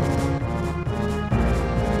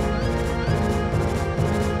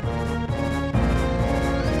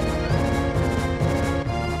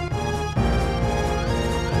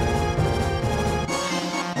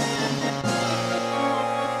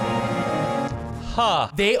 Huh.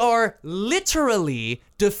 They are literally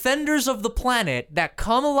defenders of the planet that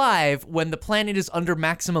come alive when the planet is under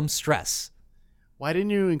maximum stress. Why didn't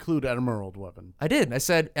you include Emerald weapon? I did. I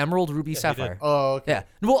said Emerald, Ruby, Sapphire. Oh, okay. Yeah.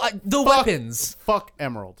 Well, the weapons. Fuck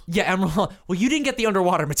Emerald. Yeah, Emerald. Well, you didn't get the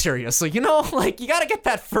underwater materia, so you gotta get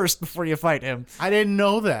that first before you fight him. I didn't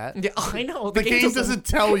know that. Yeah, I know. The game doesn't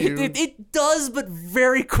tell you. It does, but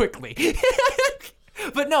very quickly.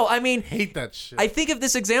 But no, I mean, Hate that shit. I think of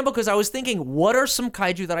this example because I was thinking, what are some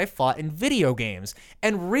kaiju that I fought in video games?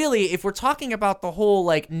 And really, if we're talking about the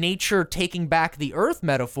whole nature taking back the Earth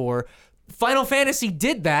metaphor, Final Fantasy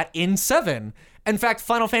did that in 7. In fact,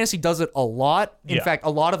 Final Fantasy does it a lot. In Yeah. fact, a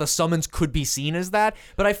lot of the summons could be seen as that.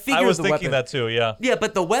 But I figured I was the thinking weapon, that too, yeah. Yeah,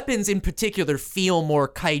 but the weapons in particular feel more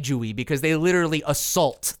kaiju-y because they literally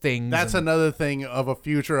assault things. That's and- another thing of a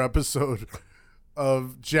future episode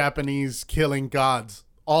of Japanese killing gods.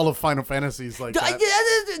 All of Final Fantasy's like that.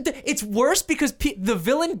 It's worse because the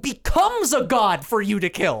villain becomes a god for you to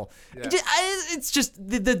kill. It's just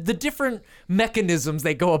the different mechanisms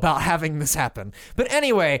they go about having this happen. But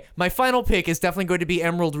anyway, my final pick is definitely going to be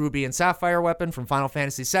Emerald, Ruby, and Sapphire weapon from Final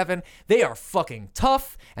Fantasy VII. They are fucking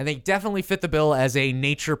tough, and they definitely fit the bill as a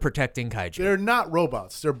nature-protecting kaiju. They're not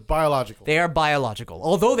robots. They're biological. They are biological,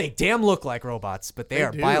 although they damn look like robots, but they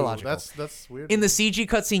are do. biological. That's weird. In the CG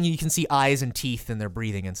cutscene, you can see eyes and teeth and their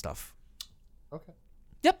breathing and stuff. Okay.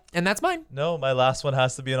 Yep, and that's mine. No, my last one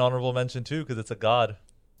has to be an honorable mention too because it's a god.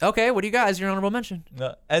 Okay, what do you got as your honorable mention?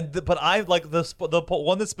 But I like the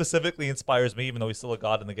one that specifically inspires me, even though he's still a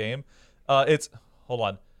god in the game. It's hold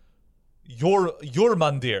on, your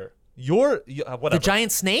Mandir, whatever. The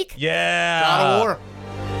giant snake? Yeah. God of War.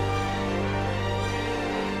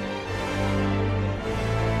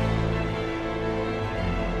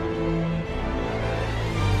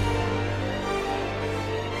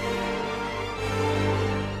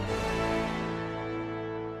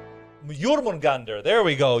 Jormungandr. There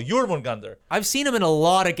we go. Jormungandr. I've seen him in a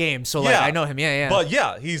lot of games, so Yeah. I know him. Yeah. But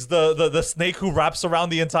yeah, he's the snake who wraps around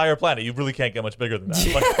the entire planet. You really can't get much bigger than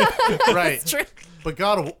that. Like, Right. True. But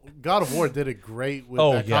God of War did it great with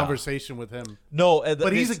Oh, that yeah. conversation with him. no,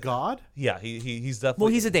 But he's a it's- god? Yeah, he's definitely.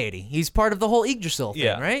 Well, he's a deity. He's part of the whole Yggdrasil thing,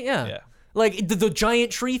 Yeah. right? Yeah. Yeah. Like the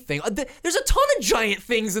giant tree thing. There's a ton of giant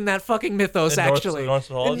things in that fucking mythos, In Norse- actually. Norse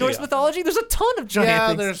mythology, in Norse yeah. mythology, there's a ton of giant Yeah,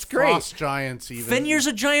 things. there's It's great. frost giants even. Fenrir's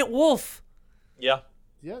a giant wolf. Yeah.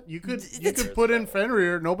 Yeah, you could put in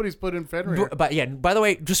Fenrir. Nobody's put in Fenrir. But yeah, by the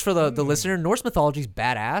way, just for the listener, Norse mythology's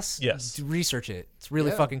badass. Yes. Research it. It's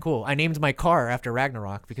really Yeah. fucking cool. I named my car after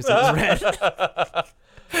Ragnarok because it was red.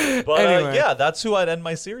 But Anyway. yeah, that's who I'd end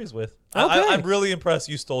my series with. Okay. I'm really impressed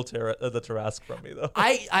you stole the Tarrasque from me, though.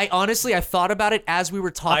 I honestly, I thought about it as we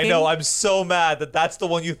were talking. I know. I'm so mad that that's the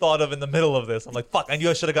one you thought of in the middle of this. I'm like, fuck, I knew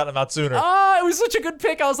I should have gotten him out sooner. Oh, it was such a good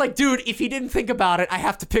pick. I was like, dude, if he didn't think about it, I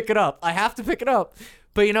have to pick it up.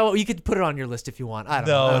 But you know what? You could put it on your list if you want. I don't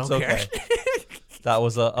know. I it's don't care. okay. That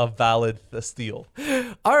was a valid steal.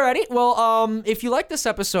 Alrighty. Well, if you like this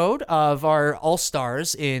episode of our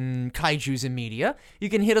All-Stars in Kaijus and Media, you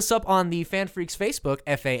can hit us up on the Fan Freaks Facebook,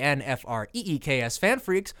 FANFREEKS Fan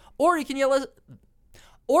Freaks, or you can yell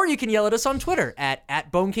at us on Twitter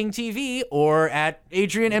at BoneKingTV or at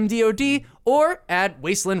AdrianMDOD or at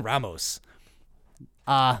Wasteland Ramos.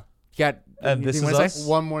 You got And this anything is you wanna us? say?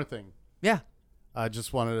 One more thing. Yeah. I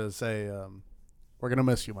just wanted to say we're going to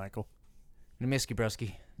miss you, Michael. I miss you,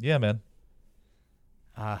 broski. Yeah, man.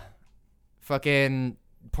 Fucking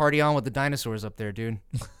party on with the dinosaurs up there, dude.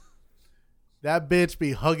 That bitch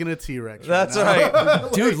be hugging a T-Rex. That's right.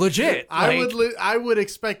 right. Dude, legit. I would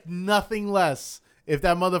expect nothing less if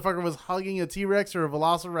that motherfucker was hugging a T-Rex or a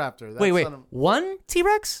Velociraptor. That Wait. son of- One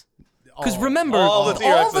T-Rex? Because all- remember, all the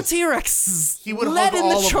all T-Rexes. the T-Rexes he would led hug in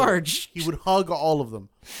all the of charge. them. He would hug all of them.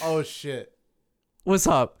 Oh shit. What's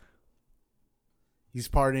up? He's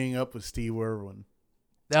partying up with Steve Irwin.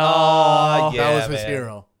 Oh, yeah, that was his man.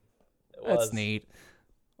 hero. It that's was. neat.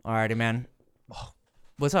 Alrighty, man.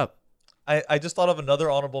 What's up? I just thought of another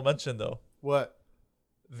honorable mention, though. What?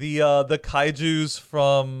 The kaijus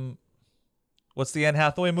from what's the Anne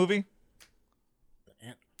Hathaway movie?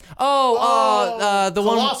 The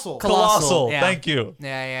Colossal. one Colossal. Yeah. Thank you.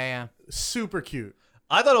 Yeah. Super cute.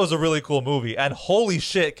 I thought it was a really cool movie, and holy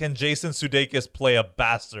shit, can Jason Sudeikis play a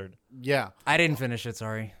bastard? Yeah. I didn't finish it.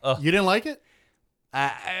 Sorry. You didn't like it?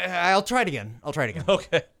 I'll try it again.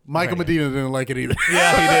 Okay. Michael Medina didn't like it either.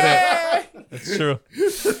 Yeah, he did it. It's true.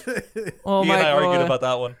 Oh He my and I god. argued about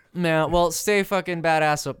that one. Yeah. Well, stay fucking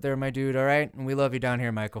badass up there, my dude. All right, and we love you down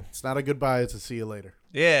here, Michael. It's not a goodbye. It's a see you later.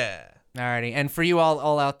 Yeah. Alrighty, and for you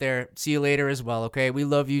all out there, see you later as well. Okay, we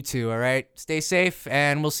love you too. All right, stay safe,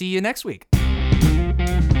 and we'll see you next week.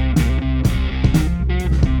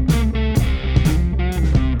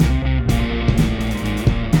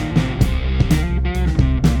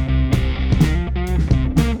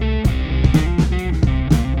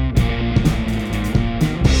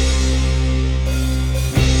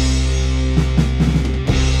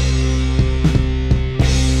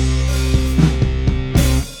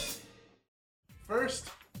 First,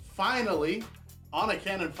 finally, on a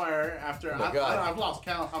cannon fire after I've lost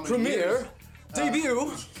count how many years.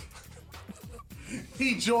 Debut.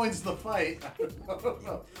 He joins the fight.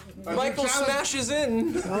 Michael smashes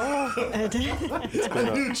in.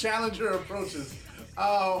 A new challenger approaches.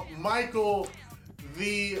 Michael,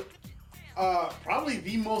 the probably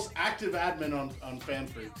the most active admin on Fan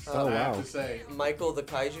Freaks. I have to say. Michael the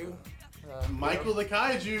Kaiju. Michael the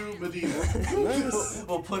Kaiju Medina.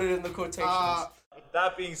 We'll put it in the quotations.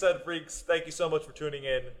 That being said, freaks, thank you so much for tuning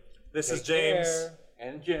in. This is James.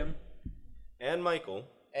 And Jim. And Michael.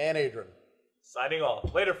 And Adrian. Signing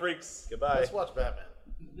off. Later, freaks. Goodbye. Let's watch Batman.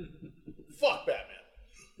 Fuck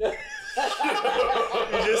Batman.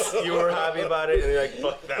 You were happy about it, and you're like,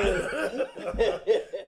 fuck that.